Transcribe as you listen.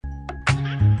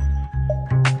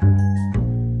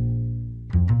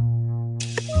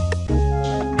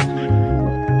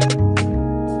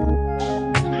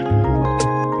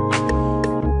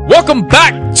Welcome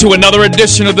back to another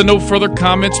edition of the No Further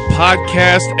Comments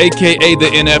podcast, a.k.a. the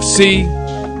NFC.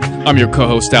 I'm your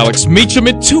co-host, Alex Meacham,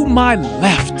 and to my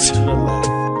left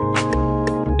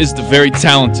is the very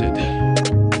talented,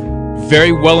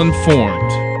 very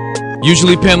well-informed,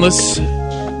 usually penless,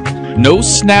 no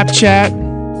Snapchat,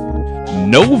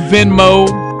 no Venmo,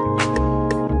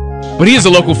 but he is a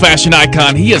local fashion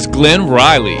icon. He is Glenn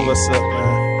Riley. What's up,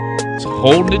 man? He's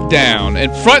holding it down.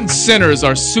 And front and center is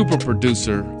our super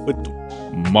producer,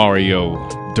 Mario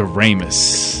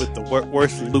Doremus. With the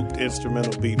worst looped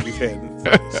instrumental beat we've had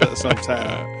in some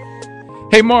time.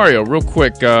 Hey, Mario, real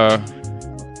quick,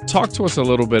 talk to us a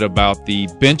little bit about the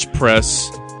bench press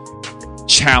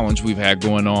challenge we've had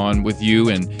going on with you,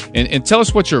 and tell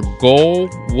us what your goal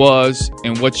was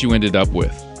and what you ended up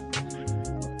with.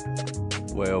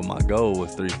 Well, my goal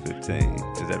was 315,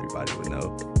 as everybody would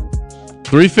know.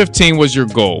 315 was your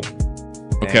goal.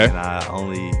 Okay. And I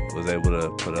only was able to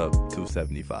put up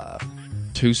 275.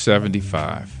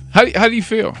 275. How do you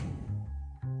feel?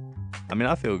 I mean,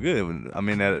 I feel good. I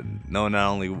mean, knowing I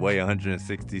only weigh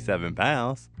 167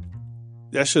 pounds.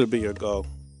 That should have been your goal.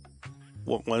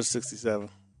 167.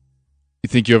 You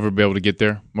think you'll ever be able to get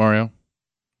there, Mario?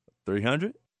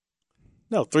 300?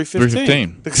 No,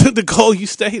 315. 315. The goal you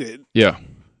stated. Yeah.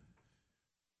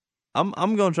 I'm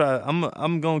gonna try.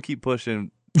 I'm gonna keep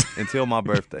pushing until my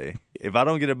birthday. If I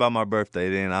don't get it by my birthday,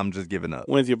 then I'm just giving up.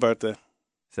 When's your birthday?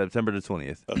 September the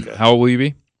 20th. Okay. How old will you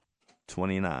be?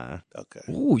 29. Okay.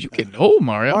 Ooh, you getting old,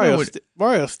 Mario.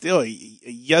 Mario's still a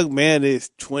young man in his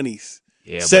 20s.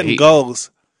 Yeah, setting goals.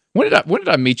 When did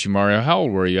I meet you, Mario? How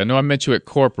old were you? I know I met you at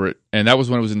corporate, and that was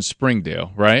when it was in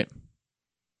Springdale, right?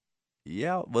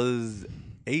 Yeah, it was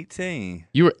 18.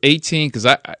 You were 18 because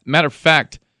matter of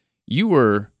fact, you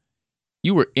were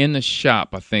in the shop,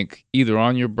 I think, either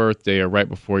on your birthday or right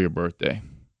before your birthday.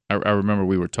 I remember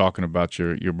we were talking about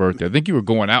your birthday. I think you were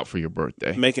going out for your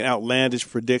birthday. Making outlandish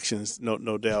predictions,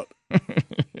 no doubt.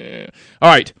 Yeah. All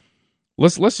right.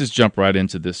 Let's just jump right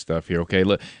into this stuff here, okay?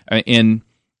 And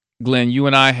Glenn, you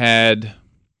and I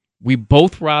we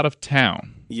both were out of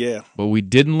town. Yeah. But we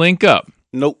didn't link up.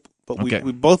 Nope. But okay.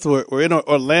 we both were in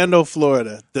Orlando,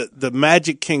 Florida, the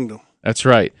Magic Kingdom. That's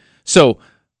right. So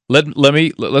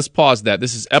let's pause that.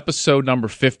 This is episode number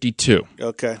 52.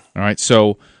 Okay. All right.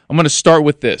 So I'm going to start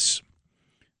with this.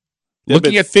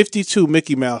 Looking at 52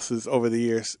 Mickey Mouses over the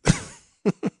years.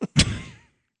 The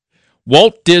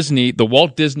Walt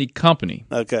Disney Company.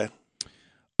 Okay.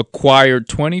 Acquired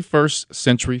 21st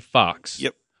Century Fox.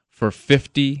 Yep. For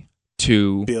 $52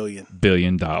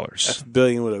 billion. That's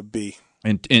billion with a B.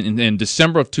 In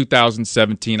December of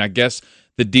 2017, I guess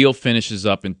the deal finishes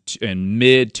up in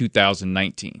mid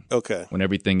 2019. Okay. When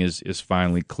everything is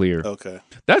finally clear. Okay.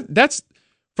 That's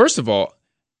first of all,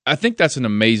 I think that's an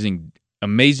amazing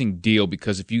deal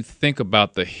because if you think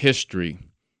about the history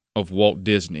of Walt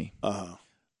Disney,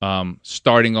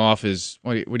 starting off as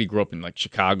what he grew up in, like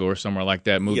Chicago or somewhere like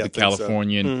that, moved to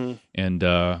California, so. and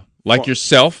like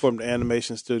yourself, from the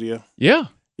animation studio. Yeah.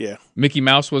 Yeah. Mickey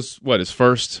Mouse was his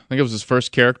first? I think it was his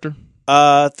first character.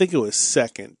 I think it was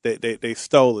second. They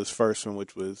stole his first one,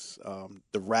 which was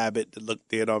the rabbit that looked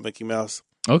dead on Mickey Mouse.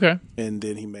 Okay. And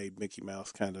then he made Mickey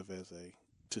Mouse kind of as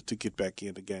to get back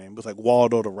in the game. It was like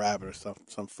Waldo the Rabbit or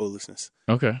some foolishness.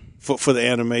 Okay. For the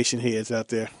animation heads out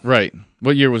there. Right.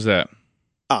 What year was that?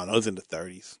 I don't know. It was in the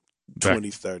 30s,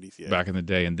 20s, 30s. Yeah. Back in the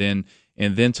day, and then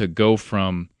to go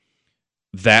from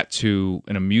that to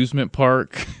an amusement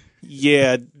park.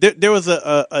 Yeah, there was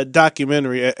a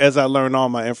documentary, as I learned all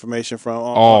my information from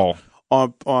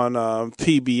on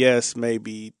PBS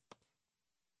maybe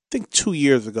I think 2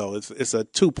 years ago. It's a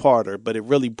two-parter, but it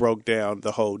really broke down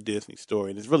the whole Disney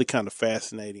story, and it's really kind of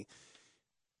fascinating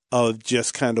of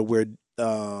just kind of where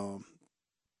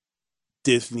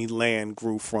Disneyland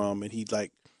grew from, and he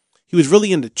was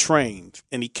really into trains,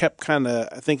 and he kept I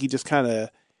think he just kind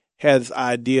of had this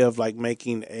idea of like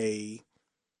making a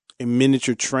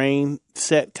miniature train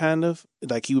set, kind of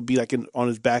like he would be like on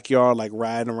his backyard, like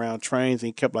riding around trains, and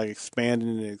he kept like expanding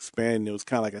and expanding. It was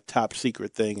kind of like a top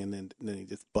secret thing, and then he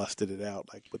just busted it out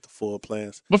like with the full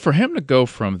plans. But for him to go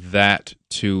from that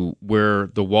to where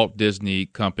the Walt Disney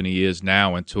Company is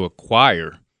now and to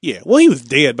acquire. Yeah, well, he was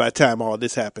dead by the time all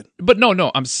this happened. But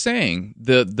no, I'm saying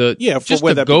the just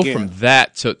where to that go began. from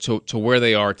that to where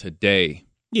they are today.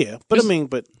 Yeah, but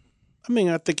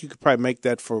I think you could probably make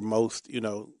that for most.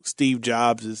 Steve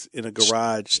Jobs is in a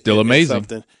garage, still amazing.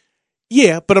 Something.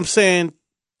 Yeah, but I'm saying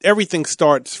everything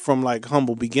starts from like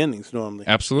humble beginnings normally.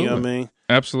 Absolutely, you know what I mean?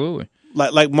 Absolutely.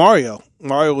 Like Mario.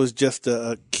 Mario was just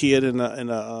a kid in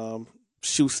a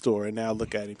shoe store, and now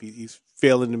look at him. He's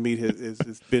failing to meet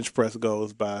his bench press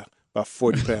goals by About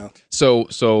 40 pounds. So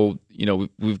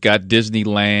we've got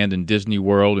Disneyland and Disney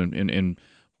World, and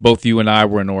both you and I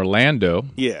were in Orlando.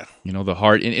 Yeah. The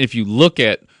heart. And if you look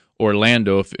at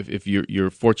Orlando, if you're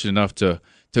fortunate enough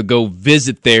to go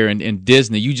visit there in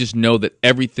Disney, you just know that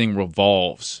everything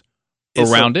revolves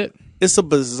around it. It's a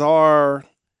bizarre.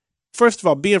 First of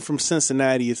all, being from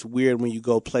Cincinnati, it's weird when you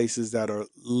go places that are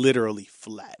literally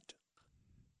flat.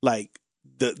 Like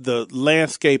the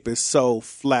landscape is so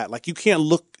flat. Like you can't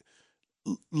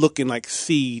look and like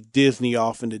see Disney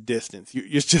off in the distance.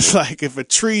 It's just like if a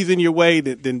tree's in your way,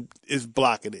 then it's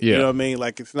blocking it. Yeah. You know what I mean?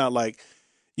 Like it's not like,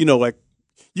 like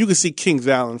you can see Kings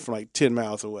Island from like 10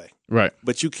 miles away. Right.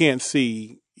 But you can't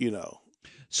see,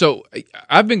 So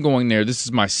I've been going there. This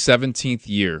is my 17th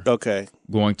year. Okay.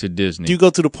 Going to Disney. Do you go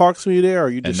to the parks when you're there, or are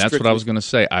you just And that's what I was going to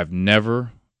say. I've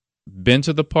never been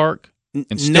to the park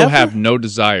and still Never? have no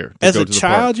desire to As go a to the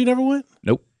child, park. you never went?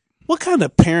 Nope. What kind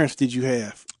of parents did you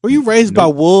have? Were you raised by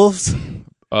wolves?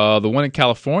 The one in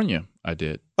California, I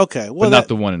did. Okay. But Well, not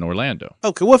the one in Orlando.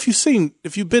 Okay. Well, if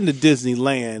you've been to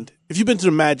Disneyland, if you've been to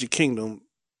the Magic Kingdom,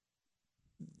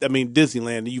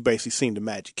 Disneyland, you basically seen the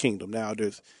Magic Kingdom. Now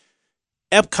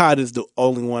Epcot is the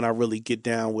only one I really get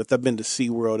down with. I've been to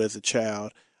SeaWorld as a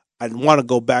child. I want to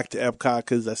go back to Epcot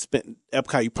because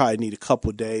Epcot, you probably need a couple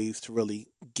of days to really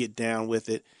get down with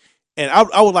it. And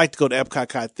I would like to go to Epcot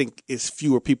because I think it's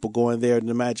fewer people going there than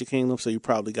the Magic Kingdom, so you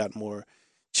probably got more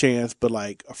chance. But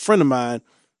like a friend of mine,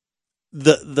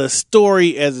 the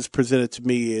story as it's presented to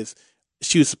me is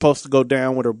she was supposed to go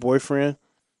down with her boyfriend,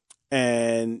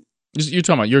 and You're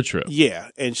talking about your trip. yeah,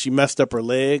 and she messed up her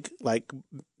leg, like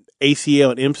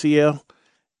ACL and MCL.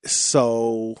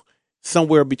 So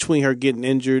somewhere between her getting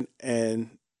injured and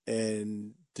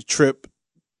the trip,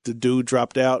 the dude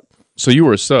dropped out. So you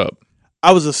were a sub.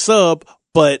 I was a sub,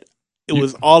 but it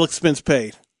was all expense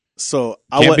paid. So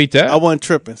Can't beat that. I wasn't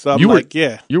tripping. So I'm You were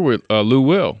with Lou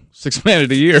Will, 6th Man of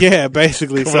the Year. yeah,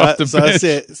 basically. So Coming off the I bench.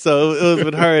 said, so it was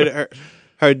with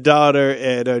her daughter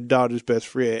and her daughter's best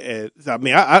friend. And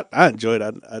I enjoyed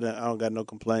it. I don't got no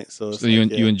complaints. So You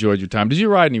enjoyed your time. Did you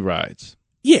ride any rides?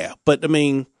 yeah, but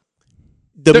the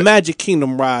Magic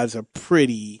Kingdom rides are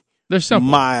pretty They're simple.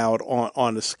 mild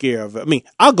on the scare of it.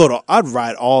 I'd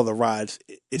ride all the rides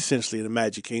essentially in the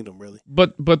Magic Kingdom, really.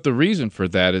 But the reason for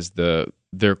that is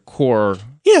their core.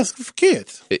 Yes, for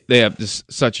kids. They have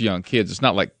such young kids. It's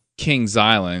not like Kings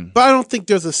Island. But I don't think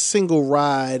there's a single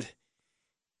ride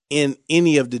in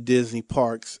any of the Disney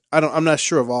parks. I'm not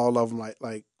sure of all of them.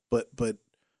 But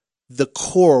the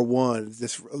core ones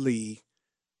that's really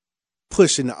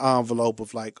pushing the envelope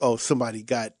of like, oh, somebody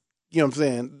got, you know what I'm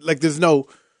saying? Like there's no,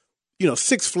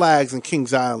 Six Flags and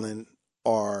Kings Island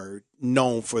are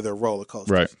known for their roller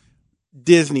coasters. Right.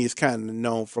 Disney is kind of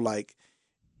known for like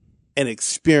an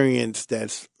experience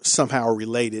that's somehow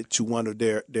related to one of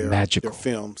their Magical.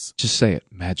 films. Just say it.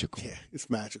 Magical. Yeah, it's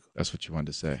magical. That's what you wanted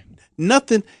to say.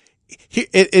 Nothing.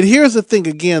 And here's the thing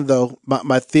again, though,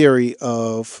 my theory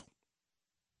of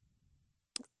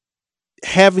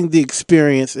having the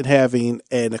experience and having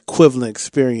an equivalent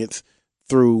experience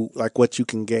through like what you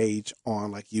can gauge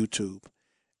on like YouTube.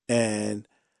 And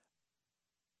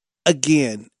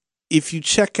again, if you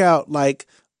check out like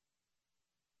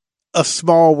A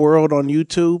Small World on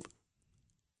YouTube,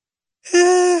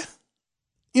 you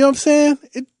know what I'm saying?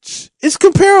 It's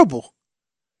comparable.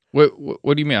 What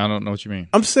do you mean? I don't know what you mean.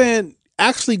 I'm saying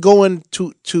actually going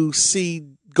to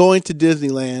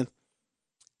Disneyland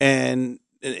and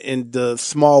the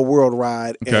Small World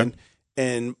ride Okay.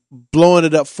 and blowing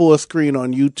it up full screen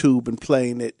on YouTube and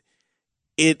playing it,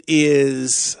 it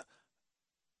is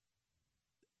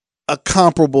a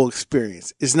comparable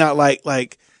experience. It's not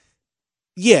like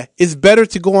yeah, it's better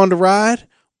to go on the ride,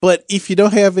 but if you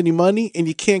don't have any money and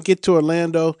you can't get to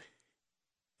Orlando,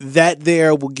 that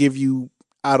there will give you,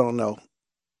 I don't know,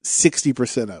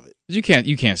 60% of it. You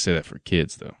can't say that for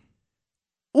kids though.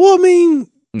 Well, I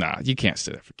mean, Nah, you can't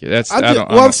say that for kids.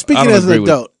 I'm speaking as an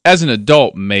adult. As an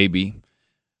adult, maybe.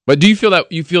 But do you feel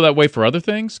that way for other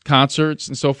things, concerts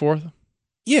and so forth?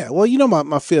 Yeah, well,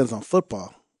 my feelings on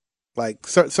football, like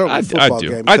certainly I football do.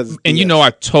 game.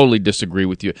 I totally disagree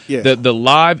with you. Yeah. The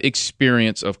live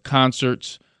experience of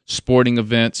concerts, sporting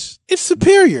events, it's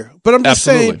superior. But I'm just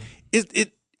Absolutely. saying,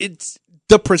 it's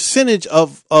the percentage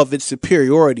of its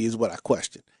superiority is what I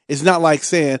question. It's not like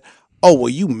saying, oh, well,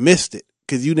 you missed it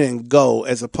because you didn't go,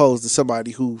 as opposed to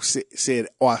somebody who said,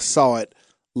 oh, I saw it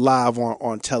live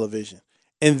on television.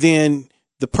 And then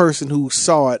the person who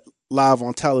saw it live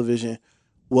on television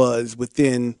was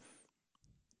within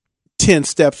 10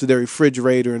 steps of their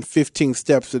refrigerator and 15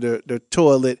 steps of their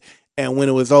toilet. And when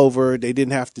it was over, they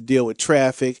didn't have to deal with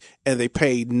traffic and they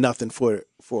paid nothing for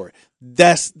it.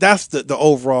 that's the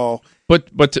overall.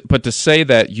 But to say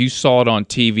that you saw it on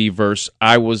TV versus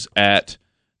I was at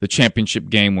the championship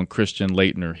game when Christian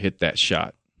Laettner hit that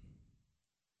shot.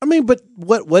 I mean, but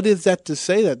what is that to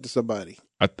say that to somebody?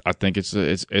 I think it's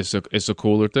a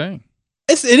cooler thing.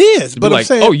 It is, but I'm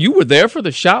saying, oh, you were there for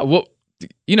the shot. Well,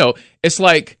 it's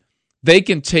like they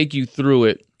can take you through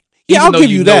it, even I'll though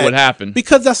give you know that, what happened,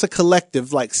 because that's a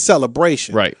collective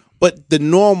celebration, right? But the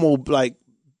normal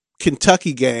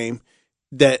Kentucky game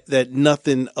that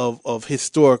nothing of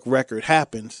historic record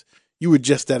happens. You were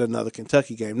just at another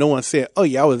Kentucky game. No one said, "Oh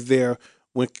yeah, I was there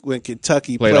when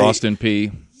Kentucky played Austin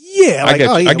Peay." Yeah, I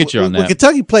get you on that. When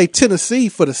Kentucky played Tennessee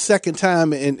for the second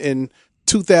time in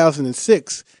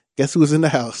 2006, guess who was in the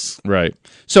house? Right.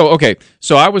 So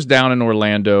I was down in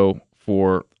Orlando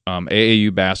for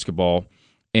AAU basketball,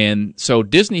 and so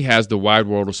Disney has the Wide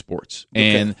World of Sports.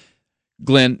 And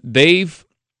Glenn, they've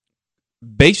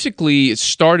basically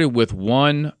started with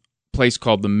one place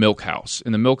called the Milk House,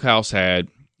 and the Milk House had,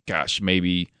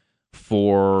 maybe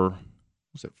 4.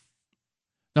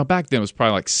 No, back then it was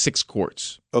probably like 6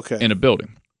 courts in a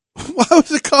building. Why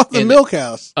was it called the Milk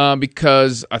House?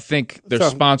 Because I think their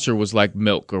sponsor was like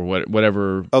milk or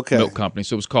whatever milk company,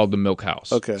 so it was called the Milk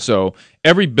House. Okay. So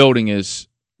every building is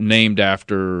named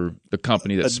after the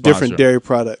company that sponsored. Different dairy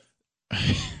product.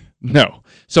 No.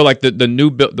 So like the new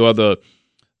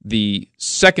the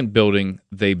second building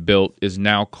they built is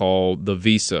now called the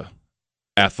Visa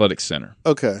Athletic Center.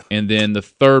 Okay. And then the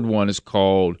third one is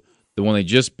called, the one they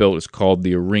just built is called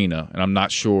the Arena, and I'm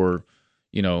not sure,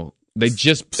 they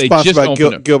just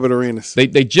opened it. Gilbert Arenas. They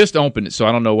just opened it, so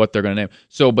I don't know what they're going to name.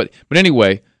 So, but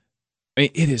anyway, I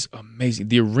mean, it is amazing.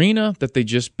 The arena that they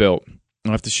just built.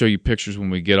 I'll have to show you pictures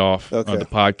when we get off the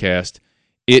podcast.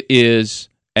 It is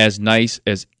as nice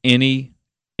as any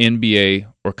NBA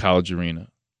or college arena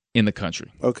in the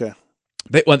country. Okay.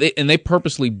 They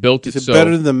purposely built it so. Is it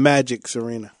better than the Magic's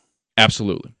arena?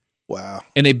 Absolutely. Wow.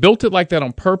 And they built it like that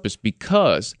on purpose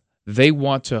because they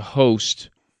want to host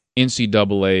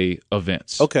NCAA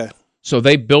events. Okay. So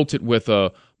they built it with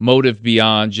a motive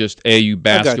beyond just AU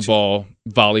basketball,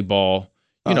 volleyball.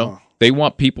 They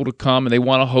want people to come and they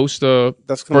want to host a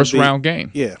first-round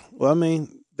game. Yeah. Well, I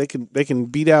mean, they can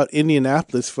beat out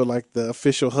Indianapolis for like the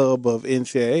official hub of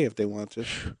NCAA if they want to.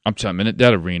 I'm telling you,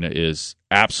 that arena is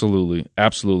absolutely,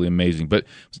 absolutely amazing. But I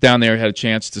was down there, had a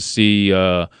chance to see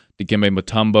Dikembe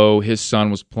Mutombo. His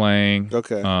son was playing.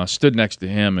 Okay. Stood next to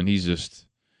him, and he's just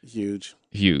huge.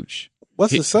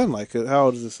 What's the son like? How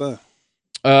old is the son?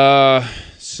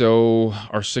 So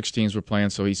our 16s were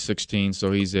playing, so he's 16,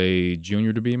 so he's a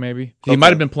junior to be maybe. He might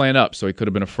have been playing up, so he could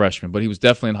have been a freshman, but he was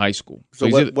definitely in high school. So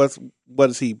what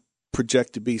does he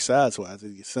project to be size-wise?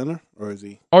 Is he a center, or is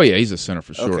he? Oh yeah, he's a center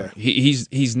for sure. Okay.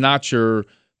 He's not your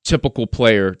typical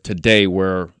player today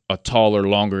where a taller,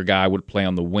 longer guy would play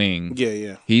on the wing.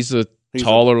 Yeah. He's a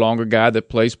taller, longer guy that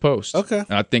plays post. Okay.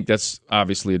 And I think that's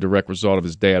obviously a direct result of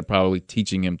his dad probably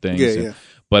teaching him things. Yeah.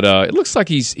 But it looks like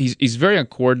he's very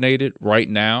uncoordinated right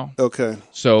now. Okay.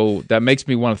 So that makes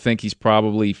me want to think he's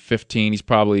probably 15. He's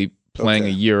probably playing a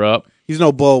year up. He's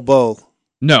no Bo.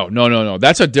 No.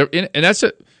 That's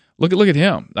look at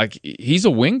him. Like he's a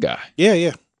wing guy.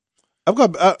 Yeah.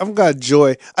 I've got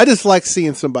joy. I just like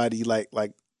seeing somebody like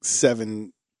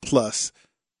 7+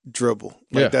 dribble.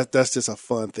 Like that's just a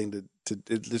fun thing to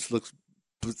it just looks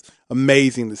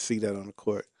amazing to see that on the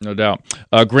court. No doubt.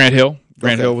 Grant Hill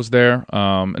was there.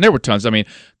 And there were tons. I mean,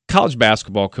 college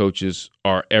basketball coaches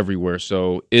are everywhere.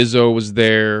 So Izzo was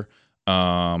there,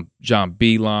 John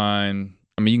Beilein.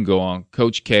 I mean, you can go on.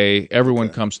 Coach K. Everyone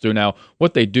comes through. Now,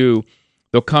 what they do,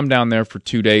 they'll come down there for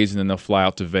 2 days, and then they'll fly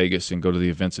out to Vegas and go to the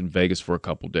events in Vegas for a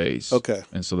couple days. Okay.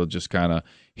 And so they'll just kind of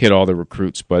hit all the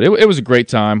recruits. But it was a great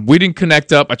time. We didn't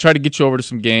connect up. I tried to get you over to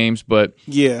some games, but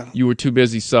you were too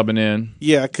busy subbing in.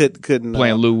 Yeah, I couldn't.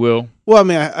 Playing Lou Will. Well, I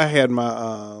mean, I had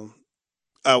my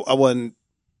I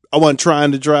wasn't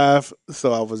trying to drive,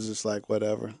 so I was just like,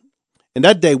 whatever. And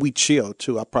that day we chilled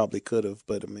too. I probably could have,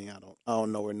 but I mean, I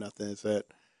don't know where nothing is at.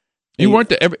 You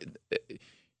weren't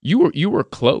you were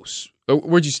close.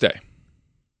 Where'd you stay?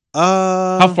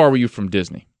 How far were you from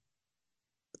Disney?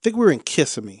 I think we were in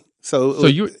Kissimmee. So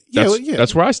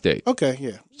that's where I stayed. Okay,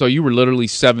 yeah. So you were literally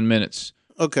 7 minutes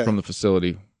from the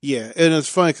facility. Yeah, and it's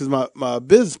funny because my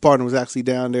business partner was actually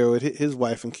down there with his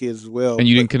wife and kids as well. And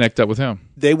you didn't connect up with him?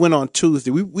 They went on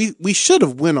Tuesday. We should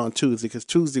have went on Tuesday because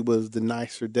Tuesday was the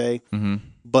nicer day. Mm-hmm.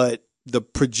 But the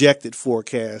projected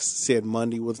forecast said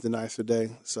Monday was the nicer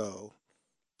day. So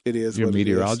it is. You're a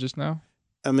meteorologist now?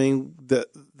 I mean,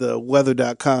 the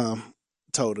weather.com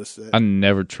told us that. I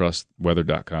never trust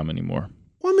weather.com anymore.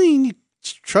 Well, I mean, you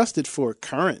trust it for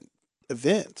current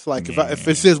events. Like if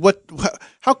it says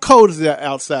how cold is it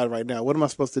outside right now? What am I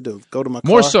supposed to do? Go to my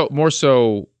car?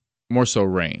 More so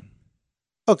rain.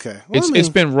 Okay. Well, it's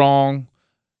been wrong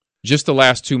just the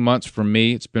last 2 months for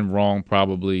me. It's been wrong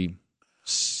probably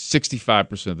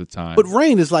 65% of the time. But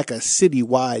rain is like a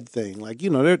citywide thing. Like,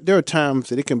 there are times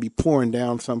that it can be pouring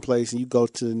down someplace and you go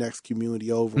to the next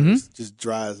community over and it's just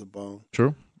dry as a bone.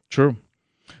 True. All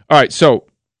right, so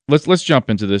let's jump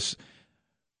into this.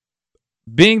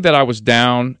 Being that I was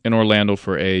down in Orlando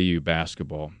for AAU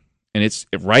basketball, and it's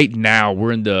right now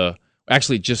we're in the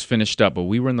actually just finished up, but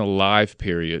we were in the live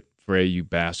period for AAU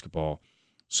basketball.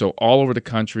 So all over the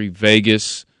country,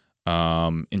 Vegas,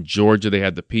 in Georgia, they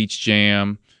had the Peach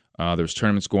Jam. There was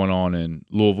tournaments going on in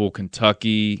Louisville,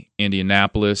 Kentucky,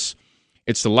 Indianapolis.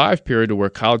 It's the live period where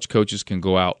college coaches can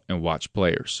go out and watch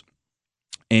players.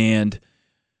 And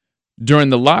during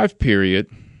the live period,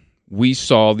 we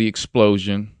saw the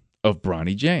explosion of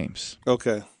Bronny James.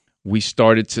 Okay. We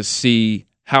started to see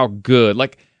how good.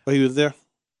 He was there?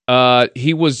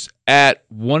 He was at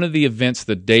one of the events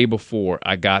the day before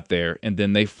I got there, and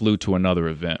then they flew to another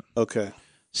event. Okay.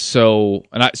 So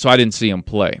I didn't see him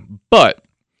play. But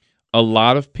a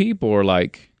lot of people are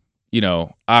like,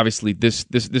 obviously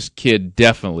this kid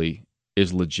definitely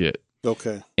is legit.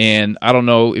 Okay. And I don't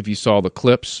know if you saw the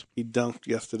clips. He dunked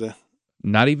yesterday.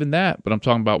 Not even that, but I'm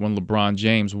talking about when LeBron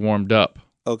James warmed up.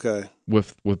 Okay.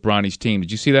 With Bronny's team.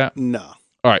 Did you see that? No.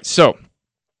 All right, so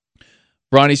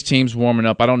Bronny's team's warming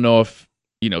up. I don't know if,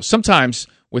 sometimes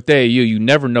with AAU, you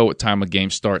never know what time a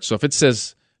game starts. So if it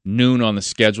says noon on the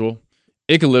schedule,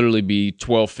 it could literally be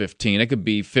 12:15. It could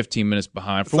be 15 minutes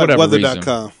behind for whatever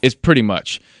reason. It's pretty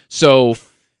much. So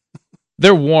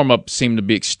their warm-up seemed to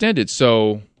be extended.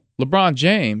 So LeBron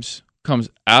James comes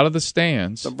out of the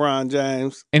stands. LeBron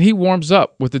James. And he warms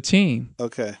up with the team.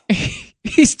 Okay.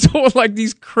 He's doing like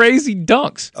these crazy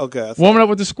dunks. Okay. Warming up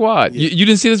with the squad. Yeah. You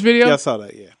didn't see this video? Yeah, I saw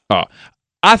that, yeah. Oh,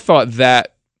 I thought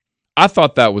that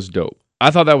was dope.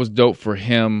 I thought that was dope for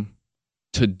him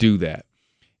to do that.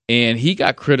 And he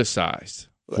got criticized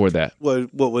for that.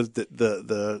 What was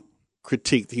the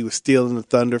critique? He was stealing the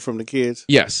thunder from the kids?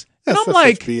 Yes. That's and I'm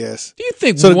like, BS. Do you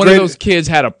think one of those kids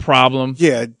had a problem?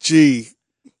 Yeah, gee.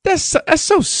 That's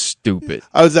so stupid.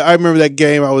 I remember that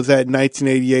game I was at in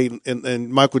 1988,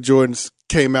 and Michael Jordan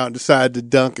came out and decided to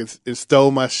dunk and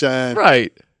stole my shine.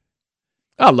 Right.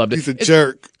 I loved it. He's a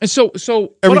jerk. And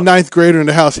so every ninth grader in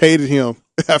the house hated him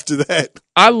after that.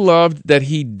 I loved that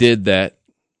he did that,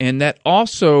 and that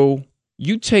also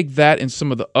you take that and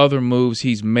some of the other moves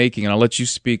he's making, and I'll let you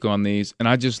speak on these. And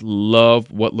I just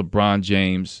love what LeBron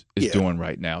James is doing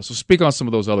right now. So speak on some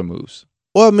of those other moves.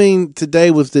 Well, I mean, today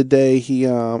was the day he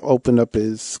opened up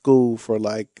his school for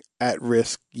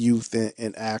at-risk youth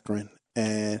in Akron,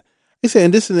 and he said,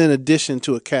 and this is in addition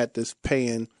to a cat that's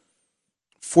paying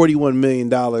 $41 million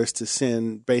to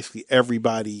send basically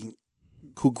everybody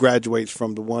who graduates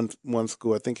from the one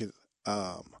school. I think it's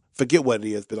forget what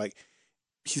it is, but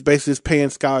he's basically just paying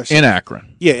scholarships in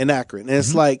Akron. Yeah, in Akron, and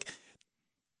it's like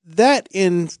that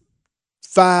in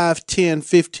 5, 10,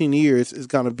 15 years is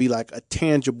going to be like a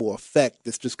tangible effect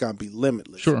that's just going to be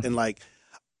limitless. Sure. And I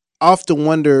often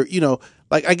wonder,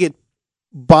 I get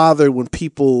bothered when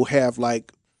people have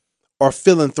are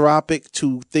philanthropic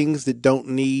to things that don't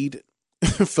need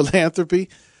philanthropy.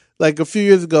 Like a few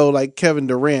years ago, Kevin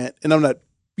Durant, and I'm not,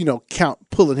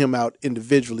 pulling him out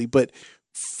individually, but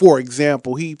for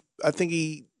example, I think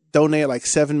he donated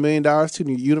 $7 million to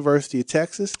the University of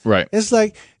Texas. Right. It's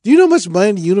do you know how much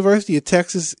money the University of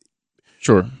Texas?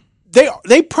 Sure.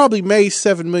 They probably made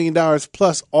 $7 million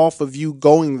plus off of you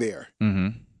going there.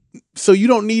 Mm-hmm. So you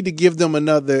don't need to give them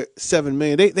another $7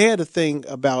 million. They had a thing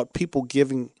about people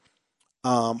giving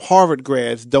Harvard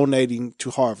grads donating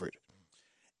to Harvard,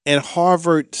 and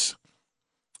Harvard's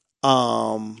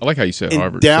I like how you said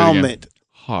Harvard endowment.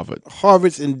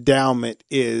 Harvard's endowment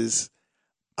is,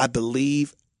 I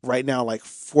believe, right now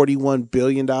 $41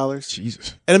 billion.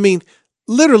 Jesus. And I mean,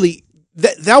 literally,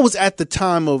 that was at the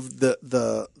time of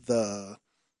the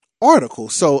article.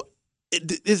 So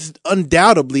it's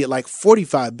undoubtedly at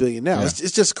 $45 billion now. Yeah.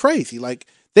 It's just crazy.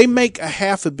 They make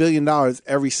 $500 million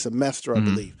every semester, I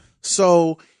believe.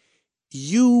 So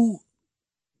you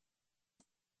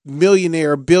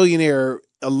billionaire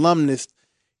alumnus,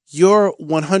 your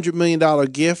 $100 million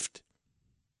gift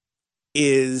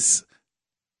is,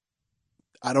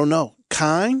 I don't know,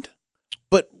 kind,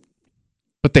 but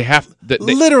they have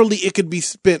literally it could be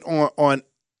spent on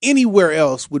anywhere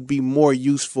else would be more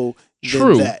useful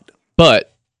than that.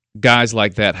 But guys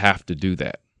like that have to do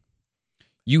that.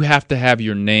 You have to have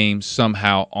your name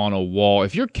somehow on a wall.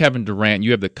 If you're Kevin Durant,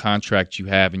 you have the contract you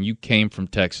have, and you came from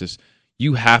Texas,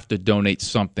 you have to donate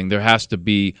something. There has to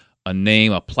be a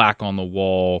name, a plaque on the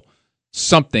wall,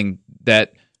 something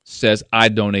that says I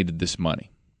donated this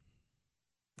money.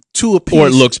 To appease, or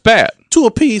it looks bad. To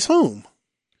appease whom?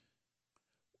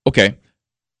 Okay,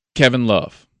 Kevin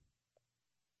Love,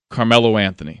 Carmelo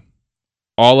Anthony,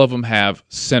 all of them have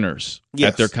centers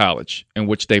at their college in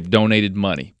which they've donated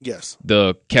money. Yes.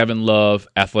 The Kevin Love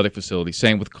athletic facility,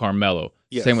 same with Carmelo.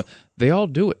 Yes. Same with, they all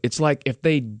do it. It's like if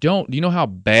they don't, do you know how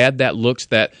bad that looks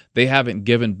that they haven't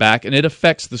given back? And it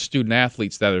affects the student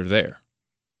athletes that are there.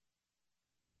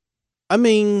 I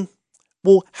mean,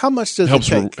 well, how much does it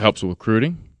take? Helps with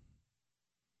recruiting?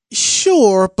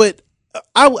 Sure, but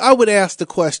I would ask the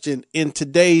question, in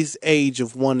today's age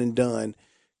of one and done,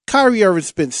 Kyrie Irving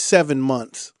spent 7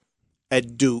 months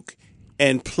at Duke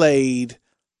and played,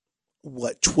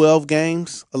 12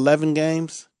 games, 11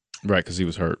 games? Right, because he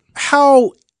was hurt.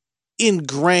 How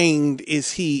ingrained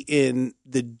is he in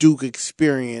the Duke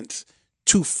experience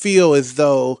to feel as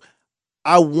though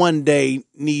I one day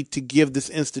need to give this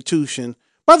institution?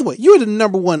 By the way, you're the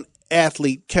number one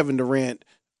athlete, Kevin Durant,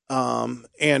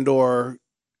 and or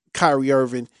Kyrie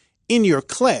Irving in your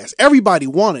class. Everybody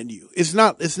wanted you. It's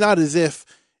not as if,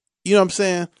 you know what I'm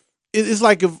saying? It's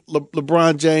like if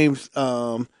LeBron James,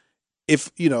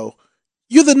 if,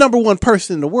 you're the number one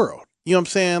person in the world. You know what I'm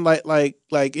saying?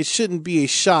 Like it shouldn't be a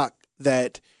shock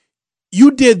that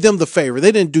you did them the favor.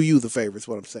 They didn't do you the favor, is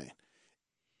what I'm saying.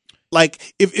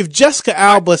 Like if Jessica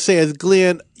Alba says,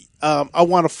 Glenn, I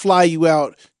want to fly you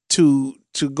out to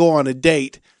go on a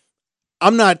date,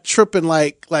 I'm not tripping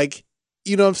like,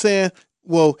 you know what I'm saying?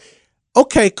 Well,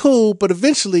 okay, cool, but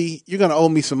eventually you're going to owe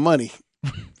me some money.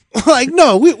 Like,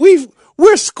 no,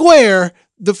 we're square.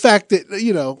 The fact that,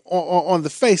 on the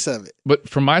face of it. But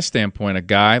from my standpoint, a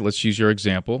guy, let's use your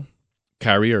example,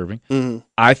 Kyrie Irving,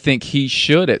 I think he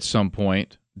should at some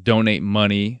point donate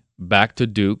money back to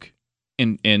Duke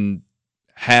and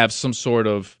have some sort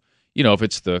of, if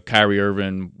it's the Kyrie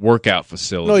Irving workout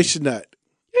facility. No, he should not.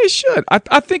 Yeah, he should.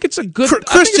 I think it's a good...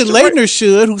 Christian Laettner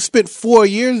should, who spent 4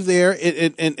 years there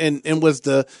and was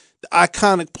the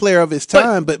iconic player of his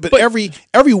time, but every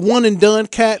one and done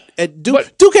cat at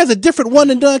Duke, Duke has a different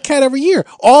one and done cat every year.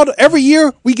 Every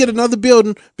year we get another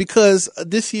building because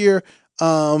this year,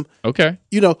 okay,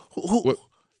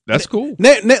 that's cool.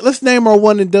 Let's name our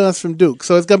one and dones from Duke.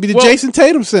 So it's gonna be the Jason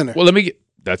Tatum Center. Well,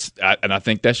 and I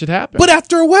think that should happen. But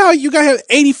after a while, you gotta have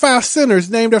 85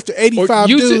 centers named after 85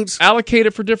 dudes. Allocate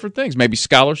it for different things, maybe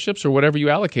scholarships or whatever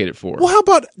you allocate it for. Well, how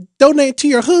about donate to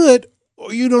your hood? Or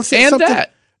something.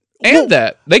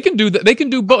 That they can do that. They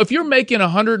can do both. If you're making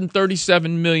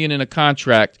 $137 million in a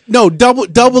contract, no, double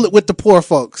it with the poor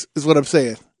folks is what I'm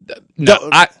saying. No,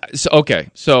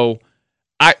 So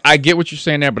I get what you're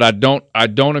saying there, but I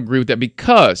don't agree with that,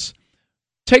 because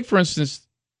take for instance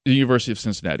the University of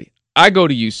Cincinnati. I go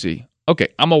to UC. Okay,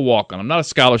 I'm a walk-on. I'm not a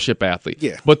scholarship athlete.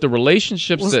 Yeah, but the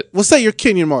relationships we'll say you're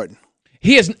Kenyon Martin.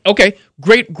 He has, okay,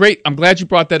 great. I'm glad you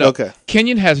brought that up. Okay.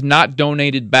 Kenyon has not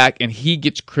donated back, and he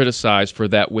gets criticized for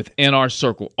that within our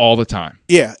circle all the time.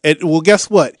 Yeah, well,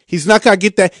 guess what? He's not going to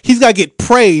get that. He's got to get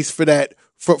praise for that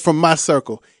from my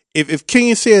circle. If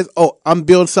Kenyon says, oh, I'm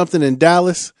building something in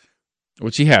Dallas.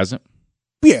 Which he hasn't.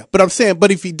 Yeah, but I'm saying,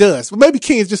 but if he does, well, maybe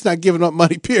Kenyon's just not giving up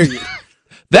money, period.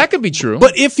 That could be true.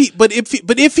 But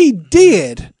if he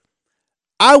did,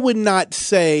 I would not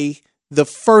say the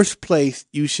first place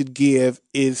you should give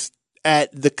is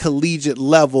at the collegiate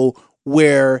level,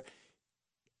 where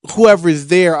whoever is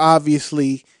there,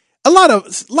 obviously, a lot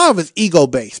of it's ego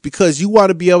based, because you want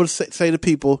to be able to say to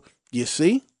people, you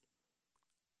see,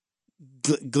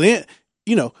 Glenn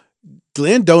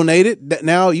donated.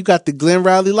 Now you got the Glenn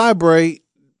Riley Library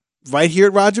right here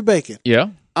at Roger Bacon.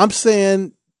 Yeah, I'm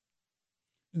saying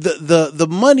the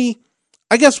money.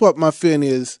 I guess what my feeling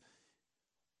is,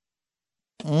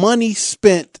 money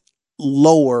spent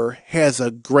lower has a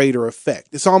greater effect.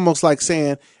 It's almost like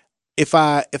saying, if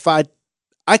I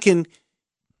can,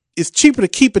 it's cheaper to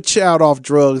keep a child off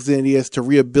drugs than it is to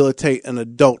rehabilitate an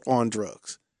adult on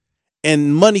drugs.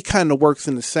 And money kind of works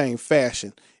in the same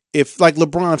fashion. If like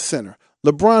LeBron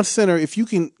Center, if you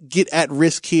can get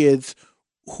at-risk kids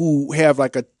who have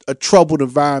like a troubled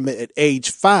environment at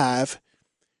age 5,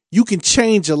 you can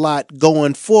change a lot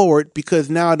going forward, because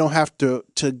now I don't have to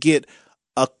get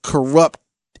a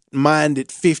corrupt-minded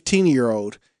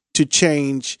 15-year-old to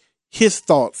change his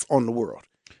thoughts on the world.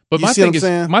 But my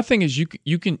thing is,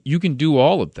 you can do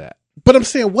all of that. But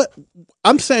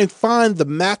I'm saying find the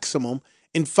maximum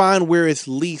and find where it's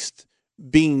least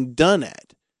being done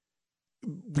at.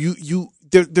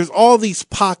 There's all these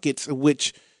pockets in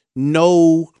which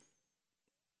no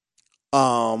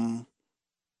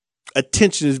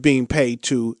attention is being paid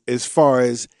to as far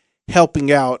as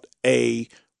helping out a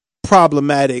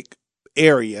problematic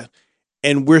area,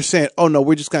 and we're saying, oh no,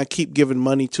 we're just going to keep giving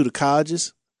money to the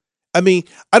colleges. I mean,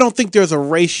 I don't think there's a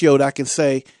ratio that I can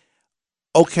say,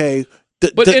 okay,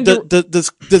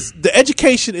 the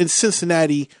education in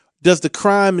Cincinnati, does the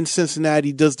crime in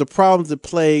Cincinnati, does the problems that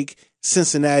plague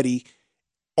Cincinnati,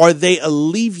 are they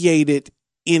alleviated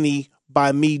any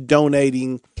by me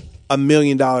donating $1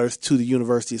 million to the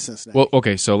University of Cincinnati? Well,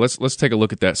 okay, so let's take a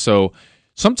look at that. So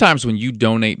sometimes when you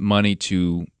donate money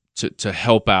to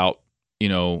help out,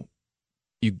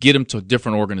 you get them to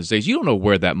different organizations. You don't know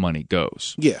where that money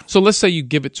goes. Yeah. So let's say you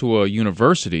give it to a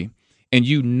university, and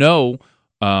the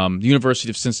University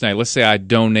of Cincinnati. Let's say I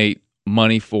donate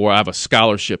money I have a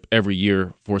scholarship every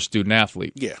year for a student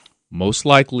athlete. Yeah. Most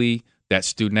likely that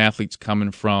student athlete's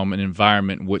coming from an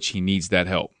environment in which he needs that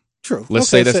help. True. Let's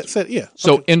say that's yeah.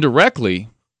 So okay. Indirectly,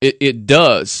 it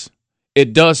does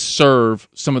serve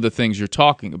some of the things you're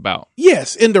talking about.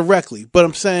 Yes, indirectly, but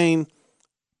I'm saying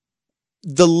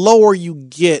the lower you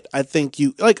get, I think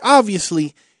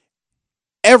obviously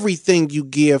everything you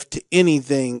give to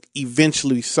anything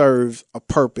eventually serves a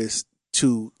purpose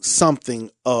to something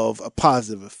of a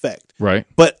positive effect. Right.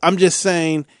 But I'm just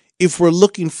saying, if we're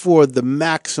looking for the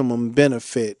maximum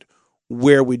benefit,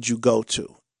 where would you go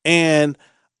to? And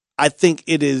I think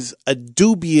it is a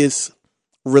dubious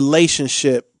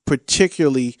relationship,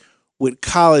 particularly with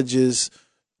colleges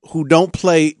who don't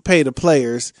pay the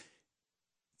players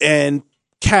and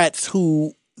cats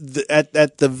who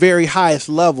at the very highest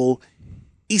level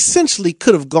essentially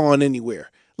could have gone anywhere.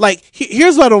 Like,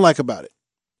 here's what I don't like about it,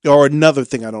 or another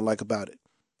thing I don't like about it.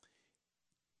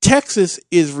 Texas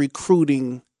is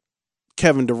recruiting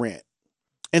Kevin Durant,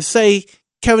 and say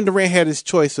Kevin Durant had his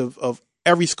choice of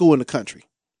every school in the country.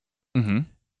 Mm-hmm.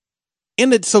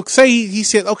 So say he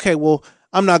said, okay, well,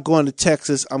 I'm not going to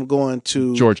Texas. I'm going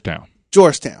to Georgetown.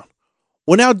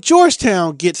 Well, now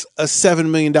Georgetown gets a $7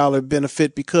 million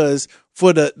benefit because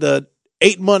for the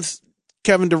 8 months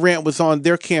Kevin Durant was on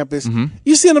their campus. Mm-hmm.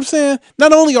 You see what I'm saying?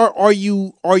 Not only are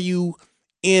you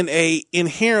in a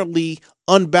inherently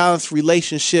unbalanced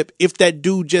relationship if that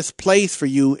dude just plays for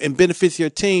you and benefits your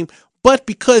team, but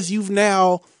because you've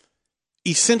now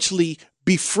essentially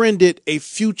befriended a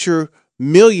future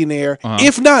millionaire,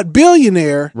 if not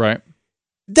billionaire, right?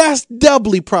 That's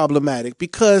doubly problematic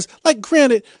because, like,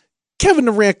 granted, Kevin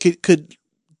Durant could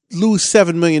lose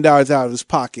 $7 million out of his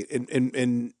pocket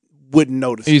and wouldn't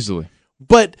notice easily.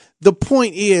 But the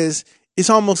point is, it's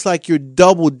almost like you're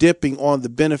double dipping on the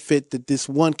benefit that this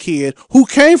one kid who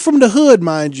came from the hood,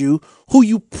 mind you, who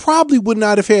you probably would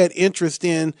not have had interest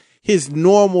in his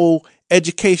normal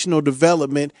educational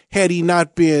development had he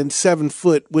not been 7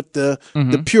 foot with the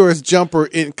purest jumper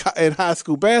in high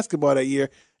school basketball that year.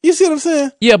 You see what I'm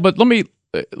saying? Yeah, but let me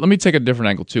take a different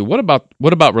angle too. What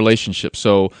about relationships?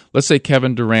 So let's say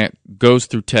Kevin Durant goes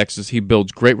through Texas. He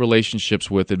builds great relationships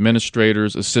with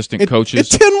administrators, assistant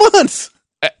coaches. In 10 months.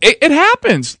 It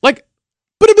happens. Like,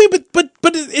 but I mean,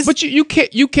 but you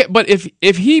can't. But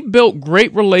if he built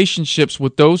great relationships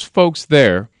with those folks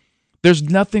there's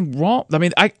nothing wrong. I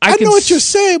mean, I know what you're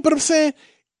saying, but I'm saying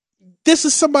this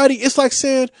is somebody. It's like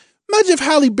saying, imagine if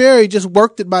Halle Berry just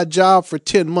worked at my job for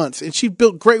 10 months and she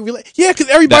built great relationships. Yeah, because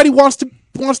everybody wants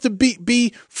to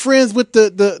be friends with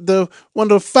the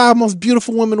one of the 5 most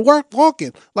beautiful women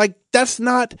walking. Like, that's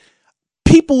not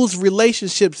people's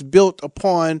relationships built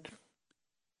upon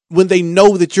when they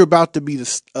know that you're about to be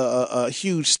a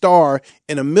huge star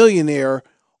and a millionaire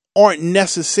aren't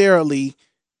necessarily,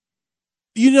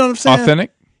 you know what I'm saying?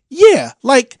 Authentic? Yeah.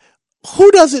 Like, who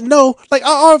doesn't know? Like,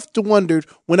 I often wondered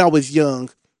when I was young,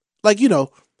 like,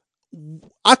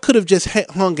 I could have just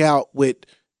hung out with,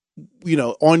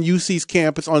 on UC's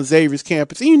campus, on Xavier's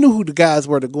campus, and you knew who the guys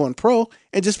were that are going pro,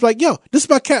 and just be like, yo, this is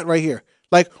my cat right here.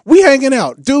 Like, we hanging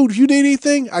out. Dude, if you need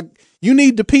anything, you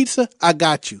need the pizza, I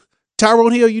got you.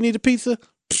 Tyrone Hill, you need a pizza?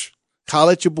 Psh,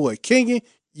 holler at your boy. Kenyon,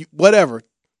 whatever.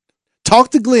 Talk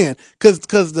to Glenn,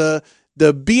 because the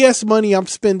BS money I'm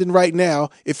spending right now,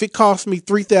 if it costs me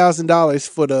 $3,000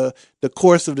 for the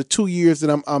course of the 2 years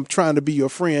that I'm trying to be your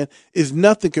friend, is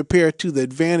nothing compared to the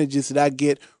advantages that I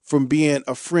get from being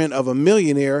a friend of a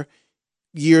millionaire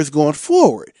years going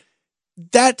forward.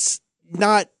 That's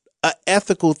not an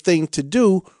ethical thing to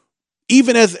do,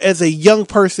 even as a young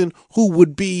person who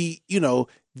would be,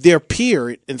 their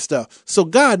peer and stuff. So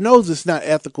God knows it's not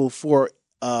ethical for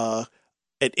an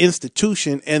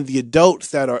institution and the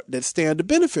adults that stand to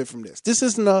benefit from this. This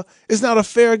isn't it's not a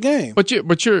fair game. But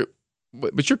you're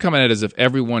coming at it as if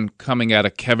everyone coming at a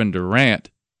Kevin Durant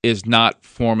is not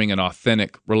forming an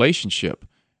authentic relationship.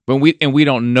 but we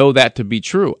don't know that to be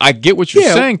true. I get what you're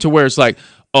saying to where it's like,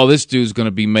 oh, this dude's going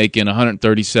to be making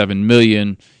 137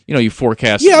 million. You know, you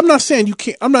forecast. Yeah, I'm not saying you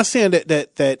can't. I'm not saying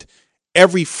that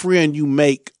every friend you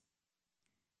make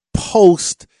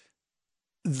post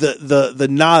the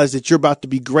knowledge that you're about to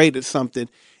be great at something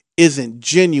isn't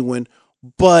genuine,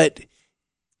 but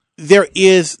there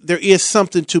is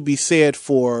something to be said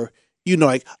for, you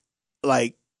know,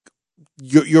 like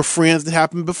your friends that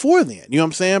happened before then. You know what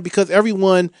I'm saying? Because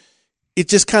everyone, it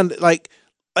just kind of like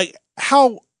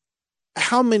how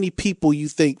many people you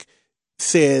think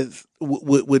says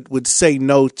would say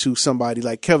no to somebody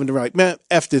like Kevin Durant? Like, man,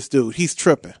 F this dude, he's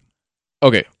tripping.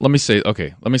 Okay, let me say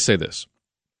this.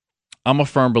 I'm a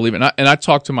firm believer, and I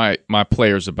talk to my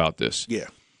players about this. Yeah.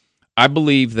 I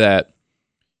believe that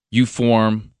you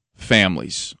form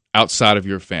families outside of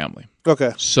your family.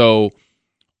 Okay. So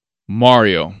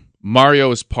Mario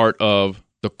is part of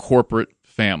the corporate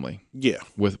family. Yeah.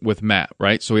 With Matt,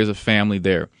 right? So he has a family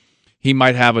there. He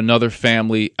might have another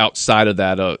family outside of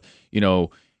that. You know,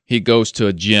 he goes to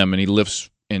a gym and he lifts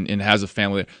and has a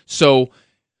family there. So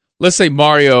let's say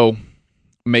Mario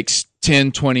makes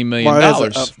 $10-20 million.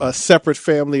 Mario has a separate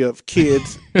family of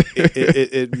kids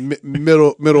in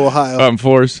middle Ohio.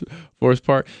 Forest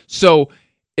Park. So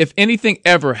if anything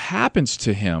ever happens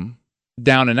to him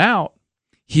down and out,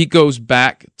 he goes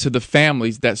back to the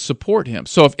families that support him.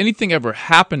 So if anything ever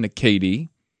happened to KD,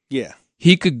 yeah,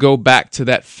 he could go back to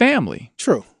that family.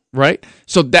 True. Right?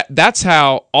 So that's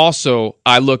how also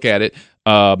I look at it.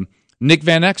 Nick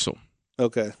Van Exel.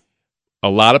 Okay. A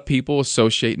lot of people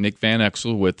associate Nick Van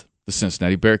Exel with the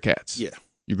Cincinnati Bearcats. Yeah.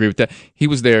 You agree with that? He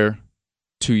was there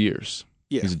 2 years.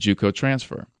 Yeah. He's a JUCO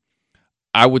transfer.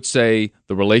 I would say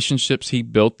the relationships he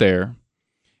built there,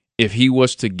 if he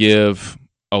was to give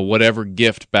a whatever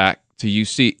gift back to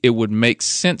UC, it would make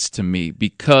sense to me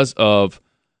because of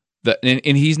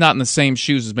and he's not in the same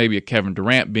shoes as maybe a Kevin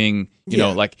Durant being, you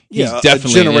know, like he's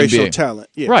definitely a generational an NBA talent.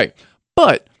 Yeah. Right.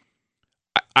 But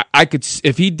I could,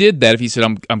 if he did that, if he said,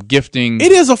 I'm gifting.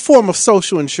 It is a form of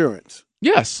social insurance.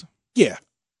 Yes. Yeah.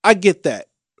 I get that.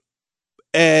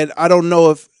 And I don't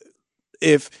know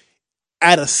if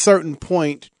at a certain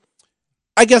point,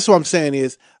 I guess what I'm saying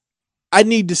is I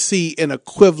need to see an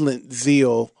equivalent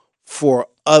zeal for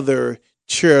other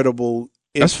charitable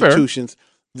institutions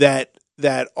that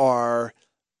are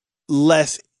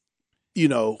less, you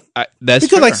know, that's because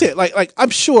fair. like I said, like I'm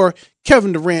sure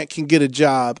Kevin Durant can get a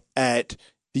job at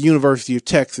the University of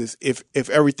Texas if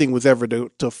everything was ever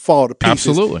to fall to pieces.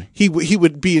 Absolutely. He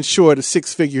would be insured a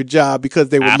 6-figure job because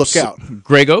they would look out.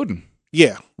 Greg Oden.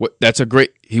 Yeah. That's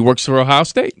he works for Ohio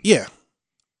State. Yeah.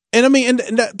 And I mean,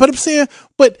 but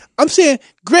I'm saying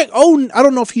Greg Oden, I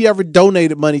don't know if he ever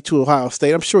donated money to Ohio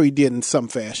State. I'm sure he did in some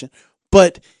fashion,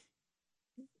 but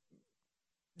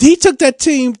he took that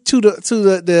team to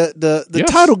the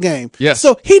Yes. title game. Yes.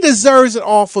 So he deserves it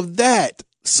off of that.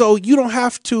 So you don't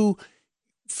have to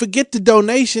forget the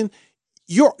donation.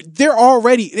 They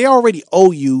already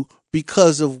owe you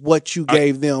because of what you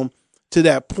gave them to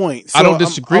that point. So I don't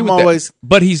disagree with that.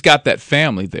 But he's got that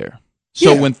family there.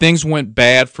 So when things went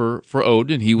bad for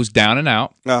Odin, he was down and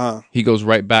out. He goes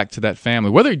right back to that family,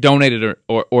 whether he donated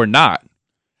or not.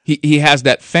 He has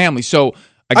that family. So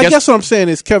I guess what I'm saying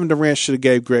is Kevin Durant should have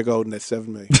gave Greg Oden that $7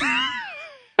 million.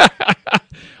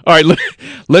 All right,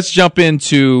 let's jump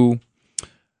into.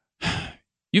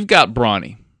 You've got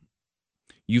Bronny.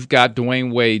 You've got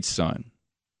Dwayne Wade's son.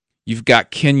 You've got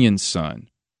Kenyon's son,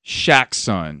 Shaq's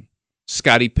son,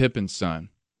 Scottie Pippen's son.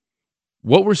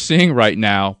 What we're seeing right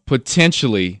now,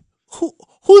 potentially,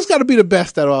 who's got to be the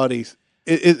best out of all these?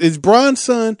 Is Bron's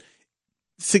son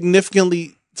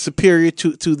significantly superior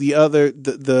to the other?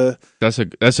 That's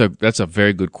a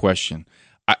very good question.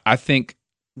 I think.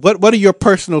 What are your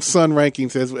personal son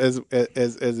rankings as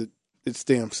it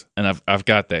stems? And I've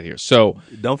got that here. So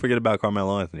don't forget about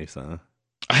Carmelo Anthony's son.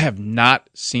 I have not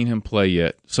seen him play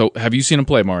yet. So have you seen him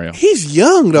play, Mario? He's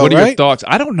young though, What are right? your thoughts?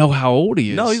 I don't know how old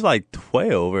he is. No, he's like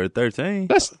 12 or 13.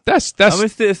 That's I mean,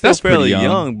 still that's fairly pretty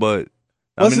young, but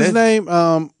what's his name?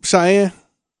 Cheyenne.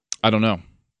 I don't know.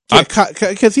 Yeah,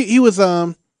 because he was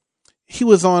on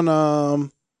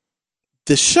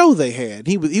the show they had.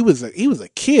 He was a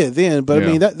kid then, but I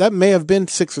mean that may have been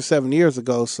 6 or 7 years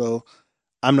ago. So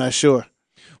I'm not sure.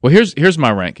 Well, here's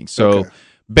my ranking. So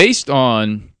based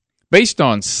on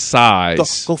size,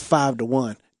 go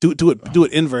 5-1. Do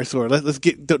it inverse order. Let's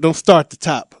get. Don't start at the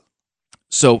top.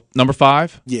 So number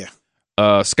 5, yeah,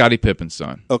 Scottie Pippen's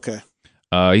son. Okay,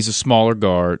 he's a smaller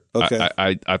guard. Okay,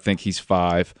 I think he's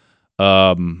 5.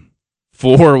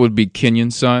 4 would be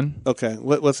Kenyon's son. Okay,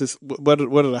 what's his? What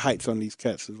are the heights on these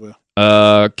cats as well?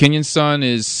 Kenyon's son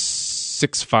is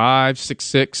 6'5",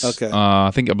 6'6". Okay.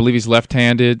 I believe he's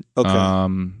left-handed. Okay.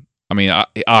 I mean,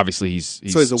 obviously he's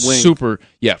so he's a wing. Super.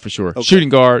 Yeah, for sure. Okay. Shooting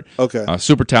guard. Okay.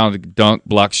 Super talented, dunk,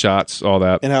 block shots, all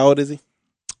that. And how old is he?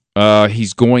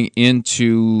 He's going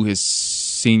into his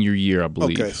senior year, I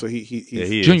believe. Okay, so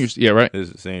he's junior. Yeah, right.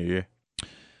 His senior year.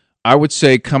 I would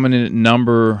say coming in at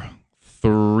number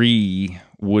 3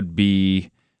 would be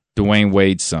Dwayne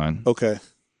Wade's son. Okay.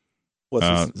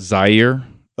 What's his? Zaire.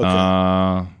 Okay.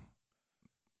 I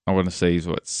want to say he's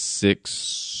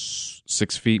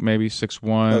 6 feet, maybe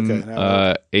 6'1".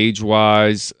 Okay. Age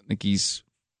wise, I think he's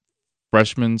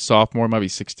freshman, sophomore, might be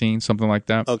 16, something like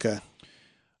that. Okay.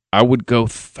 I would go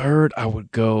third. I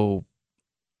would go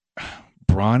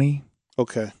Bronny.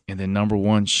 Okay. And then number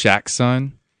 1, Shaq's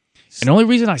son. And the only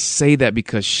reason I say that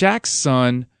because Shaq's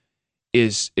son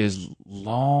is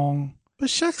long. But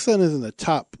Shaq's son isn't a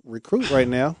top recruit right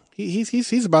now.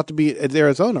 He's about to be at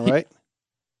Arizona, right?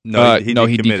 No, he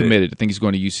decommitted. I think he's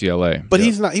going to UCLA. But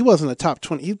he's not. He wasn't a top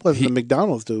 20. He wasn't a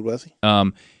McDonald's dude, was he?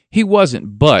 He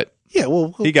wasn't. But yeah,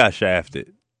 well, he got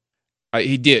shafted.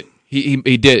 He did. He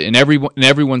did, and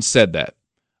everyone said that.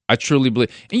 I truly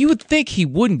believe. And you would think he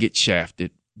wouldn't get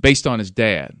shafted based on his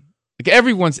dad. Like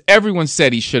everyone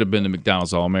said he should have been the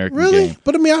McDonald's All-American really? game.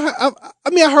 But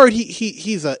I heard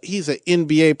he's an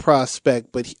NBA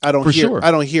prospect, but I don't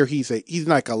hear he's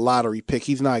like a lottery pick.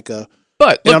 He's not like a.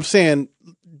 But I'm saying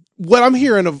what I'm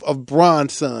hearing of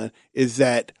Bron's son is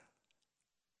that,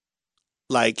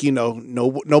 like,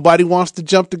 nobody wants to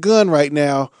jump the gun right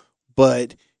now,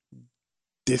 but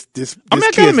this I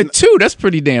got him at 2. That's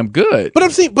pretty damn good. But I'm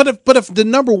saying, but if the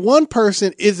number 1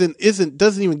 person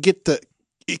doesn't even get the.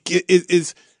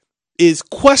 Is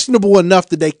questionable enough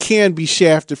that they can be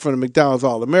shafted from the McDonald's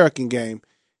All-American game.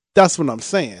 That's what I'm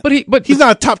saying. But he's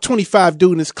not a top 25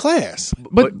 dude in his class.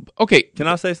 But okay, can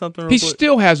I say something? He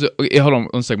still has hold on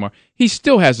one second, Mark. He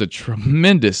still has a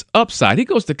tremendous upside. He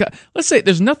goes to let's say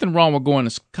there's nothing wrong with going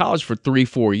to college for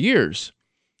 3-4 years.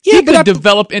 Yeah, he could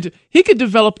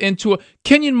develop into a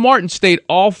Kenyon Martin stayed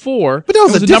all 4. But that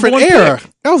was a different era.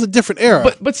 That was a different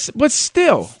era. But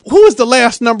still, who was the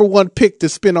last number 1 pick to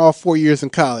spend all 4 years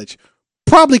in college?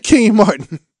 Probably Kenyon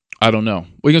Martin. I don't know.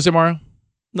 What are you gonna say, Mario?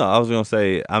 No, I was gonna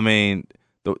say. I mean,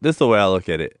 this is the way I look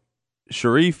at it.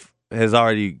 Sharif has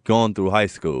already gone through high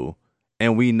school,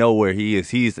 and we know where he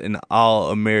is. He's an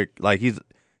All-American. Like he's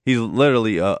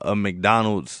literally a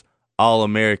McDonald's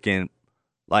All-American.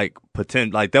 Like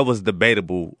potential, like that was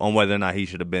debatable on whether or not he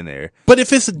should have been there. But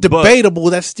if it's debatable,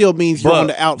 that still means you're on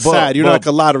the outside. You're not like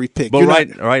a lottery pick. But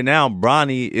right now,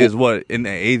 Bronny is in the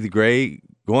 8th grade,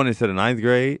 going into the 9th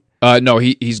grade. No,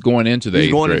 he's going into the 8th grade.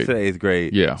 He's going into the 8th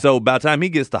grade. Yeah. So by the time he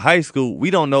gets to high school, we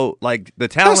don't know. Like the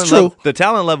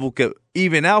talent level could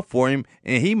even out for him,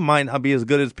 and he might not be as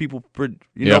good as people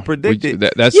predicted.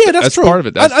 That's true. Part of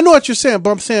it. I know what you're saying,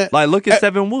 but I'm saying like look at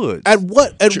Seven Woods. At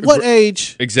what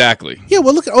age? Exactly. Yeah,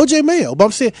 well, look at OJ Mayo. But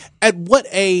I'm saying, at what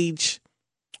age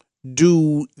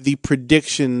do the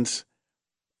predictions,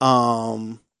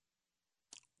 like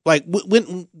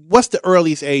when? What's the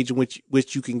earliest age in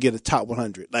which you can get a top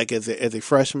 100? Like as a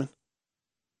freshman,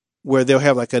 where they'll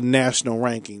have like a national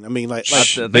ranking. I mean, I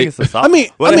think it's a sophomore. They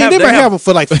might have them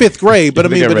for like 5th grade, but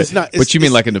but it's not. But you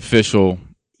mean like an official?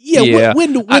 Yeah.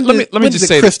 When let me just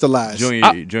say crystallize?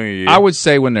 Junior year. I would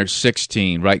say when they're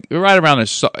 16, right around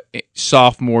their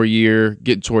sophomore year,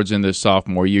 getting towards into their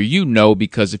sophomore year.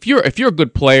 Because if you're a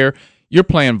good player, you're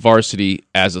playing varsity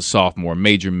as a sophomore,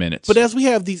 major minutes. But as we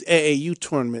have these AAU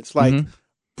tournaments, like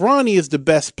Bronny is the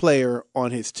best player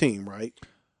on his team, right?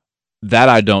 That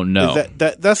I don't know.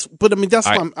 That's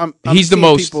why I'm he's the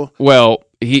most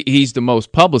he's the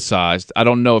most publicized. I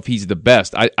don't know if he's the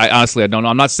best. I honestly I don't know.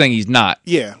 I'm not saying he's not.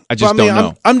 Yeah, I just don't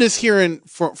know. I'm just hearing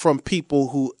from people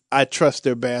who I trust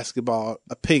their basketball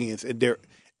opinions, and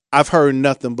I've heard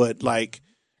nothing but like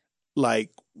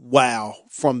wow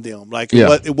from them. Like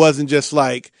it wasn't just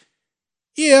like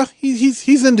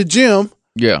he's in the gym.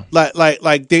 Yeah,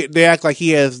 like they act like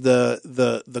he has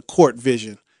the court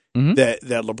vision. That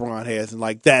LeBron has, and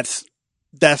like that's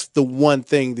the one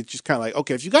thing that just kind of like,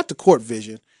 okay, if you got the court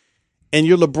vision and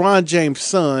you're LeBron James'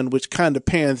 son, which kind of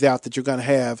pans out that you're going to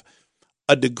have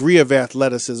a degree of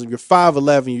athleticism. You're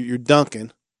 5'11", you're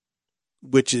dunking,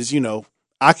 which is,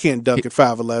 I can't dunk at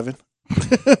 5'11".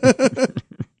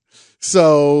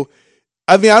 So,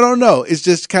 I mean, I don't know. It's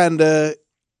just kind of,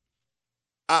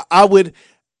 I would,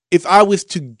 if I was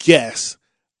to guess,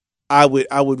 I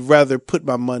would rather put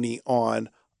my money on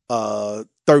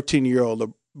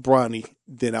 13-year-old Bronny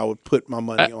than I would put my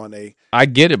money on a. I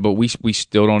get it, but we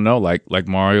still don't know. Like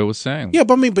Mario was saying. Yeah,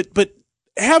 but I mean, but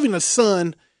having a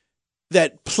son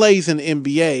that plays in the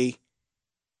NBA,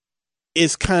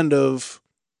 is kind of,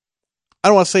 I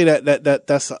don't want to say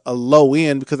that's a low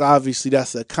end because obviously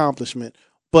that's an accomplishment,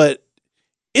 but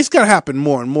it's going to happen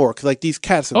more and more because like these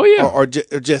cats are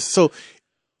just so.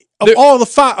 Of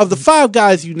the five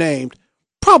guys you named,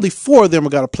 probably four of them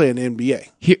are going to play in the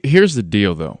NBA. Here's the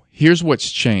deal, though. Here's what's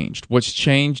changed. What's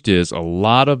changed is a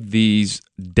lot of these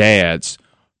dads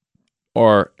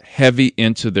are heavy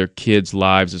into their kids'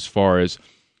 lives as far as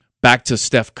back to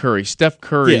Steph Curry. Steph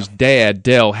Curry's dad,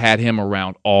 Dell, had him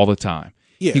around all the time.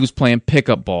 Yeah. He was playing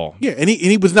pickup ball. Yeah, and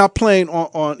he was not playing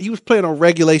on he was playing on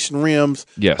regulation rims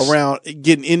around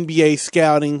getting NBA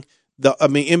scouting,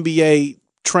 NBA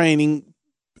training,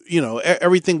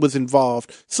 everything was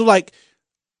involved. So like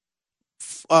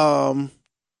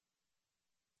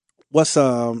what's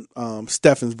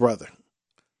Stephen's brother?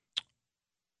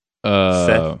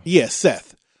 Seth. Yeah,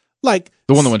 Seth. Like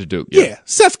the one that went to Duke. Yeah,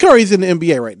 Seth Curry's in the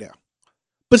NBA right now.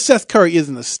 But Seth Curry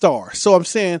isn't a star. So I'm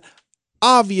saying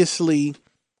obviously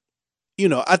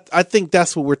I think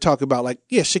that's what we're talking about. Like,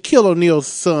 yeah, Shaquille O'Neal's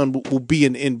son will be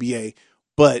in the NBA,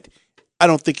 but I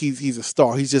don't think he's a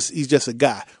star. He's just a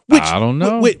guy. Which I don't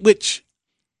know. Which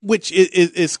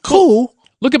is cool.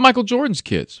 Look at Michael Jordan's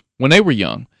kids when they were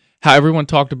young. How everyone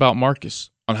talked about Marcus,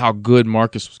 on how good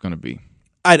Marcus was going to be.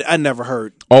 I never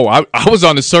heard. Oh, I was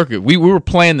on the circuit. We were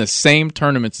playing the same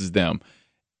tournaments as them.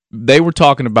 They were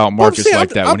talking about Marcus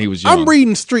when he was young. I'm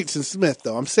reading Streets and Smith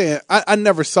though. I'm saying I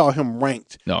never saw him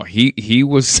ranked. No, he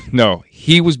was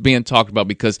being talked about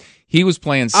because he was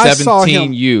playing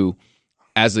 17U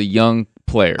as a young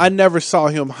player. I never saw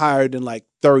him higher than like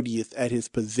 30th at his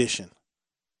position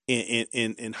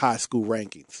in high school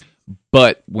rankings.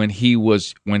 But when he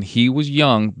was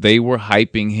young, they were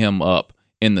hyping him up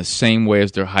in the same way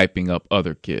as they're hyping up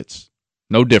other kids.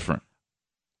 No different.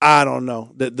 I don't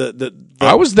know.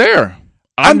 I was there.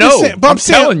 I'm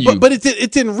telling you. But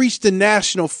it didn't reach the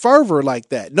national fervor like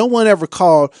that. No one ever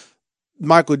called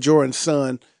Michael Jordan's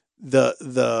son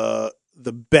the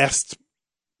best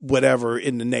whatever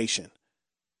in the nation.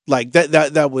 Like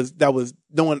that was no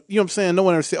one. You know what I'm saying? No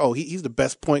one ever said, "Oh, he's the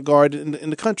best point guard in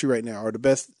the country right now," or the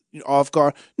best off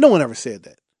guard. No one ever said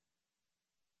that.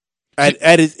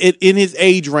 In his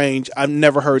age range, I've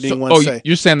never heard anyone say.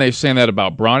 You're saying they're saying that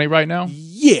about Bronny right now?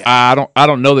 Yeah, I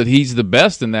don't know that he's the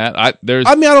best in that. I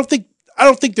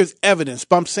don't think there's evidence,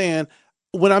 but I'm saying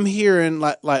when I'm hearing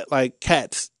like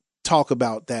cats talk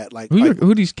about that,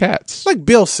 who are these cats? Like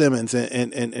Bill Simmons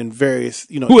and various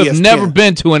who ESPN. have never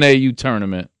been to an AU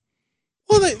tournament.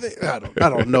 Well, I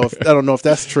don't know if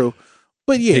that's true,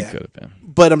 but yeah, it could have been.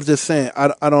 But I'm just saying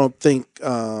I don't think.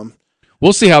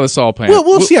 We'll see how this all pans out.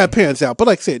 We'll see how it pans out. But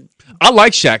like I said, I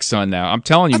like Shaq's son now. I'm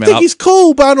telling you, man. I think he's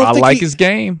cool, but I think his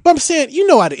game. But I'm saying, you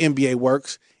know how the NBA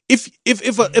works. If an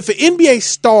NBA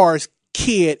star's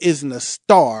kid isn't a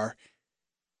star,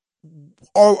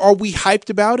 are we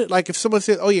hyped about it? Like if someone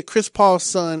says, "Oh yeah, Chris Paul's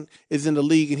son is in the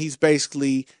league and he's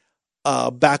basically a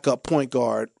backup point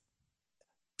guard,"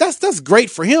 that's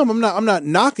great for him. I'm not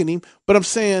knocking him, but I'm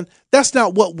saying that's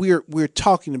not what we're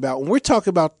talking about. When we're talking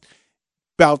about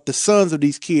the sons of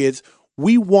these kids,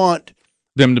 we want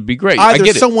them to be great.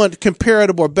 Either someone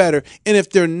comparative or better. And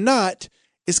if they're not,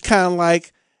 it's kind of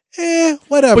like,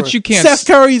 whatever. But you can't. Seth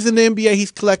Curry's in the NBA. He's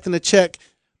collecting a check.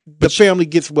 The family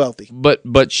gets wealthy. But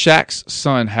Shaq's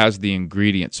son has the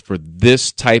ingredients for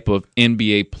this type of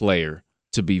NBA player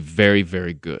to be very,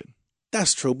 very good.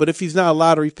 That's true. But if he's not a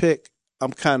lottery pick,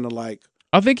 I'm kind of like,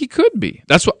 I think he could be.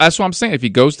 That's what I'm saying. If he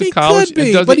goes to college,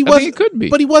 I think he could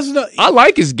be. But he wasn't. I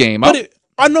like his game.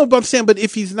 I know, but I'm saying, but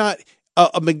if he's not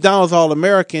a McDonald's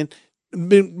All-American,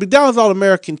 McDonald's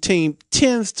All-American team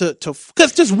tends to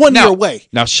because just 1 year away.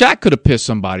 Now, Shaq could have pissed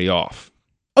somebody off.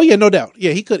 Oh yeah, no doubt.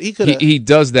 Yeah, he could. He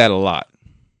does that a lot.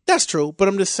 That's true, but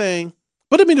I'm just saying.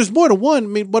 But I mean, there's more than one. I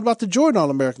mean, what about the Jordan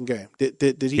All-American game?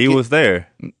 Did he? He was there.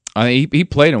 He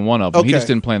played in one of them. Okay. He just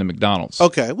didn't play in the McDonald's.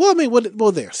 Okay. Well, I mean,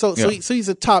 well there. So he's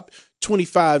a top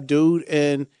 25 dude,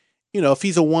 and if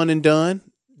he's a one and done,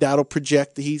 that'll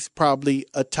project that he's probably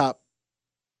a top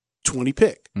 20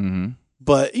 pick. Mm-hmm.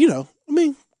 But I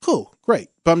mean, cool, great.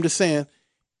 But I'm just saying,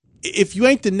 if you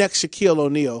ain't the next Shaquille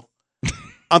O'Neal,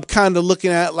 I'm kind of looking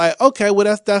at like, okay,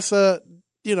 well that's a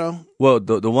Well,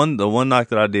 the one knock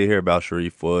that I did hear about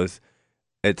Sharif was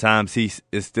at times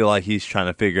it's still like he's trying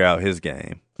to figure out his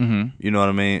game. Mm-hmm. You know what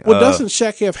I mean? Well, doesn't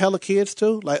Shaq have hella kids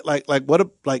too?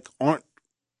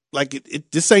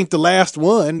 This ain't the last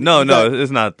one. No,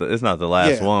 it's not the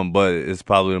last one, but it's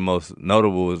probably the most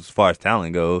notable as far as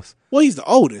talent goes. Well, he's the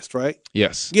oldest, right?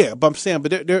 Yes. Yeah, but I'm saying,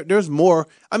 but there's more.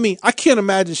 I mean, I can't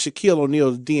imagine Shaquille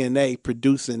O'Neal's DNA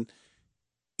producing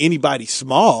anybody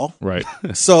small. Right.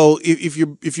 So if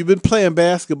you've been playing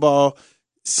basketball,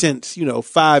 since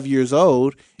 5 years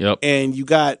old. Yep. And you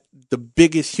got the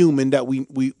biggest human that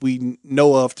we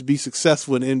know of to be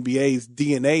successful in the NBA's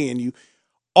DNA, and you.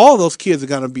 All those kids are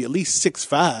going to be at least 6'5".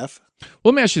 Well,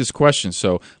 let me ask you this question.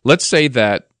 So let's say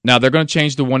that now they're going to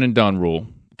change the one and done rule.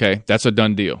 Okay, that's a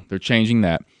done deal. They're changing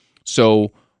that.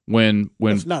 So when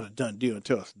it's not a done deal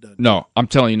until it's done. No, I'm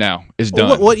telling you now, it's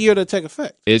done. What year did it take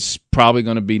effect? It's probably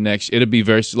going to be next. It'll be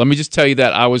very. Let me just tell you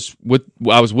that I was with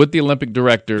the Olympic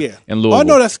director in Louisville. I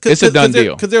know that's it's a done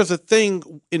deal because there's a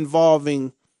thing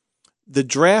involving the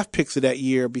draft picks of that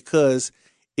year, because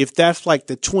if that's like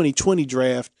the 2020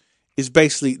 draft. Is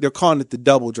basically they're calling it the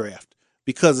double draft,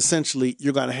 because essentially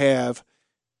you're going to have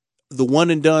the one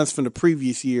and dones from the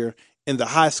previous year in the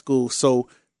high school. So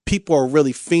people are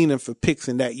really fiending for picks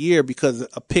in that year, because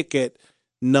a pick at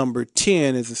number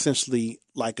 10 is essentially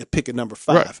like a pick at number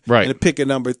 5. Right. And a pick at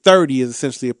number 30 is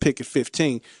essentially a pick at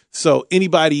 15. So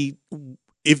anybody,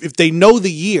 if they know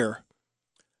the year,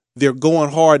 they're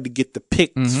going hard to get the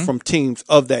picks from teams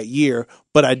of that year.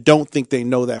 But I don't think they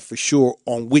know that for sure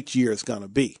on which year it's going to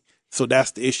be. So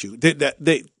that's the issue.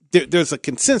 There's a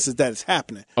consensus that it's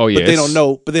happening. Oh yeah, but they don't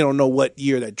know. But they don't know what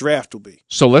year that draft will be.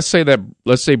 So let's say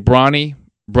Bronny's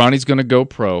going to go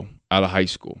pro out of high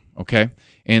school. Okay,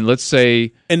 and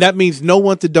and that means no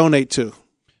one to donate to.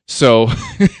 So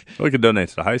we could donate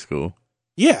to the high school.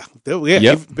 Yeah,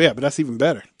 but that's even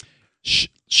better.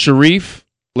 Sharif,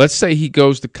 let's say he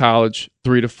goes to college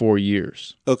 3 to 4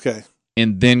 years. Okay.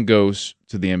 And then goes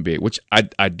to the NBA, which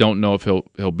I don't know if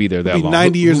he'll be there that long.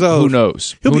 90 years old. Who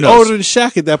knows? He'll be older than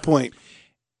Shaq at that point.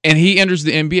 And he enters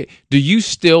the NBA. Do you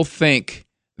still think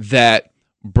that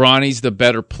Bronny's the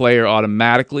better player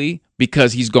automatically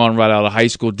because he's gone right out of high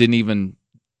school, didn't even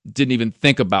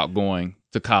think about going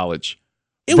to college?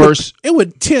 It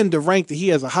would tend to rank that he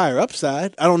has a higher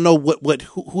upside. I don't know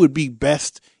who would be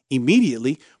best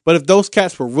immediately, but if those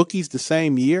cats were rookies the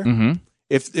same year. Mm-hmm.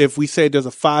 If we say there's a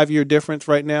 5-year difference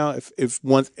right now, if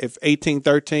 18,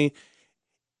 13,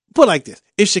 put it like this.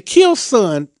 If Shaquille's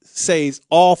son stays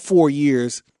all 4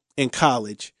 years in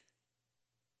college,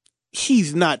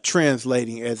 he's not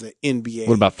translating as an NBA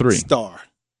what about 3? Star.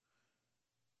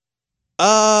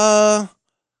 I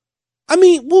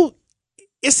mean, well,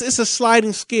 it's a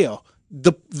sliding scale.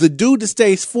 The dude that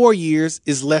stays 4 years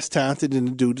is less talented than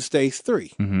the dude that stays 3.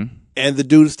 Mm-hmm. And the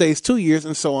dude that stays 2 years,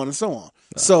 and so on and so on.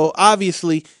 So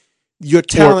obviously, your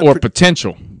talent or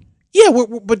potential. Yeah,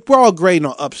 but we're all grading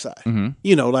on upside.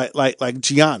 Mm-hmm. Like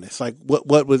Giannis, like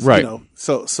what was right.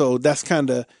 So that's kind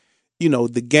of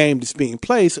the game that's being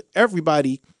played. So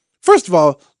everybody, first of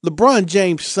all, LeBron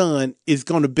James' son is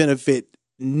going to benefit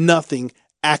nothing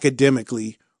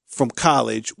academically from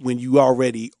college when you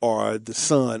already are the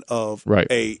son of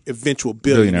a eventual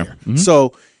billionaire. Mm-hmm.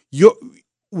 So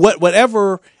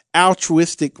whatever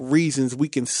altruistic reasons we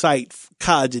can cite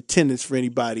college attendance for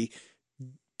anybody,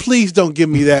 please don't give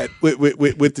me that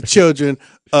with the children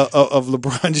of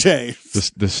LeBron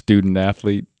James. The student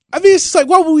athlete. I mean, it's just like,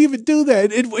 why would we even do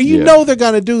that? You know they're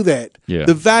going to do that. Yeah.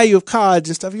 The value of college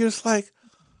and stuff. You're just like,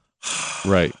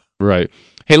 right.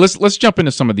 Hey, let's jump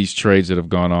into some of these trades that have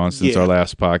gone on since our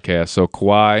last podcast. So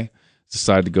Kawhi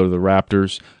decided to go to the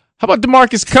Raptors. How about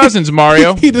DeMarcus Cousins,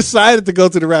 Mario? He decided to go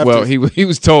to the Raptors. Well, he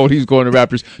was told he was going to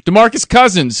Raptors. DeMarcus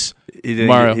Cousins. He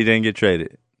didn't get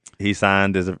traded. He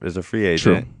signed as a free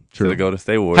agent. True. To go to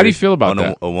State Warriors. How do you feel about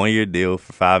that? A 1-year deal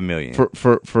for $5 million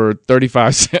for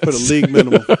 35 cents for the league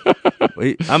minimum.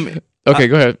 Okay,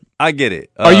 go ahead. I get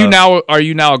it. Are you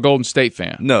now a Golden State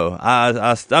fan? No,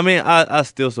 I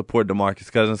still support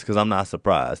DeMarcus Cousins because I'm not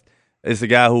surprised. It's a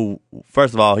guy who,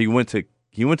 first of all, he went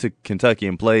to Kentucky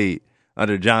and played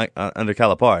under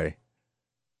Calipari.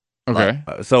 Okay.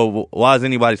 So why is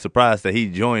anybody surprised that he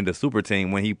joined a super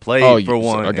team when he played for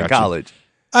one in college?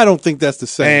 I don't think that's the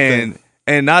same thing.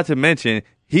 And not to mention,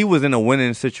 he was in a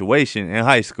winning situation in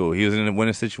high school. He was in a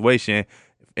winning situation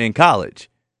in college.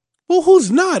 Well,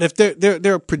 who's not? If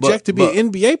they're projected to be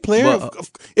an NBA player,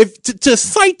 if to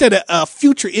cite that a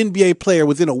future NBA player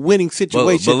was in a winning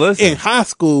situation in high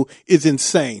school is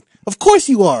insane. Of course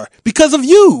you are, because of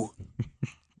you.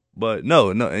 But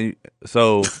no.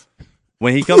 So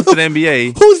when he comes to the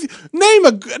NBA,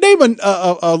 name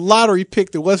a lottery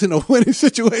pick that wasn't a winning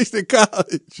situation in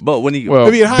college. But when in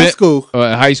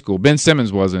high school, Ben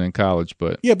Simmons wasn't in college,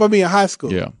 but in high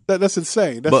school, that's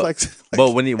insane. That's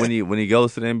but when he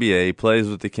goes to the NBA, he plays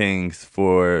with the Kings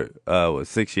for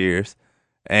 6 years,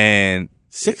 and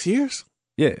 6 years,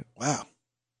 wow,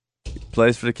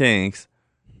 plays for the Kings,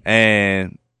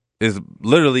 and is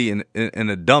literally in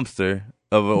a dumpster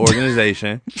of an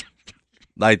organization.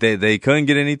 Like they couldn't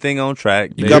get anything on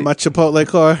track. You got my Chipotle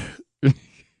car.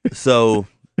 So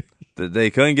they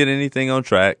couldn't get anything on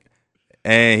track,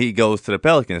 and he goes to the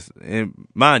Pelicans. And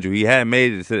mind you, he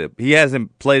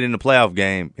hasn't played in the playoff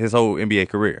game his whole NBA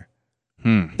career.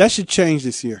 That should change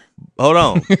this year. Hold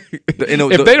on.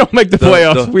 If they don't make the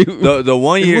playoffs, the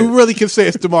 1 year we really can say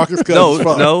it's DeMarcus Cousins'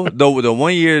 fault. The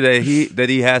 1 year that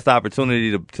he has the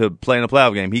opportunity to play in the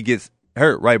playoff game, he gets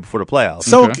hurt right before the playoffs.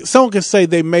 Someone can say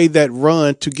they made that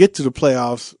run to get to the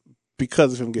playoffs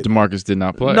because of him getting DeMarcus did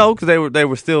not play. No, because they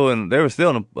were still in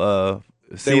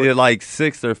seeded like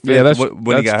 6th or 5th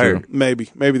when he got hurt. Maybe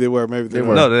they were. Maybe they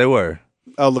were. No, they were.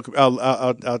 I'll look.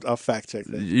 I'll fact check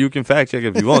that. You can fact check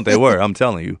if you want. They were. I'm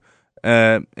telling you.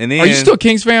 And then, are you still a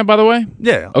Kings fan, by the way?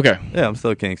 Yeah. Okay. Yeah, I'm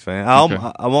still a Kings fan.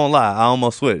 I won't lie. I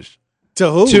almost switched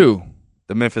to who? To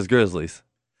the Memphis Grizzlies.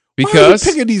 Because why are you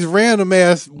picking these random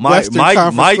ass Western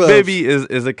Conference Mike clubs? Bibby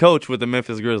is a coach with the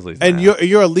Memphis Grizzlies. And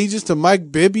your allegiance to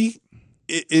Mike Bibby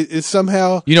is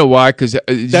somehow, you know why? Because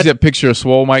you see that picture of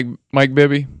swole Mike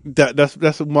Bibby. That's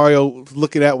what Mario was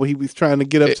looking at when he was trying to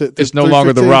get up to. It's no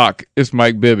longer The Rock. It's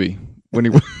Mike Bibby when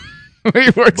he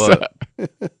works out.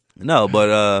 No,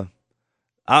 but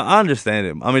I understand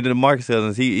it. I mean, DeMarcus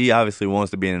Cousins, he obviously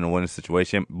wants to be in a winning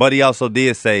situation, but he also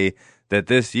did say that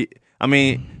this. I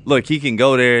mean, look, he can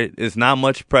go there. It's not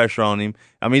much pressure on him.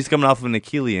 I mean, he's coming off of an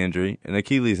Achilles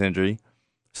injury,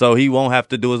 so he won't have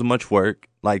to do as much work.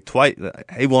 Like twice,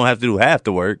 he won't have to do half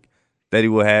the work that he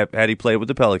would have had he played with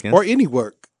the Pelicans or any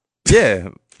work. Yeah.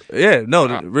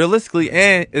 No, realistically,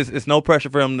 and it's no pressure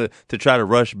for him to try to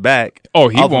rush back. Oh,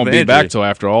 he won't be back till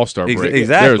after All-Star break.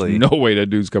 Exactly. There's no way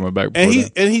that dude's coming back. And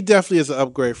he definitely is an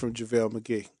upgrade from JaVale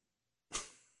McGee.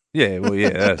 Yeah, well,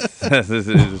 yeah, that's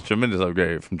a tremendous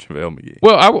upgrade from JaVale McGee.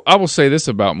 Well, I will say this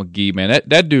about McGee, man.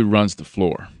 That dude runs the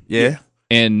floor. Yeah.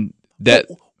 And that.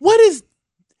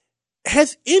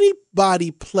 Has anybody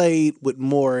played with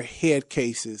more head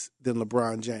cases than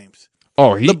LeBron James?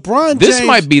 Oh, this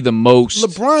might be the most.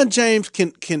 LeBron James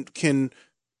can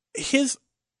his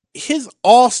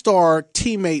all-star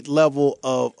teammate level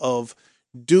of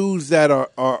dudes that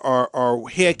are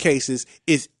head cases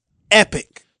is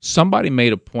epic. Somebody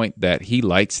made a point that he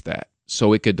likes that,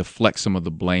 so it could deflect some of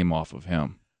the blame off of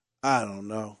him. I don't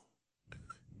know.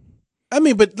 I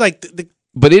mean, but like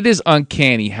but it is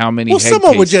uncanny how many. Well,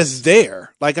 someone was just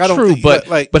there. Like I don't. True,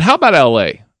 think, but how about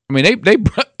L.A.? I mean, they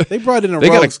brought in a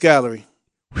rogues gallery.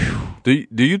 Do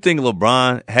you think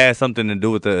LeBron has something to do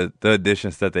with the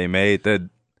additions that they made?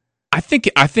 I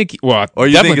think. Well, or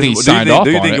you definitely think he signed off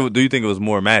on it. Do you think it was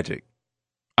more Magic?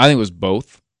 I think it was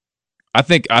both. I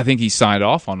think he signed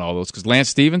off on all those because Lance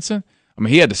Stevenson. I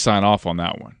mean, he had to sign off on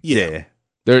that one. Yeah.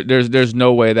 There's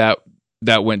no way that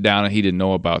went down and he didn't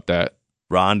know about that.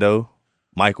 Rondo,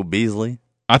 Michael Beasley.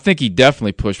 I think he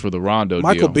definitely pushed for the Rondo deal.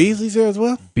 Michael Beasley's there as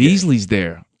well? Beasley's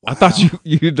there. Wow. I thought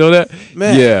you know that?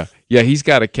 Man. Yeah, he's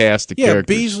got a cast of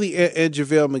characters. Beasley and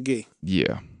JaVale McGee.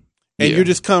 Yeah. And you're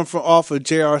just coming from off of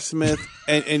J.R. Smith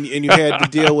and you had to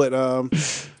deal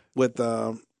with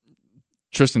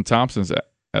Tristan Thompson's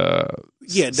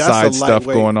that's side stuff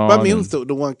going on. But I mean, who's the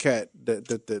one cat that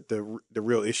the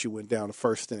real issue went down the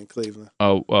first thing in Cleveland?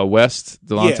 West,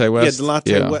 Delonte West. Yeah,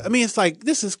 Delonte West. I mean, it's like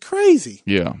this is crazy.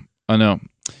 Yeah, I know.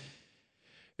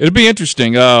 It'll be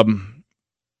interesting.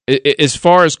 As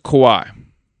far as Kawhi,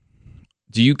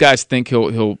 do you guys think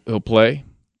he'll play?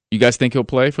 You guys think he'll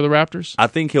play for the Raptors? I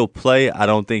think he'll play. I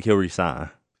don't think he'll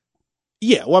resign.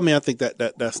 Yeah, well, I mean, I think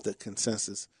that's the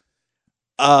consensus.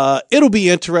 It'll be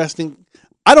interesting.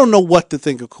 I don't know what to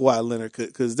think of Kawhi Leonard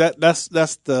because that's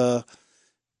the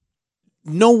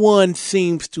no one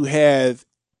seems to have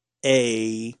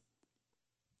a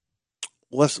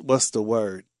what's the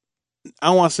word? I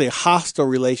don't want to say hostile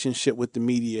relationship with the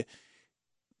media.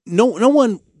 No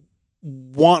one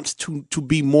wants to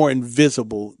be more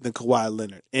invisible than Kawhi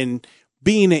Leonard, and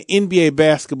being an NBA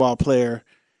basketball player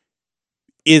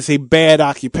is a bad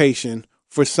occupation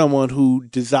for someone who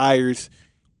desires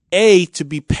A, to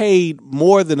be paid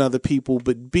more than other people,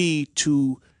 but B,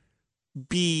 to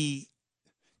be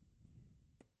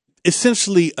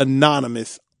essentially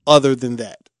anonymous other than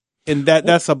that. And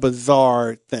that's a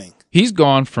bizarre thing. He's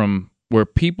gone from where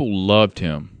people loved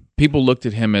him. People looked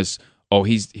at him as, oh,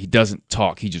 he doesn't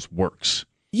talk, he just works.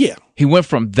 Yeah. He went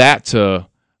from that to,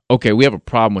 okay, we have a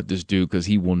problem with this dude because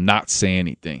he will not say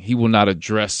anything. He will not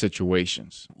address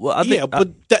situations. Well, I think,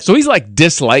 so he's like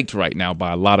disliked right now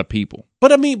by a lot of people.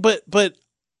 But I mean, but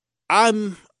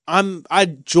I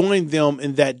joined them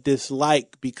in that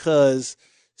dislike because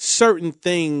certain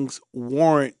things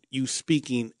warrant you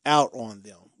speaking out on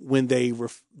them when they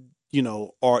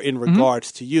are in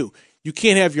regards to you. You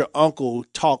can't have your uncle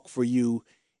talk for you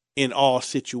in all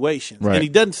situations. Right. And he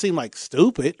doesn't seem like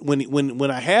stupid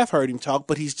when I have heard him talk,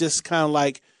 but he's just kind of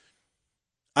like,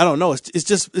 I don't know. It's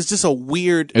just a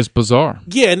weird. It's bizarre.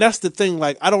 Yeah, and that's the thing.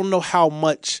 Like, I don't know how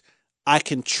much I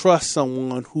can trust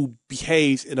someone who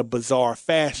behaves in a bizarre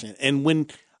fashion. And when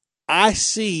I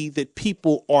see that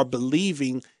people are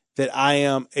believing that I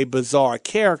am a bizarre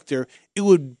character, it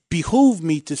would behoove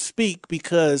me to speak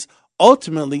because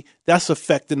ultimately that's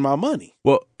affecting my money.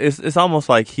 Well, it's almost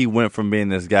like he went from being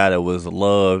this guy that was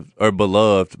loved or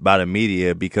beloved by the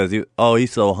media because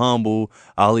he's so humble.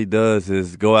 All he does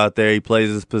is go out there, he plays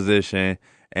his position,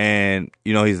 and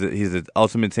he's an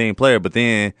ultimate team player. But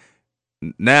then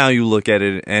now you look at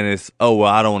it and it's, oh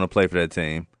well, I don't want to play for that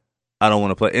team. I don't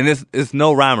want to play, and it's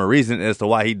no rhyme or reason as to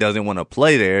why he doesn't want to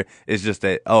play there. It's just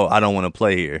that, oh, I don't want to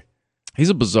play here.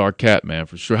 He's a bizarre cat, man,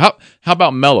 for sure. How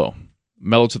about Melo?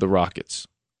 Melo to the Rockets.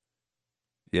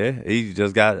 Yeah, he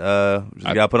just got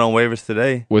put on waivers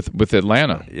today with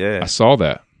Atlanta. Yeah, I saw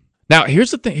that. Now here's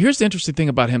the thing. Here's the interesting thing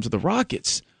about him to the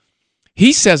Rockets.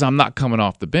 He says I'm not coming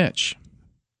off the bench.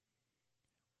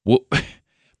 Well,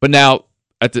 but now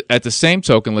at the same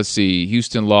token, let's see.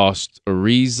 Houston lost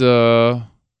Ariza.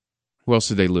 Who else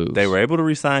did they lose? They were able to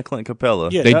re-sign Clint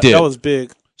Capella. Yeah, they did. That was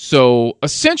big. So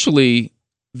essentially,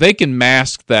 they can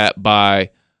mask that by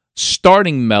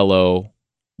starting Melo,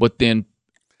 but then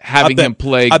having him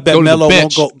play. I bet go Melo to the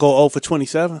bench. won't go 0 for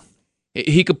 27.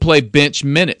 He could play bench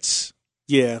minutes.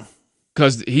 Yeah,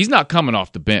 because he's not coming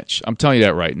off the bench. I'm telling you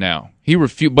that right now. He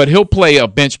refused, but he'll play a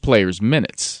bench player's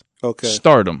minutes. Okay,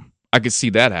 start him. I could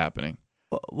see that happening.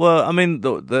 Well, I mean,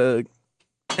 the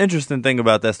interesting thing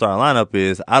about that starting lineup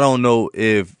is I don't know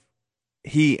if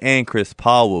he and Chris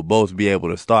Paul will both be able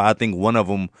to start. I think one of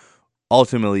them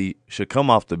ultimately should come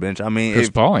off the bench. I mean, Chris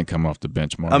Paul ain't come off the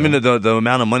bench, Mario. I mean, the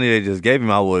amount of money they just gave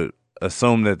him, I would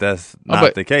assume that that's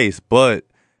not the case. But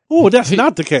that's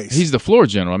not the case. He's the floor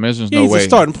general. I mean, there's no way. He's a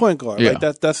starting point guard. Yeah.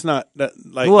 Like that's not that.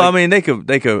 Like, well, I mean, they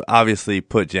could obviously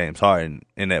put James Harden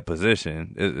in that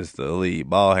position. It's the lead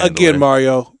ball handler. Again,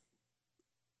 Mario.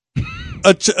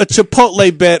 A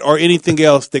Chipotle bet or anything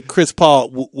else that Chris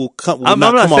Paul will come. I'm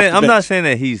not saying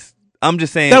that he's. I'm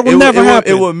just saying that will never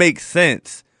happen. It would make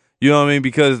sense. You know what I mean?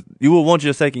 Because you would want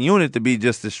your second unit to be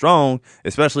just as strong,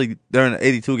 especially during the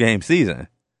 82-game season.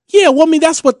 Yeah, well, I mean,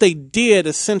 that's what they did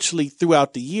essentially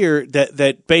throughout the year.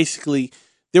 That basically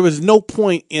there was no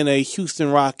point in a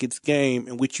Houston Rockets game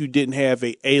in which you didn't have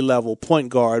a A-level point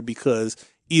guard because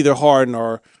either Harden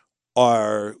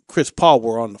or Chris Paul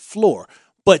were on the floor.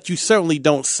 But you certainly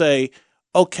don't say,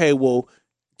 okay, well,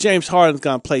 James Harden's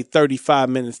going to play 35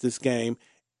 minutes this game,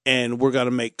 and we're going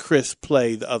to make Chris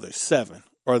play the other 7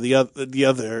 or the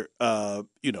other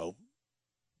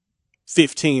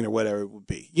 15 or whatever it would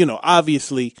be.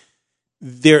 Obviously,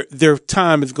 their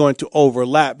time is going to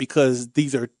overlap because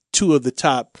these are 2 of the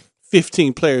top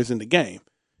 15 players in the game.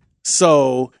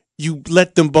 So you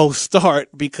let them both start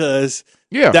because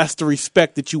that's the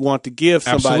respect that you want to give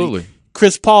somebody. Absolutely.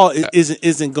 Chris Paul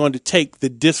isn't going to take the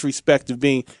disrespect of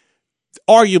being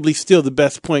arguably still the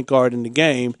best point guard in the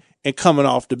game and coming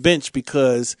off the bench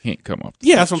because he ain't come off.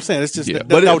 Yeah, that's what I'm saying. It's just that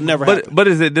would never happen. But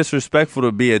is it disrespectful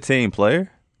to be a team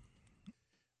player?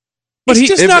 But it's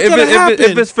just not going to happen.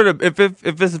 If it's for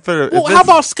the well, how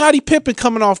about Scottie Pippen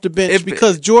coming off the bench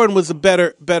because Jordan was a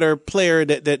better player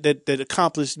that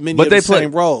accomplished many of the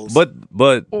same roles. But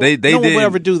they no one didn't would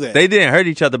ever do that. They didn't hurt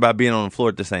each other by being on the floor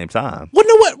at the same time. Well,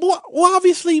 no, what? Well,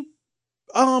 obviously,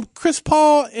 Chris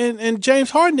Paul and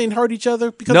James Harden didn't hurt each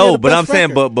other because but I'm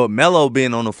saying, but Melo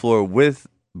being on the floor with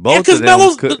both of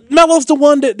them, because Melo's the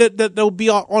one that'll be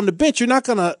on the bench. You're not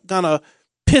gonna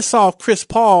piss off Chris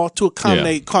Paul to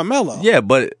accommodate Carmelo. Yeah,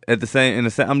 but I'm just saying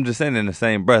in the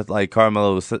same breath, like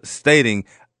Carmelo was stating,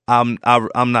 I'm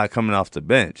not coming off the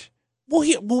bench.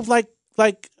 Well, like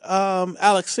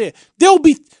Alex said, there'll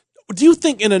be. Do you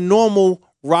think in a normal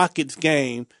Rockets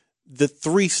game, the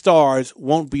 3 stars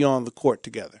won't be on the court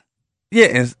together?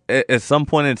 Yeah, at some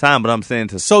point in time, but I'm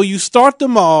saying so you start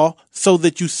them all so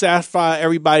that you satisfy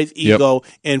everybody's ego.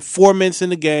 And 4 minutes in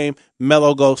the game,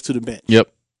 Melo goes to the bench.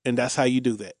 Yep. And that's how you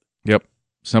do that. Yep,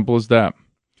 simple as that.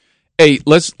 Hey,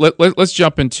 let's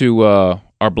jump into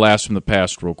our blast from the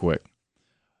past real quick.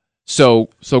 So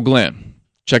Glenn,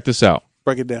 check this out.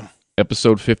 Break it down.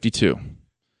 Episode 52.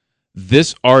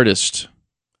 This artist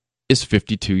is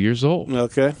 52 years old.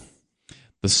 Okay.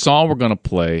 The song we're going to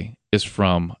play is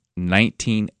from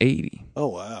 1980. Oh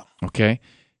wow. Okay,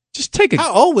 just take a.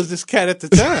 How old was this cat at the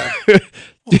time?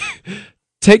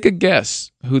 Take a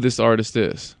guess who this artist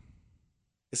is.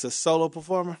 It's a solo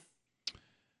performer.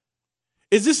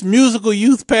 Is this musical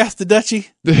youth past the Dutchie?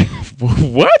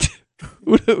 What?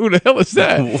 Who the hell is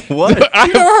that? What? You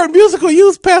ever heard musical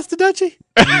use past the Dutchie?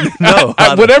 No.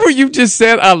 Whatever you just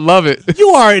said, I love it. You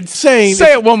are insane.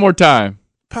 Say it one more time.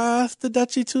 Pass the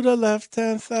Dutchie to the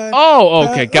left-hand side. Oh,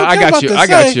 okay. I got you. I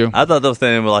got you. I thought they were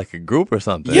saying like a group or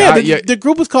something. Yeah, the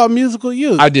group was called Musical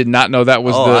Youth. I did not know that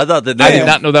was I thought the name. I did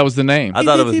not know that was the name. I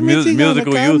thought it was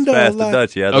musical youth past the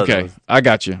Dutchie. Okay, I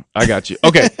got you.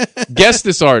 Okay, guess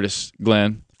this artist,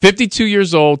 Glenn. 52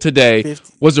 years old today.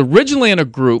 50. Was originally in a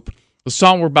group. The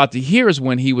song we're about to hear is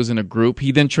when he was in a group.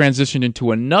 He then transitioned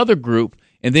into another group,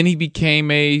 and then he became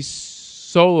a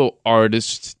solo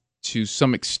artist to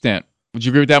some extent. Would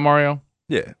you agree with that, Mario?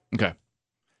 Yeah. Okay.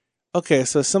 Okay,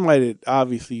 so somebody that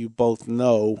obviously you both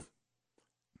know.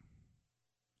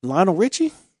 Lionel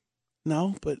Richie?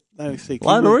 No, but let me see.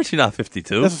 Lionel Richie not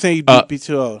 52. That's the thing. He'd be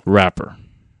too old. Rapper.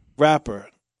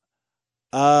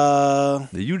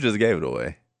 You just gave it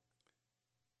away.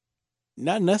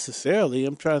 Not necessarily.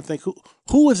 I'm trying to think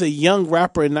who was a young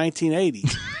rapper in 1980.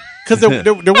 Because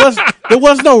there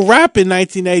was no rap in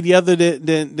 1980 other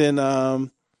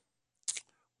than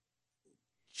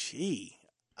gee,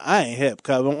 I ain't hip.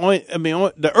 Cause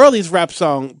the earliest rap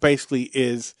song basically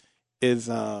is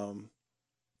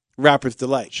Rapper's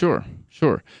Delight. Sure.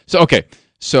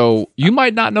 So you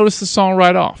might not notice the song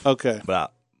right off. Okay,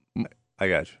 But I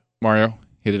got you. Mario,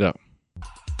 hit it up.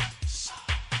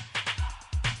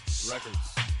 Records,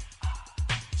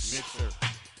 mixer,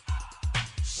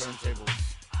 turntables,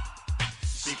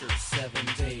 speakers. 7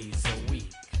 days a week.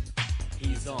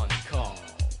 He's on call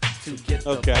to get the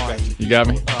Okay, I got party you got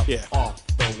me? people up Yeah. off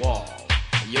the wall.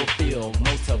 You'll feel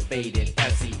motivated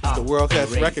as he the World Class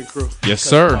operates. Wrecking Crew. Yes,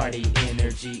 sir. Party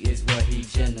energy is what he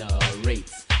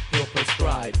generates. He'll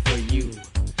prescribe for you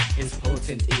his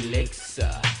potent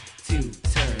elixir. 2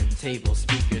 turntable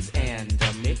speakers and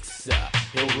a mixer.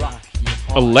 He'll rock your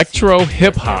party Electro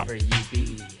hip hop. wherever you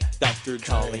be. Dr. Dre.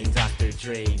 Calling Dr.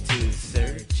 Dre to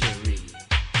surgery.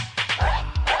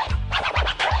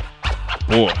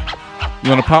 Boy. You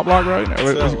want a pop lock right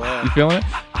now? wow. You feeling it?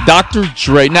 Dr.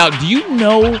 Dre. Now, do you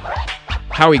know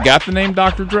how he got the name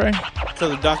Dr. Dre?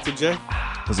 Because of Dr. J.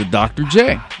 Because of Dr.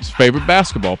 J, his favorite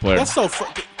basketball player. That's so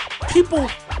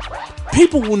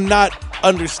people will not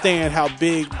understand how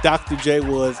big Dr. J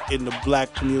was in the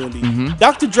black community. Mm-hmm.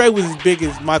 Dr. Dre was as big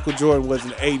as Michael Jordan was in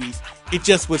the 80s. It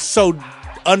just was so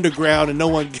underground and no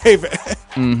one gave it.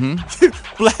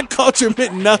 Mm-hmm. Black culture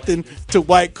meant nothing to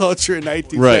white culture in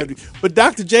 1970. Right. But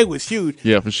Dr. J was huge.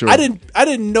 Yeah, for sure. I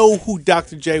didn't know who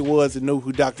Dr. J was and know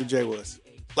who Dr. J was.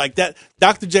 Like that,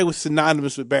 Dr. J was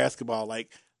synonymous with basketball. Like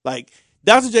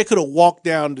Dr. J could have walked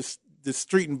down the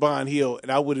street in Bond Hill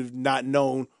and I would have not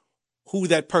known who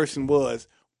that person was,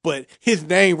 but his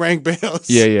name rang bells.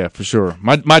 Yeah, for sure.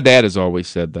 My dad has always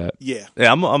said that. Yeah.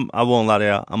 Yeah, I won't lie to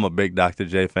you. I'm a big Dr.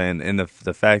 J fan, and the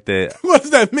fact that What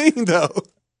does that mean, though?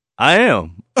 I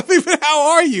am. I mean, but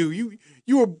how are you?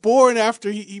 You were born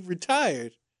after he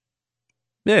retired.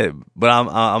 Yeah, but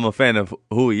I'm a fan of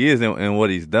who he is and what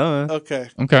he's done. Okay.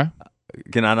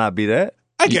 Can I not be that?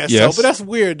 I guess Yes. so, but that's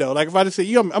weird, though. Like, if I just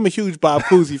say, I'm a huge Bob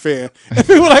Cousy fan. And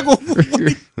people are like, well,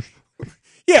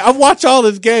 yeah, I watch all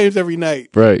his games every night.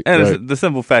 Right. And right. it's the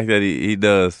simple fact that he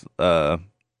does what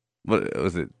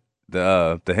was it,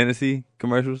 the Hennessy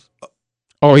commercials?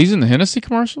 Oh, he's in the Hennessy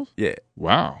commercials? Yeah.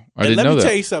 Wow. I And didn't let know me that.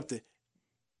 tell you something.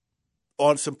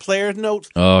 On some players' notes,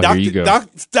 Oh, here you go.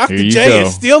 Dr. Here you J go.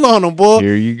 is still on them, boy.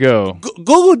 Here you go.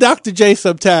 Google Dr. J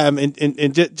sometime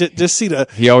and just see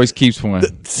He always keeps one.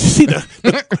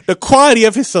 the quality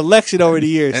of his selection over the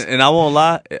years. And I won't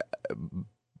lie,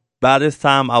 by this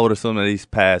time I would assume that he's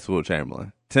past Will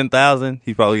Chamberlain. 10,000,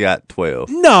 he probably got 12.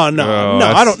 No,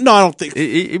 I don't think.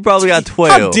 He probably got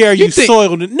 12. How dare you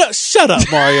soil the? No, shut up,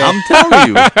 Mario. I'm telling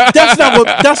you.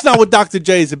 That's not what Dr.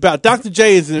 J is about. Dr.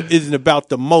 J isn't about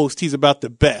the most. He's about the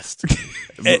best.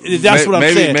 That's what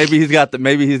I'm saying. Maybe he's got the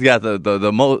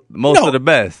most of the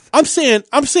best. I'm saying.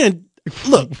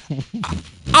 Look,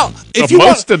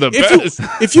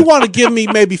 if you want to give me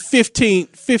maybe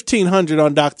 1,500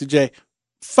 on Dr. J,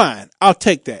 fine, I'll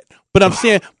take that. But I'm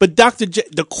saying, Dr. J,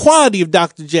 the quality of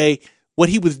Dr. J, what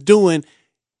he was doing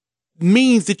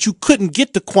means that you couldn't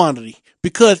get the quantity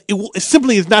because it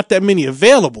simply is not that many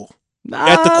available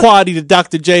at the quality that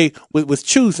Dr. J was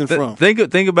choosing from. Think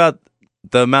about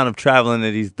the amount of traveling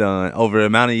that he's done over the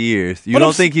amount of years. You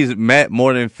don't think he's met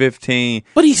more than 15?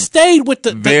 But he stayed with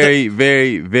the very,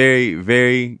 very, very,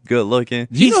 very good looking.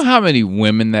 Do you know how many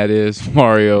women that is,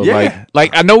 Mario? Yeah.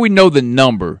 Like I know we know the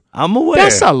number. I'm aware.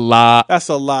 That's a lot. That's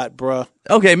a lot, bro.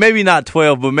 Okay, maybe not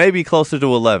 12, but maybe closer to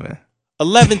 11.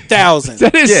 11,000.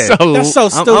 That is Yeah. That's so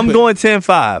stupid. I'm going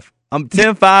 10-5. I'm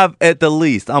 10-5 at the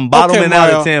least. I'm bottoming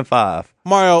out at 10-5.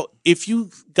 Mario, if you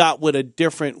got with a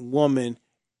different woman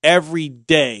every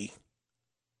day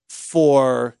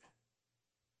for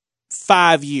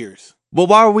 5 years. But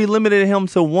why are we limiting him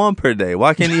to one per day?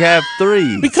 Why can't he have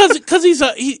 3? Because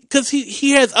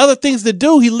he has other things to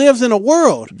do. He lives in a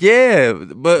world. Yeah,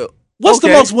 but what's the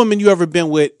most women you ever been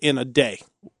with in a day?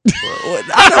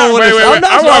 I don't want Wait.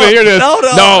 I want to hear this.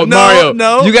 No, Mario.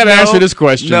 No, you got to answer this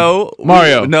question. No,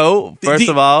 Mario. No. First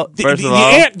of all,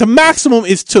 the maximum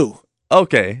is 2.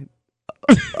 Okay.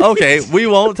 We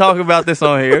won't talk about this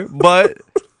on here, but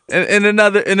in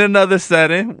another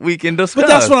setting, we can discuss. But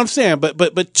that's what I'm saying.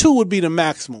 But 2 would be the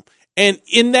maximum. And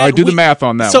in that, I do the math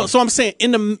on that. So I'm saying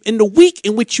in the week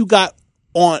in which you got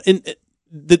on in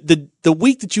the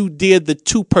week that you did the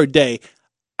 2 per day,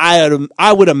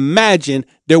 I would imagine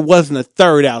there wasn't a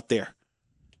third out there.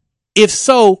 If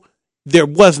so, there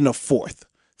wasn't a fourth.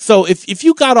 So if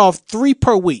you got off 3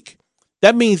 per week,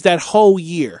 that means that whole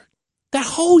year,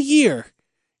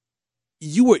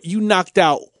 you knocked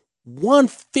out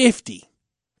 150.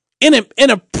 An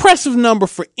impressive number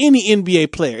for any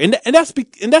NBA player, and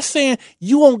that's saying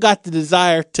you won't got the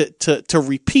desire to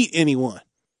repeat anyone,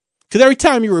 because every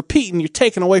time you're repeating, you're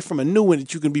taking away from a new one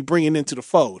that you can be bringing into the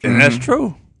fold. And that's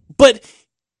true. But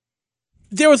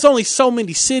there was only so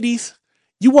many cities.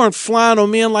 You weren't flying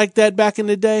them in like that back in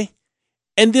the day.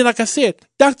 And then, like I said,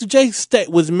 Dr. J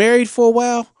was married for a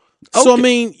while. Okay. So I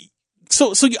mean,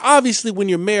 so you, obviously when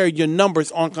you're married, your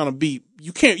numbers aren't going to be.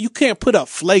 You can't put up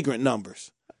flagrant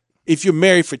numbers if you're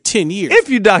married for 10 years. If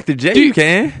you Dr. J, you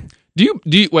can. Do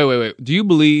you wait? Do you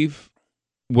believe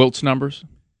Wilt's numbers?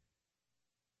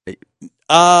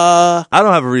 I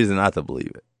don't have a reason not to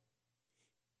believe it.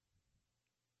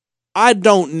 I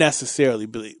don't necessarily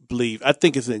believe. I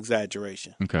think it's an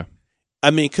exaggeration. Okay.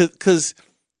 I mean, because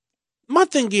my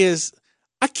thing is,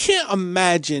 I can't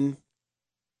imagine.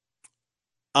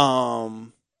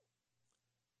 Like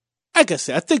I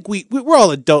said, I think we're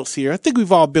all adults here. I think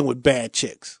we've all been with bad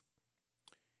chicks.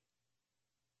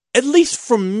 At least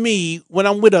for me, when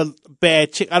I'm with a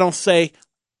bad chick, I don't say,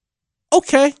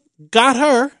 "Okay, got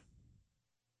her,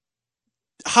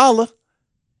 holla."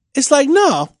 It's like,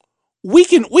 no. We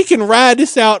can ride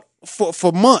this out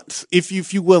for months if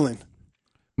you willing.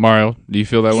 Mario, do you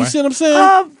feel that way? You see what I'm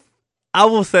saying? I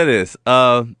will say this.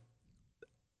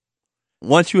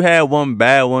 Once you had one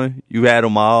bad one, you had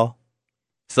them all.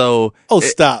 So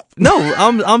stop. No,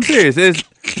 I'm serious.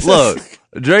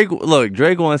 Drake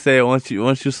once said once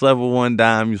you slept with one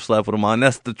dime, you slept with them all, and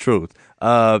that's the truth.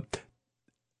 But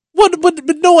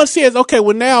no one says, okay,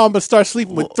 well now I'm gonna start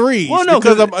sleeping with 3s. Well, no,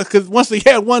 because once they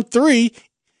had 1 3.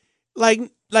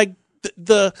 Like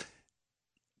the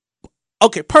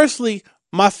okay, personally,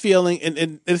 my feeling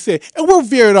and we're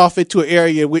veering off into an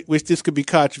area which this could be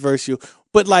controversial,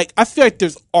 but like I feel like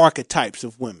there's archetypes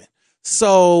of women.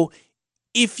 So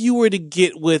if you were to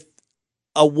get with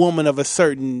a woman of a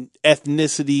certain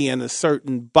ethnicity and a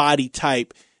certain body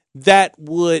type, that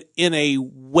would in a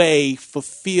way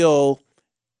fulfill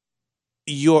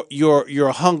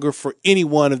your hunger for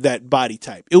anyone of that body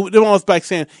type. It almost like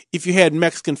saying if you had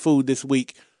Mexican food this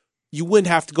week, you wouldn't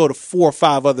have to go to 4 or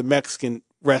 5 other Mexican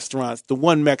restaurants. The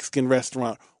one Mexican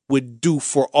restaurant would do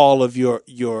for all of your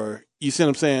you see what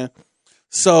I'm saying?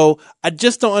 So I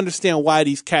just don't understand why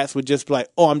these cats would just be like,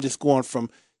 oh, I'm just going from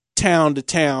town to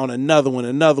town, another one,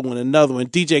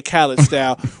 DJ Khaled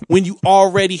style, when you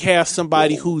already have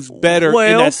somebody who's better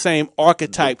in that same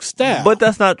archetype style. But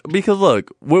that's not, because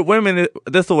look, with women,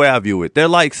 that's the way I view it. They're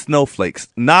like snowflakes.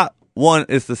 Not one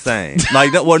is the same.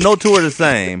 Like, no 2 are the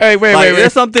same. Hey, wait.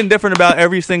 There's something different about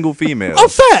every single female. Oh,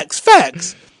 facts.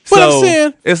 But so, I'm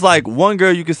saying, it's like one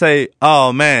girl you can say,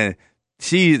 oh man,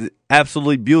 she's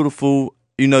absolutely beautiful.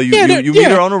 You know, you meet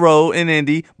her on the road in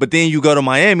Indy, but then you go to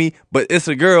Miami, but it's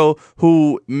a girl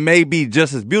who may be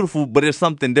just as beautiful, but there's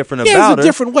something different about her. It's a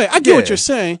different way. I get what you're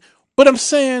saying, but I'm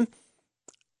saying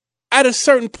at a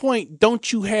certain point,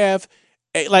 don't you have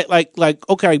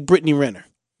okay, Brittany Renner?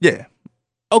 Yeah.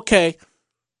 Okay.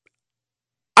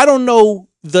 I don't know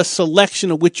the selection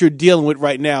of which you're dealing with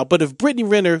right now, but if Brittany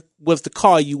Renner was to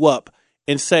call you up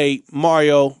and say,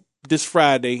 Mario, this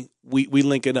Friday, we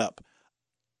linking up,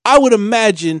 I would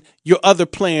imagine your other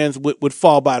plans would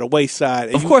fall by the wayside,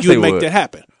 and of course you would make that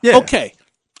happen. Yeah. Okay.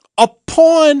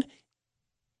 Upon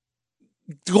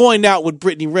going out with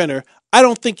Brittany Renner, I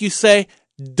don't think you say,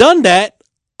 done that,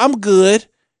 I'm good,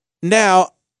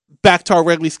 now back to our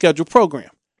regularly scheduled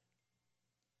program.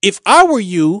 If I were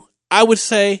you, I would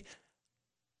say,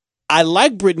 I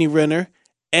like Brittany Renner,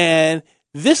 and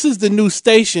this is the new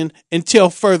station until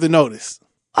further notice.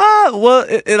 Well,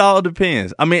 it all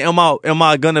depends. I mean, am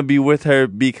I gonna be with her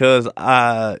because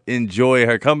I enjoy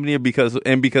her company because of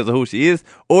who she is,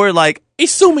 or like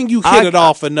assuming you hit it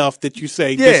off enough that you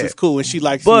say this is cool and she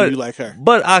likes you, and you like her.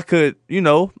 But I could,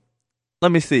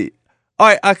 let me see. All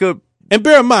right, I could. And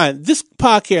bear in mind, this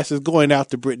podcast is going out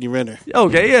to Brittany Renner.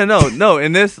 Okay, yeah, no,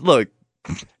 and this look.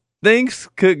 Things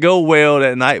could go well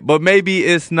that night, but maybe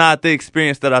it's not the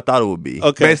experience that I thought it would be.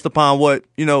 Okay. Based upon what,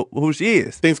 who she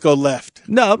is. Things go left.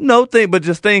 But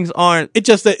just things aren't.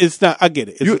 It's not, I get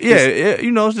it.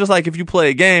 It's just like if you play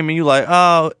a game and you like,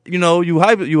 you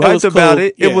hyped about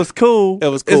it. Yeah. It was cool. It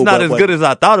was cool. It's not as good as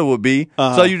I thought it would be.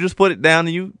 So you just put it down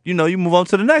and you move on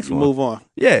to the next one. Move on.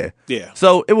 Yeah. Yeah.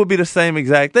 So it would be the same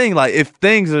exact thing. Like if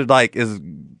things are like as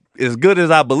good as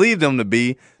I believe them to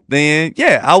be, then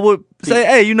yeah, I would say,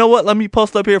 hey, you know what? Let me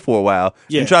post up here for a while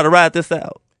and try to ride this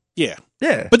out. Yeah.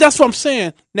 Yeah. But that's what I'm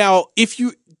saying. Now,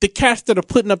 the cats that are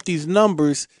putting up these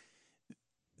numbers,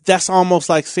 that's almost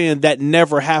like saying that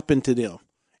never happened to them.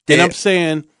 Yeah. And I'm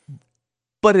saying,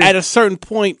 but at a certain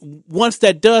point, once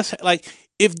that does, like,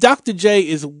 if Dr. J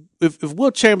if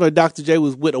Will Chamberlain or Dr. J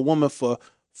was with a woman for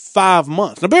 5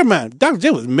 months, now bear in mind, Dr.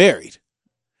 J was married.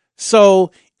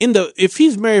 So if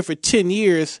he's married for 10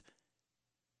 years,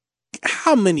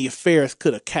 how many affairs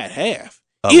could a cat have?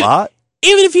 A lot.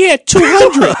 Even if he had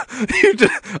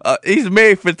 200. He's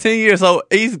married for 10 years, so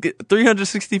he's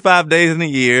 365 days in a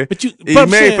year. He's but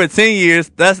married for 10 years.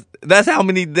 That's how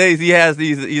many days he has.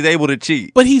 He's able to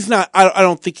cheat. But he's not. I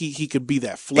don't think he could be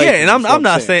that flagrant. Yeah, and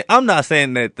I'm not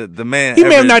saying that the man he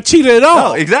may have not cheated at all.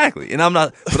 No, exactly. And I'm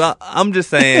not. But I'm just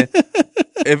saying,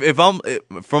 if I'm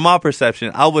from my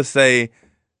perception, I would say,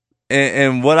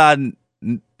 and what I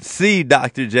see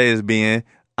Dr. J as being,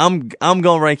 I'm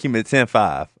gonna rank him at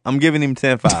 10-5. I'm giving him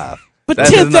 10-5. But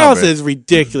 10,000 is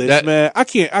ridiculous, man. I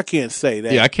can't say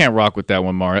that. Yeah, I can't rock with that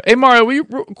one, Mario. Hey, Mario, will you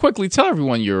quickly tell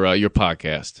everyone your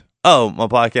podcast? Oh, my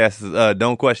podcast is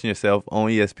Don't Question Yourself on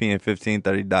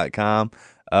ESPN1530.com.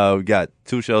 We got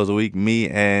 2 shows a week, me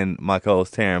and my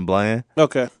co-host Taryn Bland.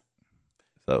 Okay.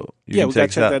 So we gotta check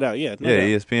that out. Yeah,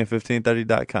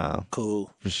 ESPN1530.com.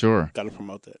 Cool. For sure. Gotta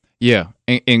promote that. Yeah,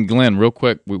 and Glenn, real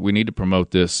quick, we need to promote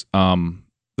this.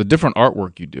 The different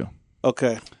artwork you do.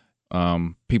 Okay.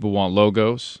 People want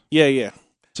logos. Yeah.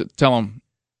 Tell them.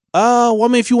 Well, I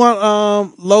mean, if you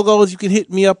want logos, you can hit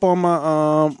me up on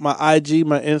my IG,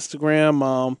 my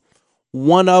Instagram.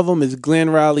 One of them is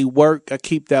Glenn Riley Work. I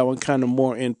keep that one kind of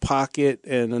more in pocket,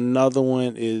 and another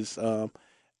one is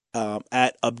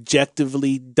at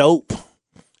Objectively Dope.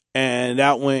 And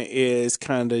that one is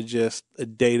kind of just a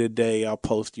day-to-day. I'll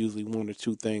post usually 1 or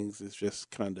 2 things. It's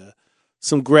just kind of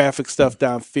some graphic stuff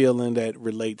that I'm feeling that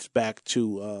relates back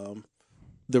to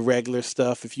the regular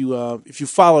stuff. If you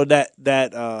follow that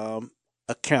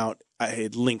account,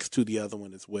 it links to the other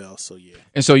one as well. So yeah.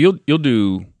 And so you'll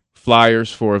do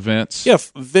flyers for events. Yeah,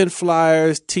 event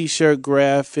flyers, T-shirt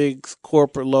graphics,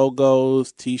 corporate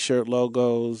logos, T-shirt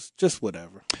logos, just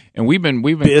whatever. And we've been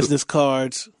business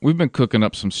cards. We've been cooking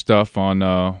up some stuff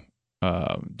on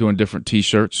doing different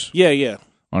T-shirts. Yeah.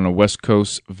 On the West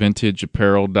Coast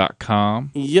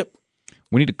VintageApparel.com. Yep.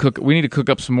 We need to cook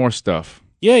up some more stuff.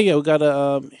 Yeah. We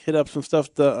gotta hit up some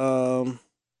stuff. The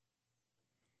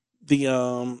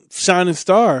Shining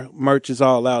Star merch is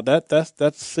all out.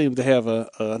 That seemed to have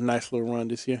a nice little run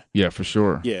this year. Yeah, for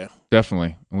sure. Yeah,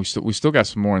 definitely. And we still got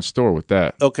some more in store with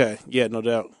that. Okay. Yeah, no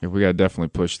doubt. Yeah, we gotta definitely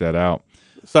push that out.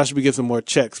 So I should be getting some more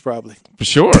checks, probably. For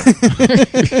sure.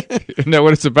 Isn't that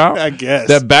what it's about? I guess.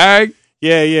 That bag?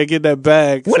 Yeah, get that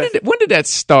bag. When did that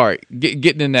start?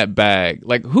 Getting in that bag?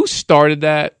 Like, who started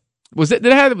that? Was that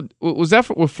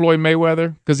with Floyd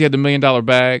Mayweather because he had the $1 million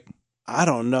bag? I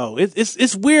don't know.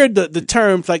 It's weird the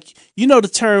terms, like,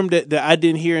 the term that I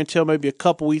didn't hear until maybe a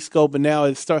couple weeks ago, but now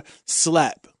it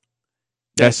slap.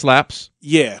 That slaps?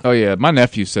 Yeah. Oh yeah, my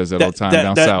nephew says that all the time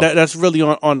down south. That's really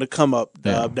on the come up.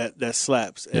 That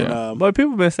slaps. Yeah. And, but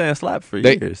people have been saying slap for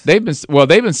years. They've been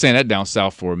saying that down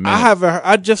south for a minute.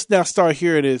 I just now start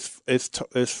hearing it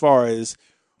as far as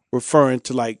referring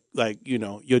to like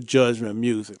your judgment of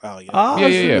music. Oh yeah.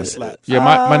 Yeah. Slaps. Yeah,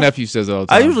 my nephew says that all the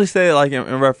time. I usually say it like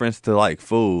in reference to like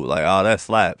food, like that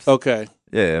slaps. Okay.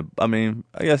 Yeah, I mean,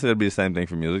 I guess it'd be the same thing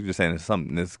for music. Just saying it's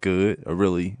something that's good or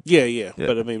really. Yeah.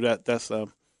 But I mean that's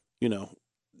not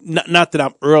that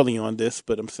I'm early on this,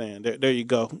 but I'm saying there you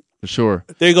go. For sure.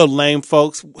 There you go, lame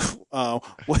folks.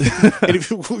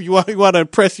 If you want to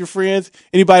impress your friends,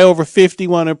 anybody over 50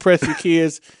 want to impress your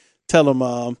kids, tell them.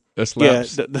 That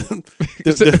slaps. Yeah,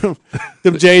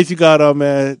 them J's you got on,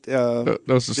 man.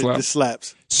 Those are slaps. The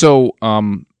slaps. So,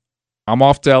 I'm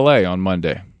off to LA on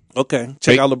Monday. Okay,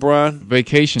 check out LeBron.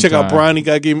 Vacation Check time. out Bronny.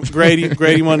 Got to give him grade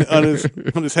him on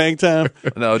his hang time.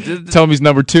 No, just, Tell him he's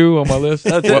number 2 on my list.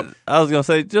 I was gonna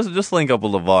say just link up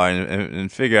with LeVar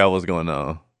and figure out what's going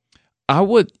on. I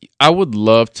would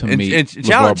love to meet And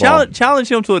LeVar Ball.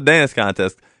 challenge him to a dance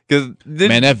contest.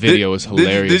 Man, that video is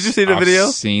hilarious. Did you see the video?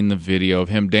 I've seen the video of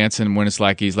him dancing when it's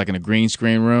like he's like in a green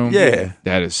screen room. Yeah.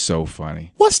 That is so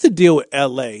funny. What's the deal with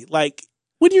L.A.? Like,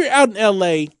 when you're out in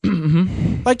L.A.,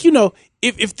 like, you know,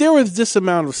 if there was this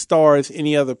amount of stars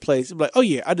any other place, it'd be like, oh,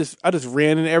 yeah, I just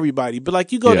ran into everybody. But,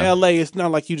 like, you go to L.A., it's not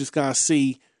like you just going to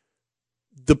see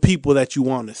the people that you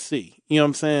want to see. You know what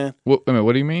I'm saying? What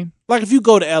do you mean? Like, if you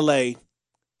go to L.A.,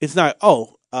 it's not,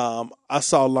 I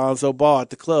saw Lonzo Ball at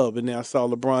the club, and then I saw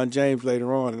LeBron James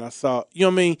later on, and I saw, you know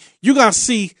what I mean? You're going to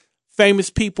see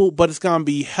famous people, but it's going to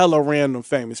be hella random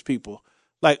famous people.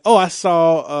 Like, I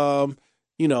saw,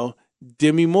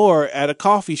 Demi Moore at a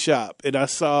coffee shop, and I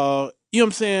saw, you know what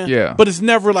I'm saying? Yeah. But it's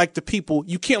never like the people,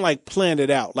 you can't like plan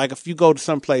it out. Like if you go to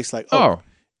some place like, you know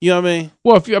what I mean?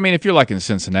 Well, if you're like in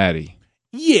Cincinnati,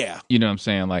 yeah. you know what I'm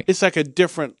saying? Like, it's like a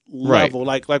different level.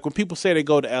 Right. Like when people say they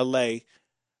go to LA,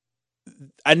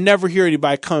 I never hear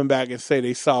anybody coming back and say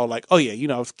they saw like, oh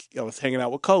yeah, I was hanging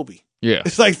out with Kobe. yeah.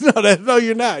 It's like, no,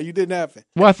 you're not. You didn't happen.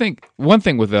 Well, I think one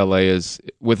thing with LA is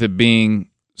with it being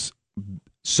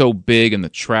so big and the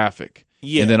traffic.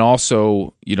 Yeah. And then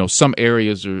also, some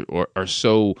areas are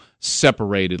so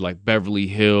separated, like Beverly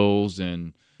Hills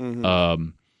and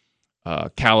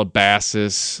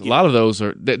Calabasas. A lot of those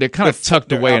they're kind of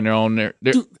tucked away in their own.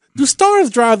 Do stars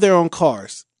drive their own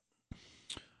cars?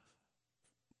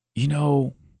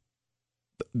 The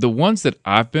ones that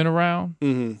I've been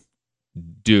around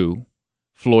do.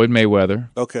 Floyd Mayweather.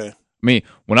 Okay. I mean,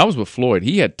 when I was with Floyd,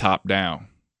 he had top down.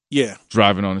 Yeah.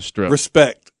 Driving on the strip.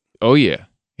 Respect. Oh yeah.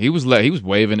 He was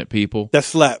waving at people. That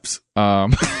slaps. Who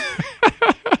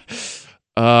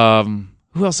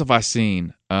else have I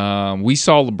seen? We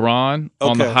saw LeBron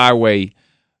on the highway.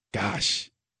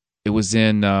 Gosh, it was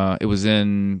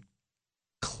in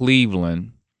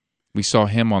Cleveland. We saw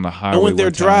him on the highway. And when they're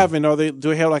driving, do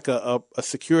they have like a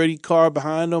security car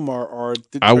behind them, or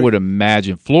I would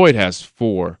imagine Floyd has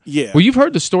 4. Yeah. Well, you've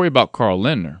heard the story about Carl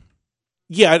Lindner.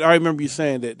 Yeah, I remember you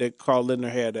saying that Carl Lindner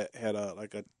had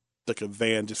a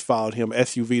van just followed him,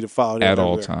 SUV to follow him at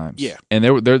everywhere. all times. Yeah, and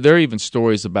there are even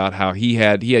stories about how he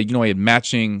had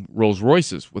matching Rolls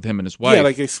Royces with him and his wife. Yeah,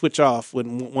 like they switch off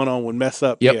when one on would mess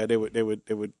up. Yep. Yeah, they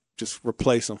would just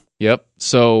replace them. Yep.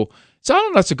 So I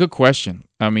don't know. That's a good question.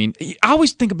 I mean, I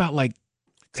always think about like,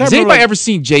 has anybody ever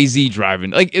seen Jay-Z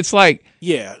driving? Like, it's like,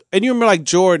 yeah. And you remember like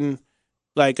Jordan,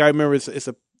 like I remember it's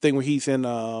a thing where he's in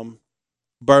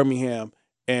Birmingham.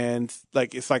 And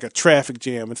like it's like a traffic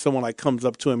jam, and someone like comes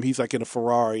up to him. He's like in a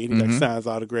Ferrari, and he like signs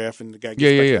autograph, and the guy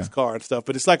gets back in his car and stuff.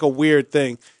 But it's like a weird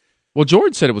thing. Well,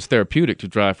 Jordan said it was therapeutic to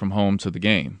drive from home to the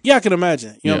game. Yeah, I can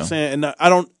imagine. You know what I'm saying?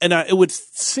 And it would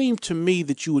seem to me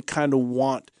that you would kind of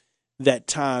want that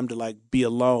time to like be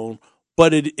alone,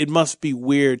 but it must be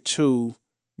weird too.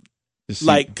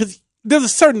 Like, because there's a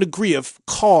certain degree of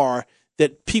car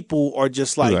that people are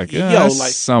just like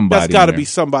somebody that's got to be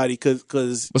somebody because.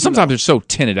 Well, sometimes they're so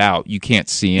tinted out you can't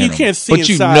see in. You can't see but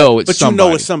inside, you know it's but somebody. You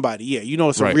know it's somebody. Yeah, you know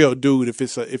it's a real dude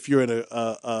if you're in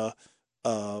a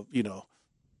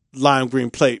lime green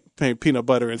plate peanut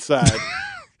butter inside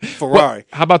Ferrari.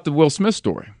 Well, how about the Will Smith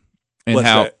story? And what's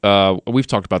how we've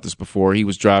talked about this before. He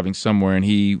was driving somewhere and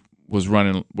he was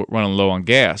running low on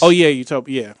gas. Oh yeah, you told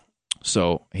me. Yeah.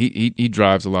 So he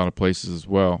drives a lot of places as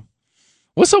well.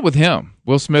 What's up with him?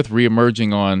 Will Smith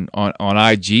reemerging on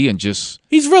IG and just...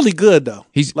 He's really good, though.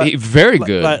 He's very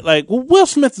good. Will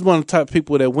Smith is one of the type of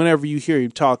people that whenever you hear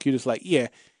him talk, you're just like, yeah,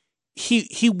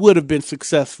 he would have been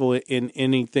successful in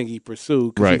anything he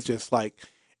pursued. Because he's just like...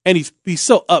 And he's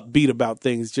so upbeat about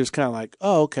things, just kind of like,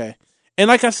 oh, okay. And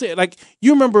like I said, like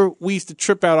you remember we used to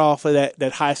trip out off of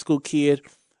that high school kid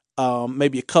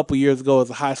maybe a couple years ago as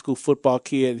a high school football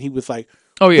kid, and he was like...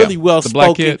 Oh yeah, really well spoken.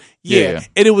 Black kid? Yeah.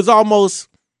 And it was almost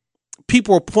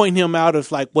people were pointing him out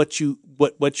as like what you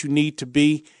need to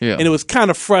be. Yeah. And it was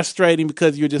kind of frustrating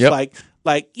because you're just like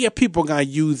yeah, people are gonna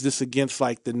use this against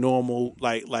like the normal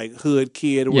like hood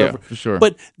kid or whatever. Yeah, for sure.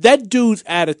 But that dude's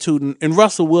attitude, and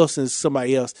Russell Wilson is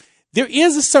somebody else. There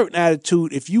is a certain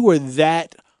attitude if you are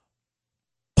that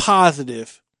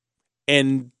positive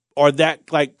and or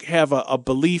that like have a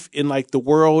belief in like the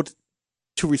world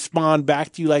to respond back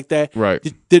to you like that. Right.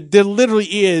 There literally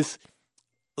is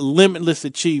limitless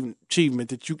achievement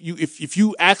that you if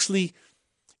you actually,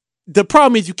 the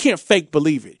problem is you can't fake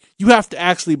believe it. You have to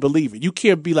actually believe it. You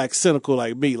can't be like cynical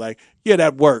like me, like, yeah,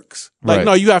 that works. Like, Right.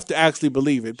 no, you have to actually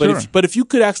believe it. But Sure. if you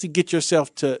could actually get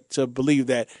yourself to believe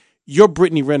that, your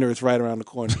Brittany Renner is right around the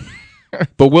corner.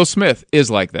 But Will Smith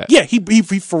is like that. Yeah, he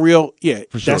for real. Yeah,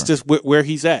 For sure. that's just where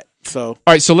he's at. So All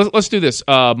right, so let's do this.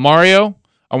 Mario,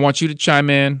 I want you to chime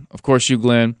in. Of course, you,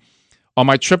 Glenn. On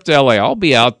my trip to LA, I'll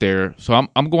be out there. So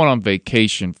I'm going on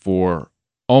vacation for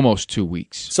almost 2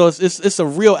 weeks. So it's a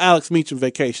real Alex Meacham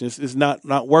vacation. It's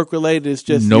not work related. It's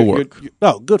just No work.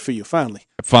 Oh, good for you. Finally.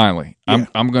 Finally, Yeah.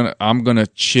 I'm gonna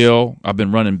chill. I've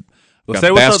been running. Well, got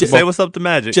say what's up. basketball- Say what's up to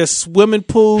Magic. Just swimming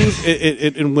pools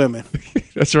and women.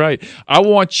 That's right. I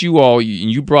want you all. And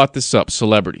you brought this up.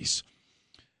 Celebrities.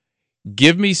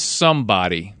 Give me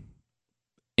somebody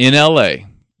in LA.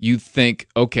 You think,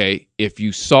 okay, if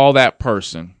you saw that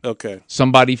person, Okay.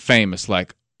 somebody famous,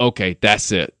 like, okay,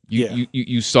 that's it.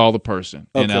 You saw the person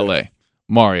in Okay. LA.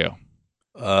 Mario.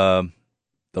 The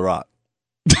Rock.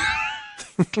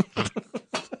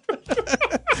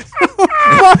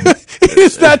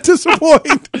 He's not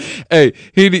disappointed. Hey,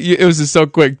 it was just so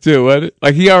quick too, wasn't it?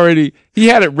 Like he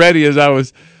had it ready as I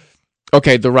was.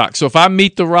 Okay, The Rock. So if I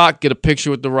meet The Rock, get a picture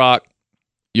with The Rock,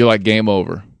 you're like game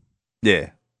over. Yeah.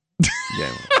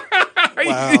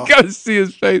 Wow. You gotta see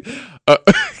his face.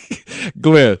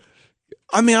 Glenn.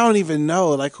 I mean, I don't even know.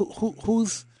 Like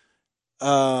who's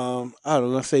I don't know.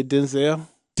 Let's say Denzel.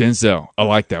 Denzel. I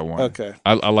like that one. Okay.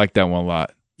 I like that one a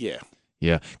lot. Yeah.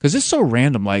 Yeah, because it's so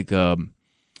random. Like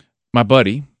my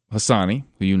buddy Hassani,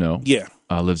 who you know, Yeah.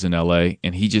 lives in L.A.,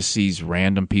 and he just sees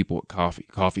random people at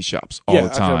coffee shops all Yeah, the I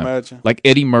can time. imagine. Like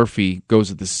Eddie Murphy goes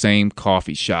to the same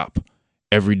coffee shop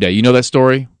every day. You know that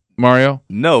story, Mario?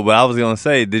 No, but I was gonna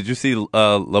say, did you see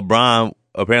LeBron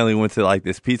apparently went to like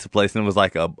this pizza place and it was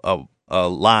like a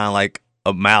line like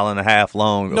a mile and a half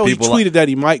long. No, he people tweeted that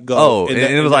he might go. Oh, and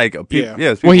it was like yeah,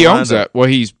 yeah. Well, he owns that. Well,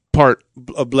 he's part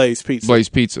a Blaze Pizza. Blaze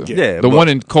Pizza. Yeah, the one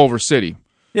in Culver City.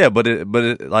 Yeah, but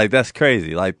like that's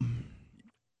crazy. Like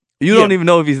you don't even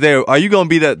know if he's there. Are you going to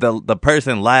be the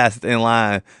person last in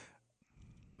line?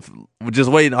 Just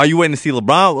waiting. Are you waiting to see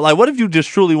LeBron? Like, what if you just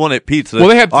truly wanted pizza? Well,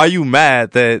 they had. Are you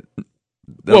mad that?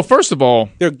 Well, first of all,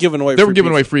 they're giving away. They were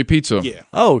giving away free pizza. Yeah.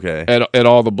 Oh, okay. At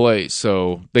all the Blaze,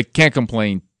 so they can't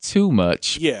complain too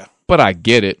much. Yeah. But I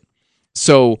get it.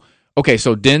 So okay,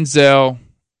 so Denzel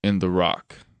and The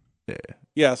Rock.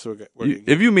 Yeah. So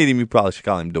if you meet him, you probably should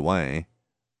call him Dwayne.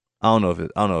 I don't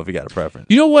know if he got a preference.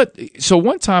 You know what? So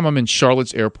one time I'm in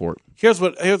Charlotte's airport. Here's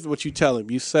what you tell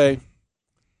him. You say,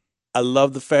 "I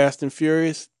love the Fast and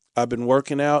Furious. I've been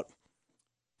working out,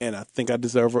 and I think I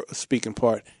deserve a speaking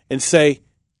part." And say,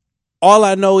 "All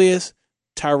I know is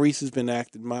Tyrese has been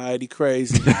acting mighty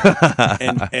crazy."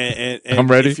 and I'm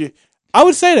ready. I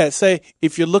would say that. Say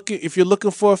if you're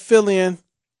looking for a fill-in,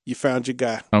 you found your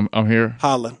guy. I'm here.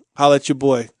 Holla at your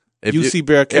boy. UC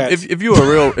Bearcat. If you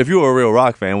were a real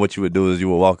Rock fan, what you would do is you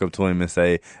would walk up to him and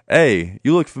say, "Hey,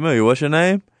 you look familiar. What's your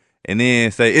name?" And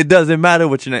then say, "It doesn't matter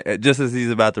what your name." Just as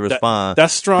he's about to respond.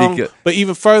 That's strong. But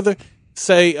even further,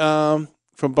 say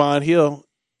from Bond Hill,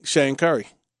 Shane Curry,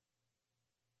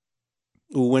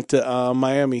 who went to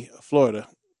Miami, Florida,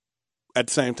 at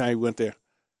the same time he went there.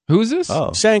 Who is this?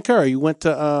 Oh. Shane Curry. He went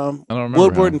to I don't remember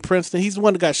Woodward him. and Princeton. He's the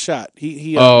one that got shot.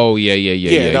 He oh yeah.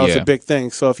 That was a big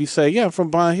thing. So if you say, "Yeah, I'm from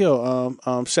Bond Hill,"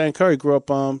 Shane Curry grew up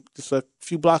just a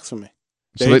few blocks from me.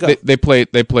 So they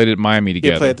played at Miami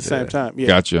together. They played at the same time. Yeah.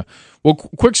 Gotcha. Well,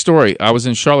 quick story. I was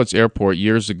in Charlotte's airport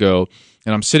years ago,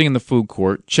 and I'm sitting in the food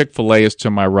court. Chick-fil-A is to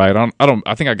my right.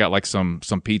 I think I got like some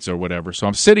pizza or whatever. So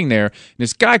I'm sitting there, and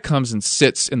this guy comes and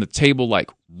sits in the table like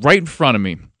right in front of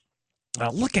me. And I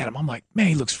look at him. I'm like, man,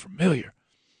 he looks familiar.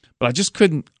 But I just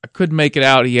couldn't make it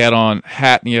out. He had on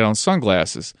hat and he had on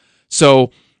sunglasses.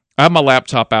 So I have my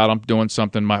laptop out. I'm doing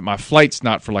something. My flight's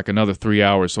not for like another 3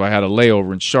 hours, so I had a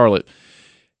layover in Charlotte.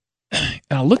 And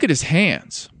I look at his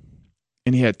hands,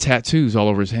 and he had tattoos all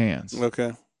over his hands.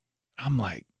 Okay. I'm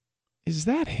like, is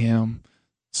that him?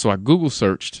 So I Google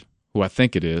searched who I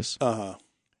think it is, and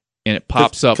it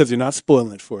pops up. Because you're not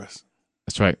spoiling it for us.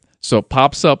 That's right. So it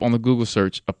pops up on the Google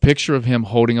search, a picture of him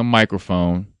holding a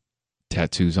microphone,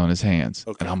 tattoos on his hands.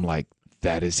 Okay. And I'm like,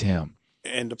 that is him.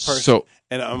 And the person. So,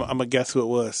 and I'm going to guess who it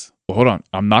was. well, hold on.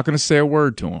 I'm not going to say a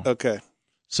word to him. Okay.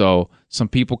 So some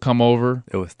people come over.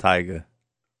 It was Tiger.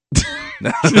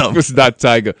 It was not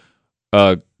Tiger.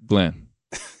 Glenn.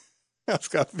 That's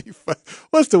got to be fun.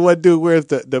 What's the one dude wears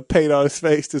the paint on his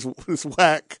face, this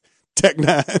whack Tech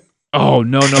 9? Oh,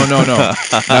 no.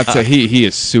 Not to, he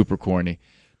is super corny.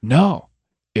 No,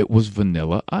 it was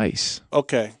Vanilla Ice.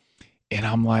 Okay. And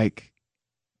I'm like,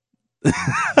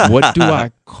 what do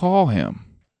I call him?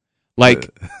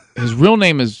 Like, his real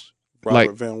name is Robert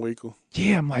like Van Winkle.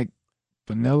 Yeah, I'm like,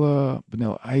 Vanilla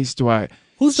Ice. Do I?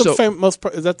 Who's the most?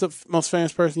 Is that the most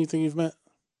famous person you think you've met?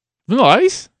 Vanilla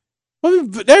Ice? I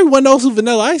mean, everyone knows who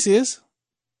Vanilla Ice is.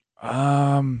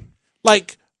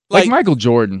 Like Michael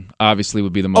Jordan, obviously,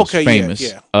 would be the most famous.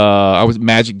 Yeah. I was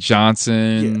Magic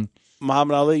Johnson. Yeah.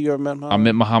 Muhammad Ali, you ever met Muhammad? I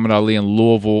met Muhammad Ali in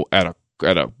Louisville at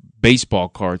a baseball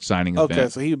card signing event. Okay,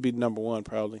 so he would be number one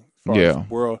probably. As far as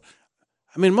world.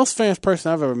 I mean, most famous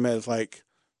person I've ever met is like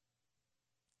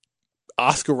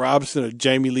Oscar Robertson or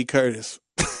Jamie Lee Curtis.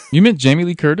 You met Jamie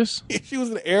Lee Curtis? She was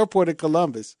in the airport in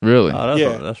Columbus. Really?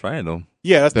 Oh, that's random.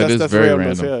 Yeah, that's very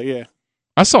random. Hell, yeah.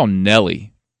 I saw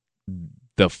Nelly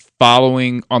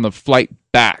on the flight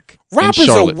back. Rappers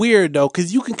are weird though,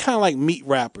 because you can kind of like meet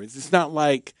rappers. It's not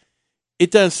like it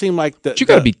doesn't seem like But you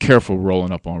got to be careful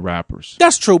rolling up on rappers.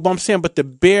 That's true, but I'm saying, but the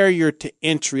barrier to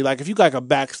entry, like if you got like a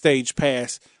backstage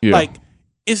pass, like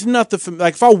it's nothing for me.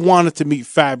 Like if I wanted to meet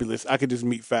Fabulous, I could just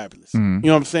meet Fabulous. Mm-hmm. You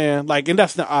know what I'm saying? Like, and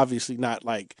that's not obviously not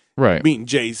like meeting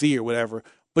Jay-Z or whatever,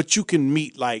 but you can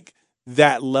meet like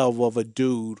that level of a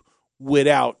dude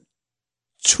without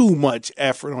too much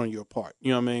effort on your part.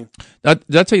 You know what I mean?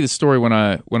 Did I tell you the story when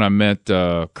I met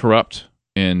Corrupt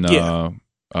in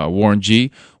Warren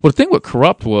G? Well, the thing with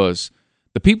Corrupt was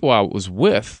the people I was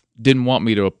with didn't want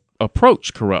me to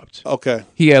approach Corrupt. Okay.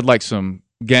 He had like some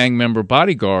gang member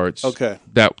bodyguards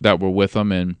that were with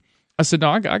him, and I said, no,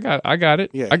 I got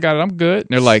it. Yeah. I got it. I'm good. And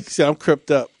they're like, see, I'm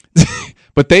crypted up.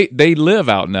 But they live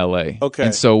out in L.A. Okay.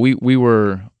 And so we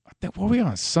were, I think, were we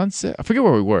on Sunset? I forget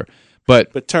where we were.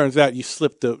 But turns out you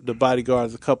slipped the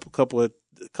bodyguards a couple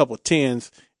of tens,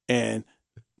 and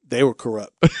they were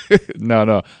corrupt.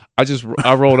 No.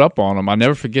 I rolled up on them. I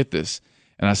never forget this.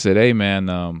 And I said, hey, man,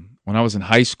 when I was in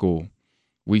high school,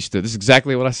 this is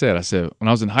exactly what I said. I said, when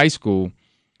I was in high school,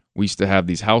 we used to have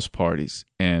these house parties,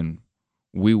 and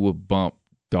we would bump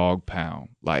Dog Pound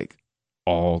like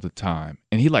all the time.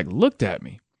 And he like looked at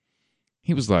me.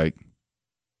 He was like,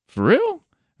 for real?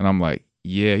 And I'm like,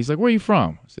 yeah. He's like, where are you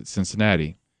from? I said,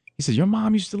 Cincinnati. He said, your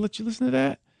mom used to let you listen to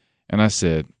that? And I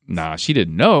said, nah, she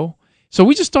didn't know. So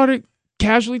we just started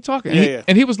casually talking.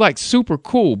 And he was like super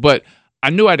cool, but I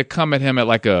knew I had to come at him at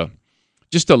like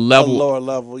just a level. A lower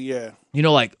level, yeah. You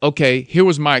know, like, okay, here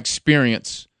was my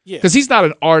experience. Yeah. Because he's not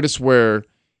an artist where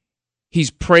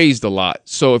he's praised a lot.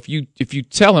 So if you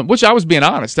tell him, which I was being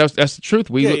honest, that's the truth.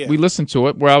 We listened to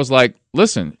it where I was like,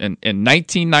 listen, in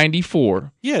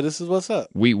 1994, this is what's up.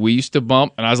 We used to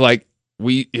bump, and I was like,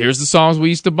 here's the songs we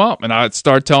used to bump, and I'd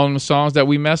start telling him the songs that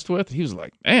we messed with. He was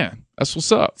like, man, that's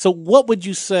what's up. So what would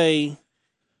you say?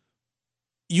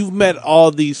 You've met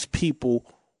all these people.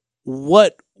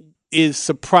 What is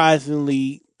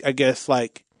surprisingly, I guess,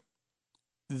 like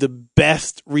the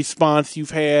best response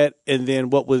you've had, and then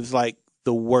what was like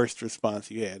the worst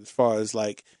response you had, as far as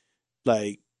like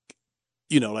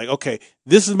you know, like, okay,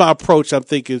 this is my approach. I'm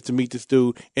thinking to meet this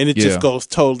dude, and it just goes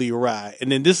totally awry.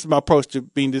 And then this is my approach to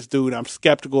meeting this dude. I'm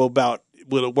skeptical about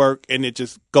will it work, and it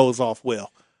just goes off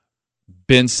well.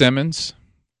 Ben Simmons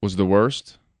was the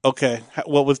worst. Okay,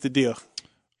 what was the deal?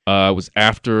 It was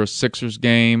after a Sixers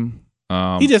game.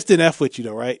 He just didn't F with you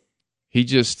though, right? He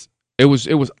just it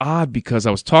was odd because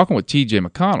I was talking with T.J.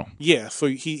 McConnell. Yeah, so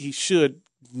he should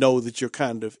know that you're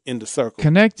kind of in the circle,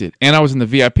 connected, and I was in the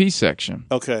VIP section.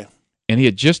 Okay. And he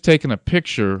had just taken a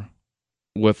picture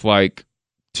with like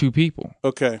two people.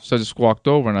 Okay. So I just walked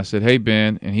over and I said, hey,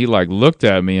 Ben. And he like looked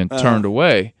at me and turned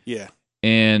away. Yeah.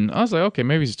 And I was like, okay,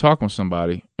 maybe he's talking with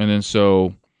somebody. And then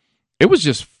so it was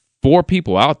just 4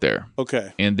 people out there.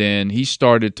 Okay. And then he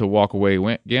started to walk away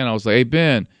again. I was like, hey,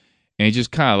 Ben. And he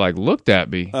just kind of like looked at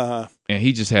me. Uh-huh. And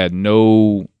he just had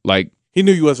no like. He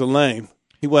knew you wasn't lame.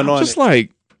 He wasn't on just it.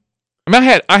 Like, I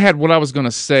mean, I had what I was going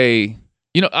to say.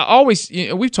 You know, I always,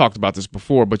 we've talked about this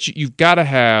before, but you've got to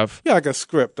have. Yeah, like a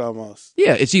script almost.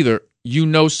 Yeah, it's either you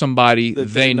know somebody that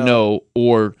they know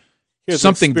or here's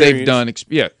something they've done.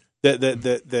 Yeah.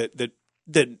 That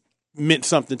meant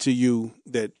something to you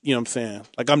that, you know what I'm saying?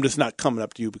 Like, I'm just not coming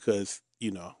up to you because,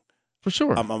 you know. For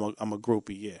sure. I'm a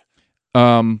groupie,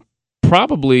 yeah.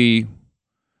 Probably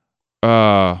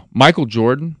Michael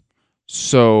Jordan.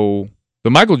 So. The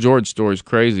Michael Jordan story is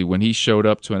crazy. When he showed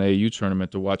up to an AAU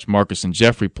tournament to watch Marcus and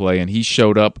Jeffrey play, and he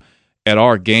showed up at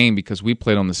our game because we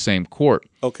played on the same court.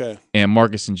 Okay. And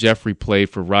Marcus and Jeffrey played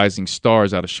for Rising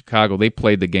Stars out of Chicago. They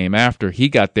played the game after. He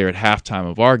got there at halftime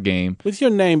of our game. Was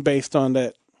your name based on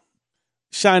that?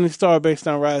 Shining Star based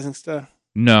on Rising Star?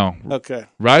 No. Okay.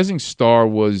 Rising Star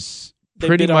was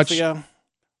pretty much. Or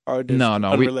no,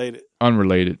 unrelated?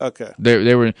 Unrelated. Okay.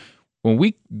 They were. when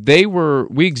we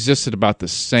existed about the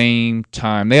same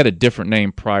time. They had a different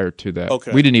name prior to that.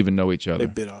 Okay. We didn't even know each other.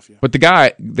 They bit off you. But the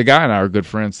guy and I are good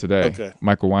friends today. Okay.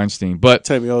 Michael Weinstein. But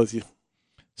Tell me all with you.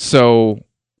 so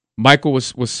Michael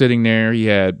was sitting there. He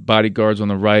had bodyguards on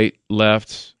the right,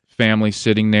 left, family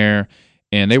sitting there,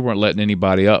 and they weren't letting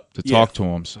anybody up to talk to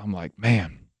him. So I'm like,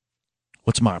 man,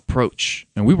 what's my approach?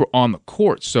 And we were on the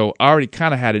court, so I already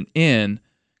kind of had an in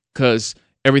because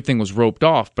everything was roped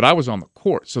off, but I was on the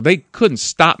court. So they couldn't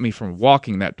stop me from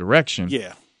walking that direction.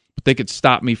 Yeah. But they could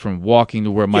stop me from walking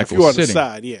to where Michael if you're was on sitting. the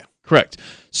side, yeah. Correct.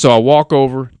 So I walk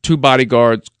over, 2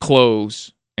 bodyguards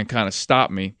close and kind of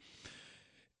stop me.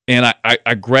 And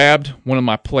I grabbed one of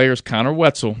my players, Connor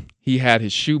Wetzel. He had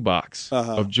his shoebox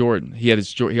of Jordan. He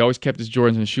always kept his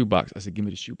Jordans in his shoebox. I said, give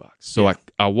me the shoebox. So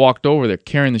I walked over there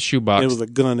carrying the shoebox. There was a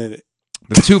gun in it.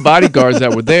 The 2 bodyguards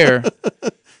that were there,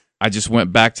 I just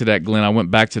went back to that, Glenn. I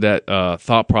went back to that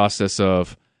thought process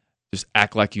of just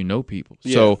act like you know people.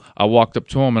 Yeah. So I walked up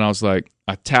to him and I was like,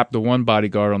 I tapped the one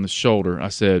bodyguard on the shoulder. I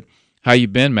said, how you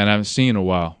been, man? I haven't seen you in a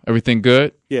while. Everything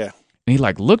good? Yeah. And he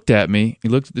like looked at me. He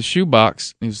looked at the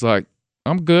shoebox. And he was like,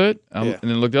 I'm good. And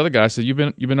then looked at the other guy. I said, you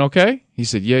been okay? He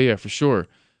said, yeah, for sure.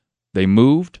 They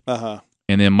moved. And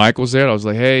then Michael's there. I was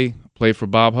like, hey, I played for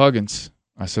Bob Huggins.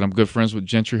 I said, I'm good friends with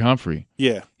Gentry Humphrey.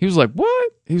 Yeah. He was like,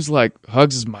 what? He was like,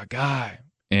 Hugs is my guy.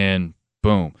 And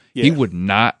boom. Yeah. He would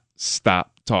not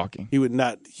stop talking. He would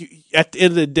not. At the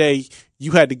end of the day,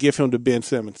 you had to give him to Ben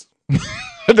Simmons.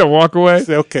 To walk away?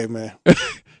 Say, okay, man.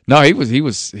 No, he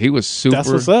was super. That's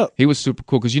what's up. He was super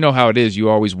cool because you know how it is. You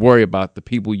always worry about the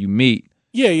people you meet.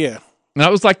 Yeah. And I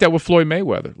was like that with Floyd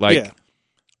Mayweather. Like,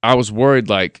 I was worried,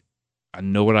 like, I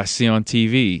know what I see on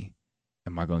TV.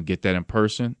 Am I going to get that in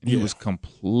person? And he was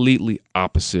completely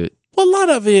opposite. Well, a lot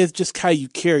of it is just how you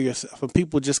carry yourself. And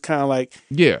people just kind of like,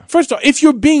 Yeah. First of all, if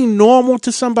you're being normal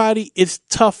to somebody, it's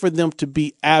tough for them to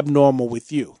be abnormal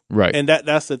with you. Right. And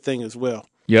that's the thing as well.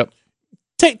 Yep.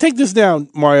 Take this down,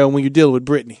 Mario, when you're dealing with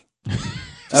Brittany.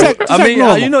 I mean,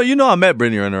 you know, I met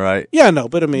Brittany Renner, right? Yeah, I know,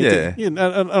 but I mean, Yeah.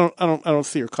 I don't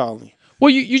see her calling you. Well,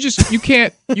 you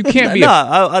can't be.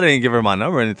 I didn't give her my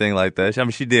number or anything like that. I mean,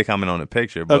 she did comment on the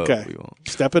picture, but Okay, we won't.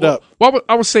 step it up. Well,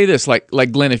 I would say this, like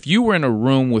Glenn, if you were in a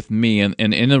room with me, and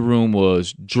in the room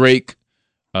was Drake,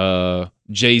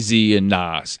 Jay-Z, and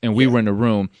Nas, and we were in the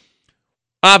room,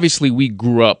 obviously we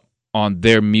grew up on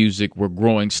their music. We're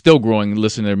still growing, and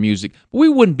listening to their music. But we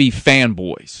wouldn't be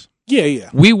fanboys. Yeah.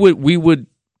 We would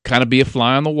kind of be a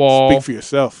fly on the wall. Speak for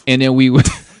yourself. And then we would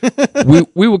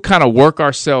we would kind of work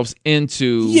ourselves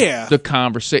into the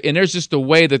conversation. And there's just a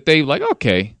way that they like,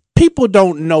 okay. People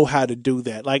don't know how to do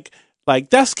that. Like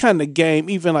that's kind of game.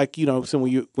 Even like, you know, so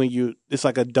when you it's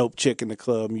like a dope chick in the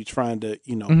club and you're trying to,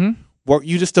 you know, work,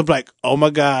 you just like, oh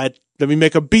my God, let me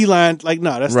make a beeline. Like,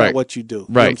 no, that's not what you do. You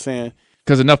know what I'm saying?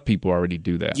 Because enough people already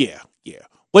do that. Yeah.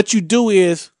 What you do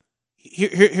is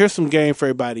here's some game for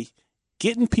everybody.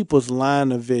 Getting people's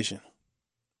line of vision.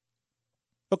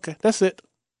 Okay, that's it.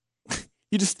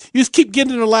 You just keep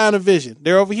getting in the line of vision.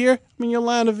 They're over here. I'm in your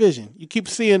line of vision. You keep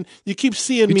seeing me. You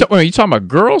talking about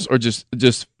girls or just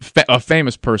a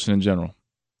famous person in general?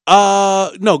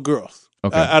 No, girls.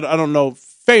 Okay. I don't know.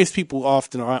 Famous people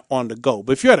often are on the go.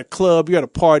 But if you're at a club, you're at a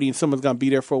party, and someone's gonna be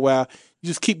there for a while, you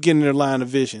just keep getting in their line of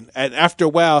vision. And after a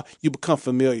while, you become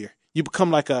familiar. You become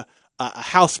like a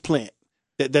house plant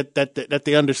that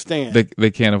they understand. They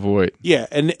can't avoid. Yeah,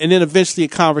 and then eventually a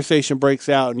conversation breaks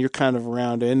out, and you're kind of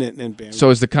around it, and bam.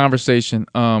 So is the conversation?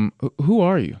 Who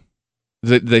are you?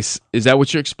 Is that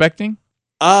what you're expecting?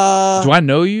 Do I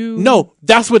know you? No,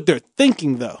 that's what they're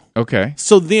thinking though. Okay.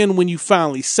 So then, when you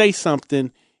finally say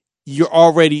something, you're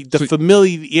already the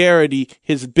familiarity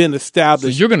has been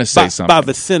established. So you're going to say something by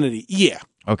vicinity. Yeah.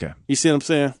 Okay. You see what I'm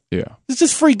saying? Yeah. It's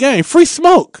just free game, free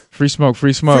smoke. Free smoke.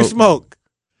 Free smoke. Free smoke.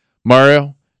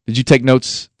 Mario, did you take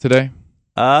notes today?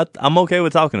 I'm okay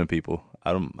with talking to people.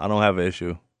 I don't have an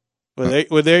issue.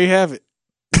 Well, there you have it.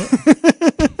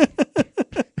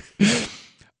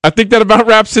 I think that about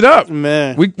wraps it up.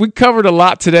 Man, we covered a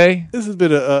lot today. This has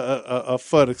been a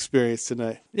fun experience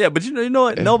tonight. Yeah, but you know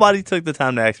what? Nobody took the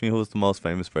time to ask me who's the most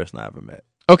famous person I ever met.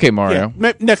 Okay, Mario.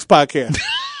 Yeah, next podcast.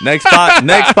 Next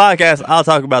podcast, I'll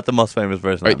talk about the most famous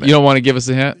person I met. You don't want to give us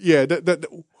a hint? Yeah,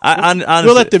 honestly,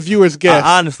 we'll let the viewers guess.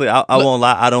 Honestly, I won't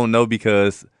lie. I don't know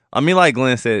because I mean, like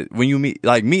Glenn said, when you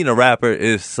meeting a rapper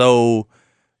is so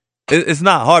it's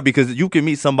not hard because you can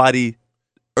meet somebody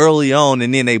early on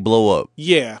and then they blow up.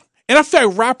 Yeah, and I feel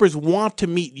like rappers want to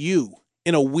meet you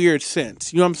in a weird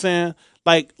sense. You know what I'm saying?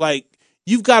 Like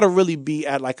you've got to really be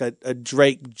at like a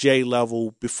Drake J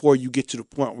level before you get to the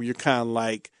point where you're kind of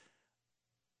like,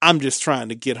 I'm just trying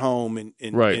to get home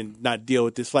and not deal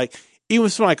with this. Like even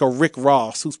someone like a Rick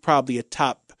Ross, who's probably a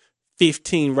top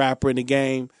 15 rapper in the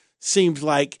game, seems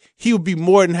like he would be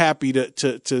more than happy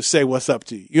to say what's up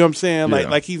to you. You know what I'm saying? Yeah.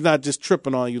 Like he's not just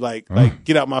tripping on you, like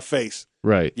get out my face.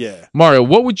 Right. Yeah. Mario,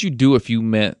 what would you do if you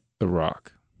met The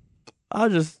Rock? I'll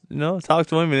just, talk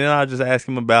to him, and then I'll just ask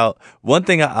him about one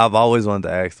thing I've always wanted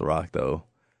to ask The Rock, though.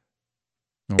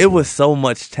 Okay. It was so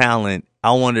much talent.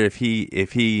 I wonder if he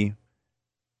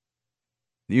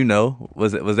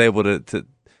was able to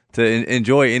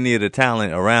enjoy any of the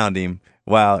talent around him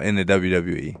while in the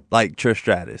WWE, like Trish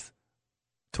Stratus,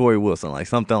 Tori Wilson, like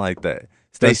something like that.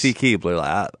 Stacy Keibler,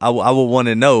 like I would want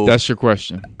to know. That's your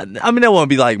question. I mean, that wouldn't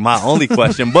be like my only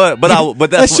question, but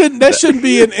that shouldn't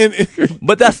be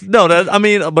But that's no.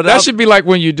 That should be like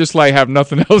when you just like have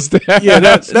nothing else to ask. Yeah,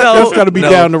 that's got to be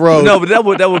down the road. No,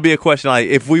 but that would be a question. Like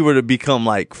if we were to become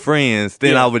like friends,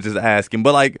 then I would just ask him.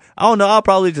 But like I don't know, I'll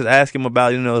probably just ask him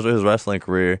about his wrestling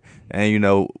career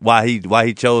and why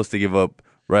he chose to give up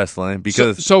wrestling.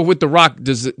 Because so with The Rock,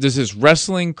 does his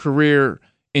wrestling career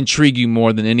intrigue you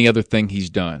more than any other thing he's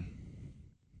done?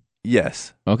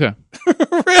 Yes. Okay.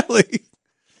 Really?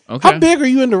 Okay. How big are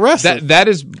you into wrestling? That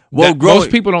is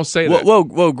most people don't say that.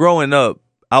 Well, growing up,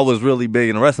 I was really big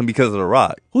into wrestling because of The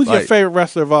Rock. Who's your favorite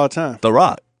wrestler of all time? The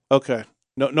Rock. Okay.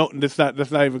 No, that's not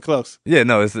even close. Yeah,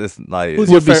 no, it's like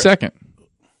Who would be second?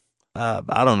 I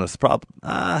don't know. It's probably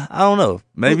I don't know.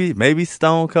 Maybe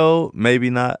Stone Cold. Maybe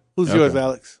not. Who's yours,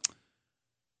 Alex?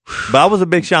 But I was a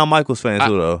big Shawn Michaels fan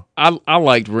too, though. I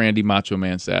liked Randy Macho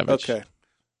Man Savage. Okay.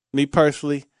 Me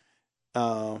personally,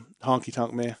 Honky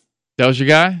Tonk Man. That was your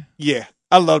guy? Yeah,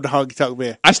 I love the Honky Tonk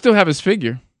Man. I still have his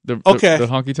figure. The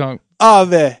Honky Tonk. Oh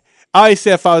man, I always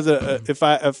said if I was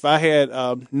if I had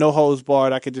no holds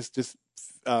barred, I could just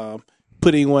put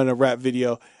anyone in a rap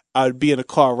video. I would be in a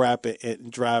car rapping and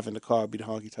driving the car. Be the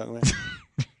Honky Tonk Man.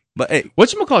 But hey,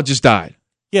 whatchamacallit just died?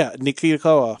 Yeah, Nikita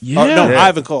Koloff. Yeah.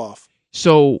 Ivan Koloff.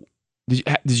 So, did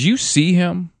you see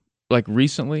him like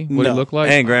recently? What he looked like?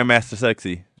 And Grandmaster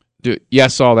Sexy. Dude, yeah, I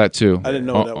saw that too. I didn't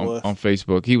know what that was on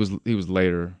Facebook. He was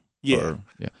later. Yeah,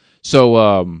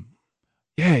 So,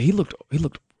 he looked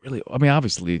really. I mean,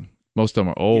 obviously, most of them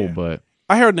are old, but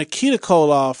I heard Nikita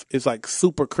Koloff is like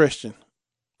super Christian.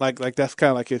 Like that's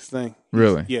kind of like his thing.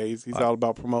 Really? He's all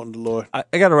about promoting the Lord. I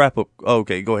got to wrap up. Oh,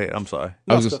 okay, go ahead. I'm sorry.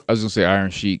 I was gonna say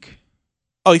Iron Sheik.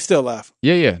 Oh, he's still alive.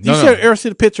 Yeah. You ever see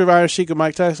the picture of Iron Sheik and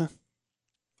Mike Tyson?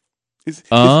 It's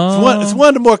one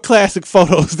of the more classic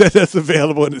photos that's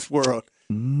available in this world.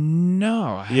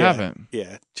 No, I haven't.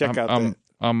 Yeah, check out that.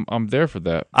 I'm there for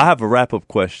that. I have a wrap up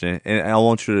question, and I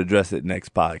want you to address it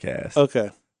next podcast.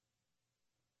 Okay.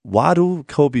 Why do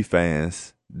Kobe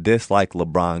fans dislike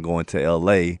LeBron going to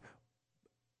LA?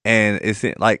 And it's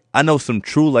like I know some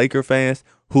true Laker fans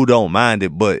who don't mind it,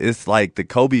 but it's like the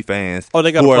Kobe fans. Oh,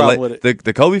 they got a problem with it.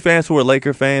 The Kobe fans who are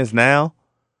Laker fans now,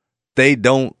 they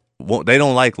don't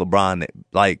like LeBron.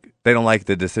 Like they don't like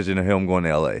the decision of him going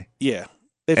to LA. Yeah,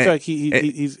 they feel like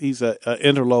he's an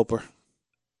interloper.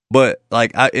 But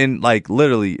like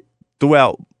literally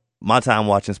throughout my time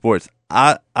watching sports,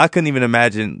 I couldn't even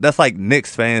imagine. That's like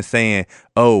Knicks fans saying,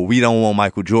 "Oh, we don't want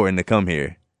Michael Jordan to come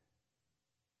here."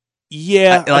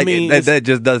 Yeah, I mean that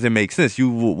just doesn't make sense.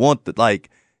 You would want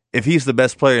if he's the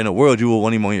best player in the world, you would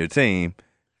want him on your team.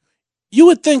 You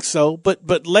would think so,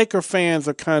 but Laker fans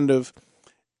are kind of.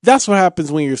 That's what happens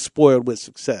when you're spoiled with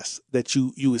success. That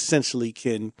you essentially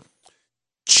can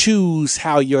choose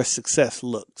how your success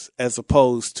looks, as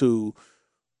opposed to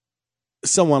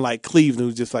someone like Cleveland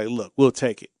who's just like, look, we'll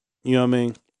take it. You know what I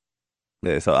mean?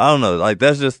 Yeah. So I don't know. Like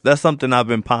that's something I've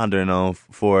been pondering on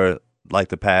for like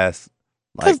the past.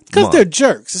 Because they're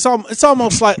jerks. It's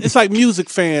almost like it's like music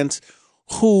fans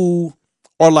who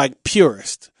are like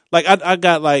purists. Like I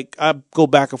go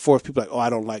back and forth. People are like, oh, I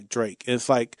don't like Drake. And it's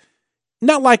like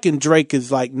not liking Drake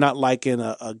is like not liking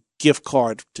a gift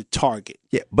card to Target.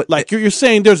 Yeah, but like you're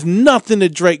saying, there's nothing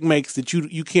that Drake makes that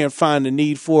you can't find a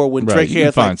need for when Drake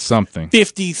has find like something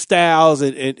 50 styles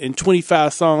and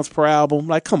 25 songs per album.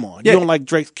 Like, come on, you don't like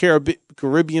Drake's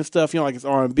Caribbean stuff. You don't like his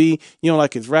R&B. You don't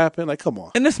like his rapping. Like, come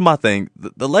on. And this is my thing.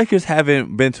 The Lakers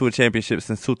haven't been to a championship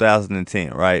since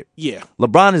 2010, right? Yeah.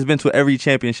 LeBron has been to every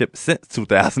championship since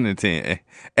 2010.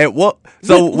 And when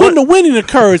the winning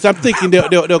occurs, I'm thinking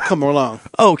they'll come along.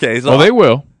 Okay, so they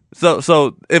will. So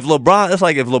if LeBron, it's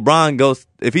like if LeBron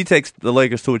if he takes the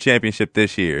Lakers to a championship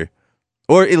this year,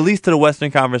 or at least to the Western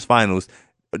Conference Finals,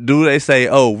 do they say,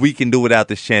 "Oh, we can do without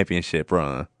this championship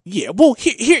run"? Yeah. Well,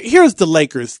 here's the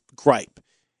Lakers' gripe.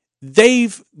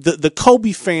 The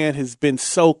Kobe fan has been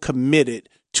so committed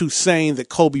to saying that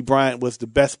Kobe Bryant was the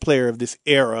best player of this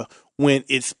era when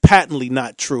it's patently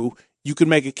not true. You can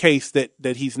make a case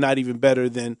that he's not even better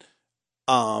than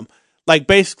Like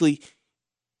basically,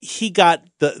 he got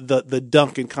the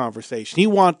Duncan conversation.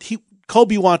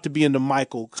 Kobe wanted to be in the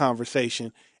Michael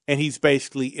conversation, and he's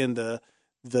basically in the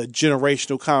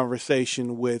generational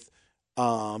conversation with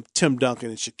Tim Duncan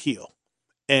and Shaquille.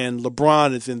 And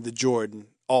LeBron is in the Jordan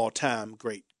all-time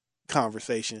great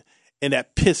conversation, and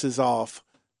that pisses off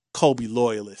Kobe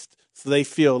loyalists. So they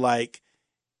feel like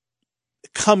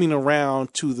coming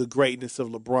around to the greatness of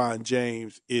LeBron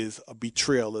James is a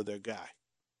betrayal of their guy.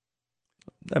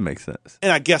 That makes sense.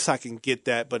 And I guess I can get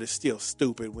that, but it's still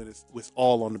stupid when it's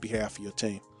all on the behalf of your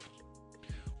team.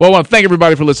 Well, I want to thank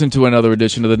everybody for listening to another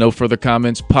edition of the No Further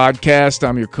Comments podcast.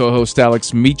 I'm your co-host,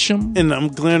 Alex Meacham. And I'm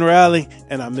Glenn Riley,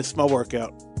 and I missed my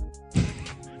workout.